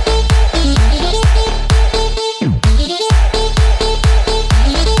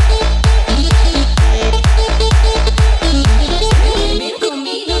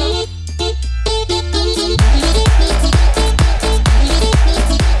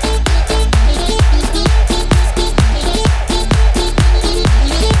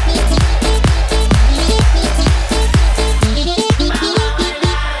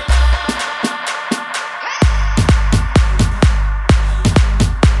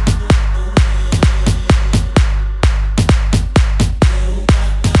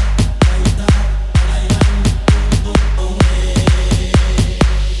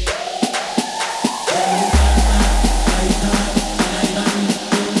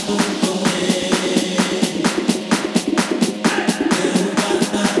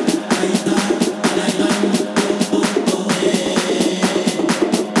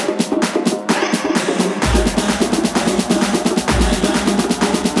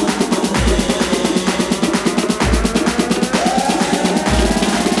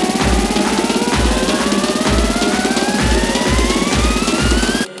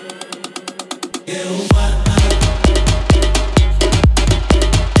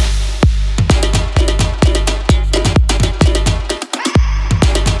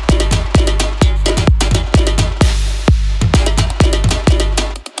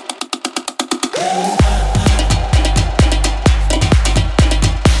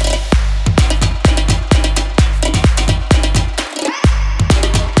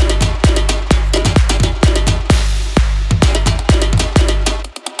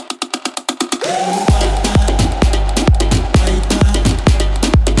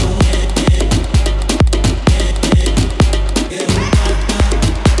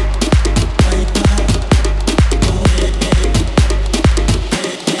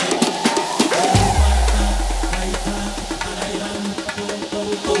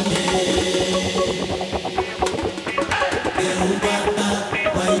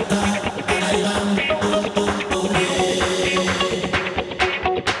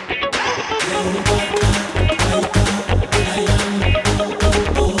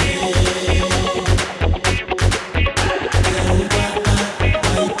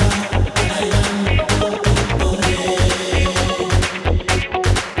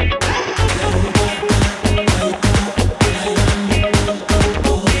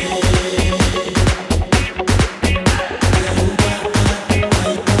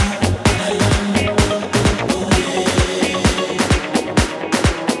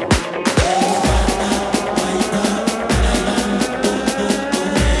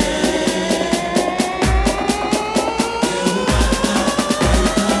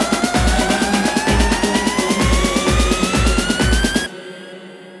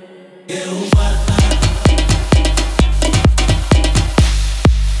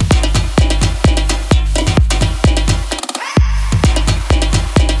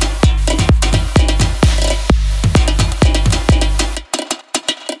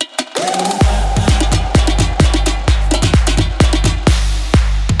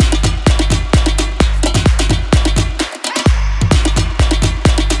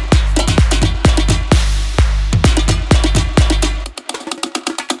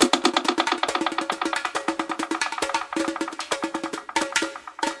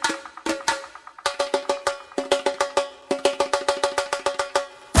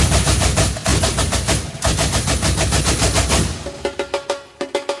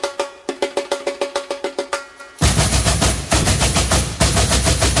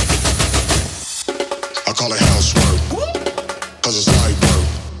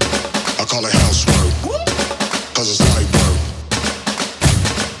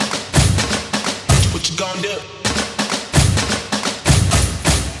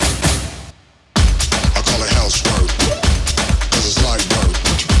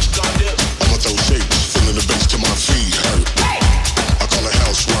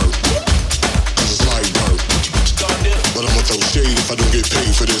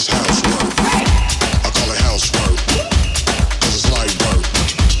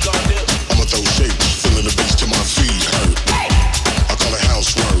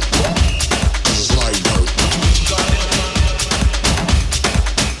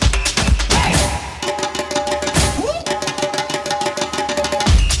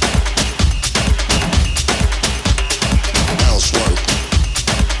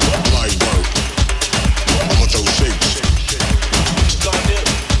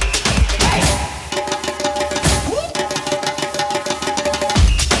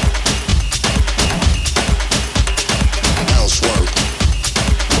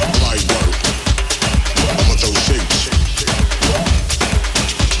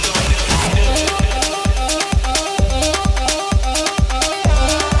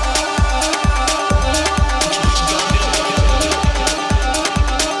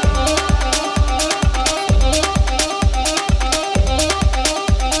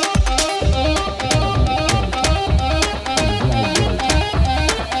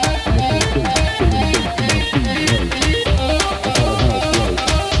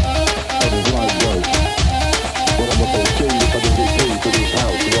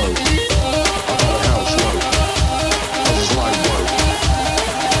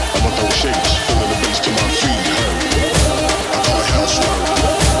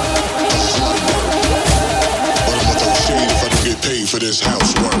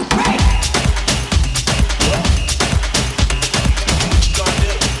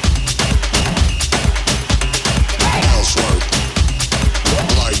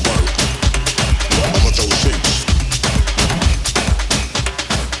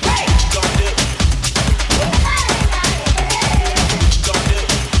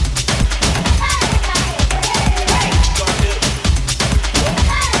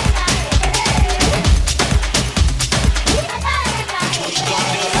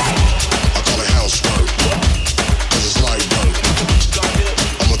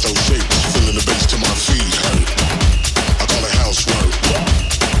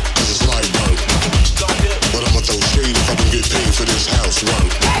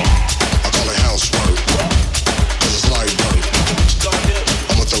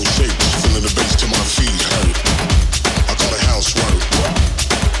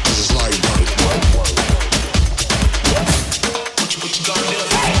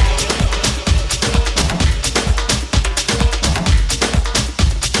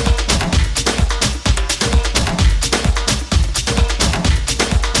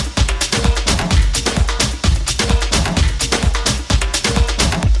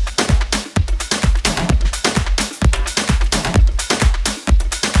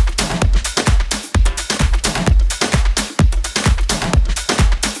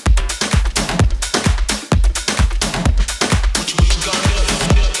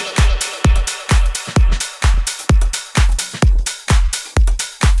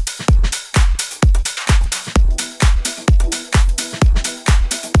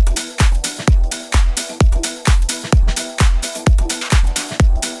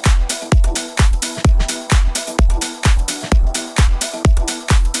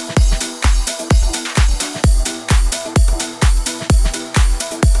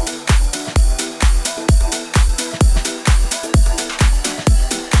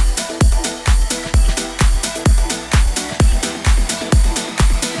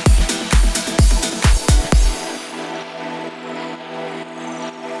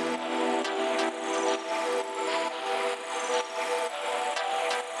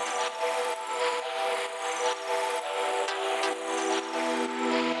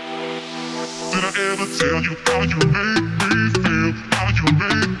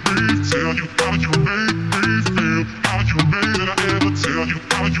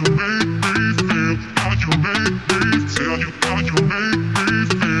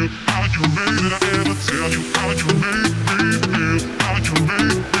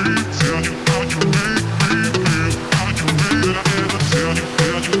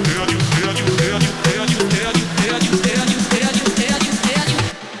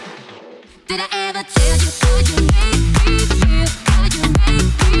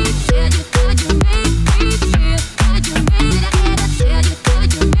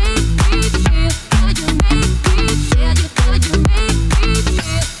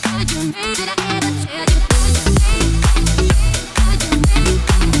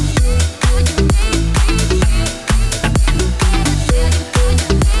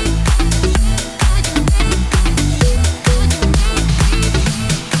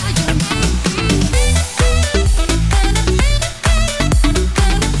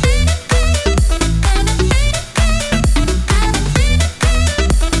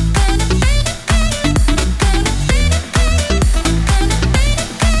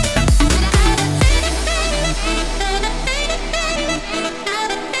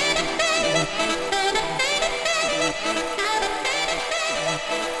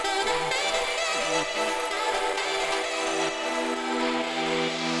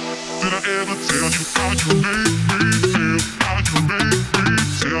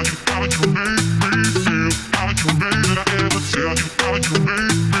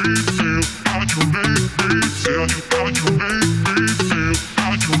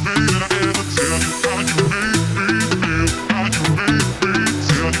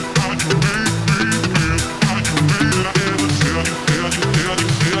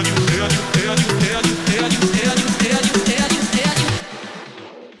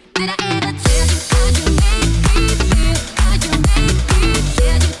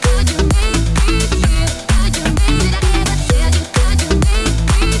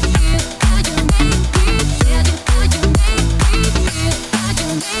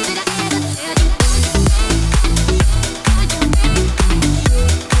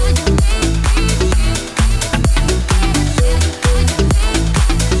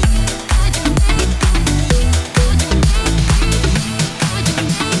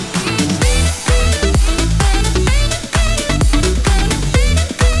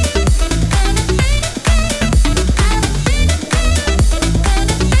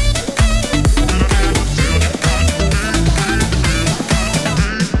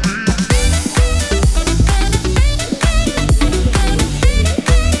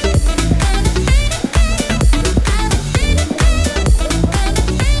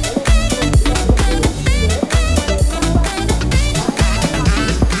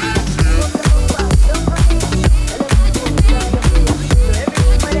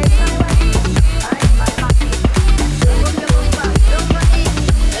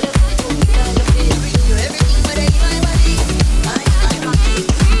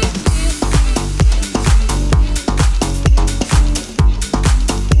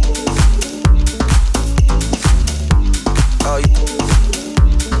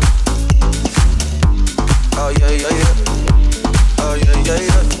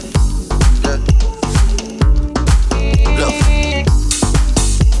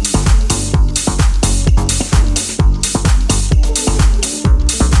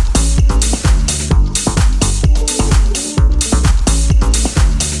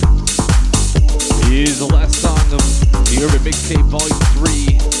 Urban Mixtape Volume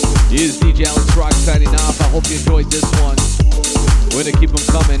 3. Here's DJ Alex Roc signing off. I hope you enjoyed this one. We're gonna keep them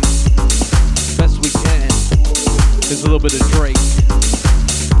coming best we can. There's a little bit of Drake.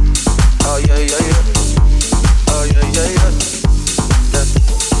 Oh yeah, yeah, yeah. Oh yeah, yeah, yeah.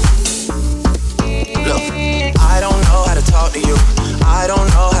 Look, I don't know how to talk to you. I don't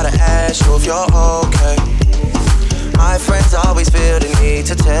know how to ask you if you're okay. My friends always feel the need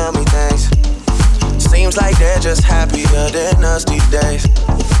to tell me things. Seems like they're just happier than us these days.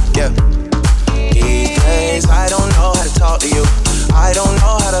 Yeah. These days, I don't know how to talk to you. I don't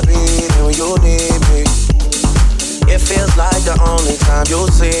know how to be there when you need me. It feels like the only time you'll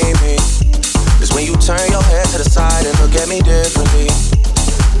see me is when you turn your head to the side and look at me differently.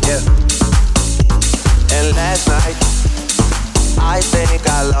 Yeah. And last night, I think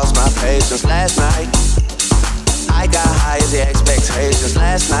I lost my patience. Last night, I got high as the expectations.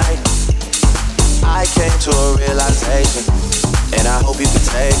 Last night, I came to a realization, and I hope you can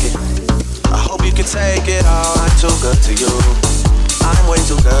take it. I hope you can take it all. I'm too good to you. I'm way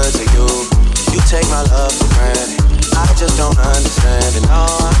too good to you. You take my love for granted. I just don't understand it. No,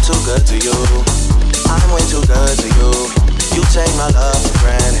 I'm too good to you. I'm way too good to you. You take my love for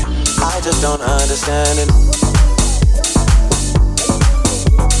granted. I just don't understand it.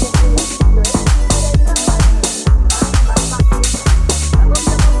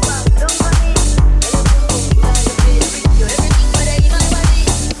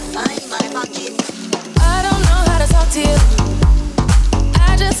 I don't know how to talk to you.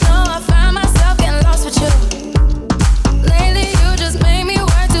 I just know I find myself getting lost with you. Lately you just made me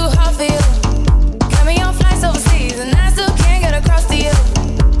work too hard for you. Got me on flights overseas and I still can't get across to you.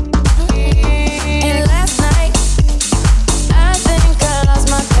 And last night, I think I lost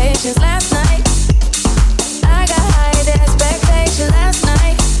my patience. Last night, I got high expectations. Last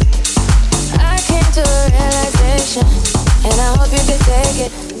night, I came to a realization, and I hope you could take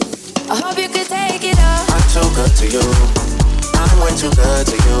it. I hope you could take it all. I'm too good to you. I'm way too good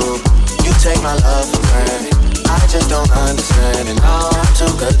to you. You take my love for granted. I just don't understand it. No, I'm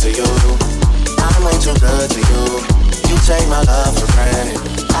too good to you. I'm way too good to you. You take my love for granted.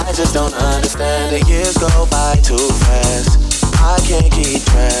 I just don't understand. The years go by too fast. I can't keep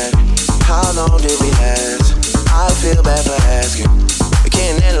track. How long did we last? I feel bad for asking. It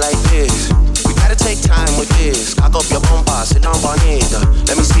can't end like this. We gotta take time with this. Cock up your bomba, sit down bonita.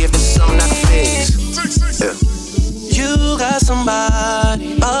 Let me see if this is something I can fix. Yeah. You got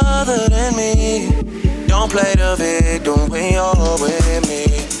somebody other than me. Don't play the victim when you're with me.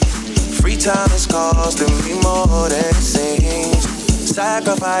 Free time is costing me more than it seems.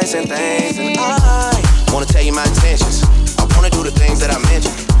 Sacrificing things, and I wanna tell you my intentions. I wanna do the things that I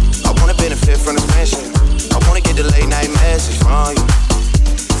mentioned. I wanna benefit from this friendship. I wanna get the late night message from you.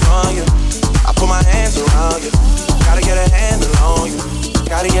 From you. I put my hands around you. Gotta get a handle on you.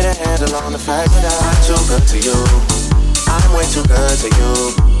 Gotta get a handle on the fact that I'm too good to you. I'm way too good to you.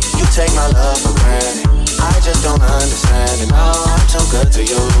 You take my love for granted. I just don't understand it. No, I'm too good to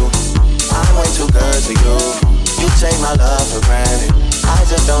you. I'm way too good to you. You take my love for granted.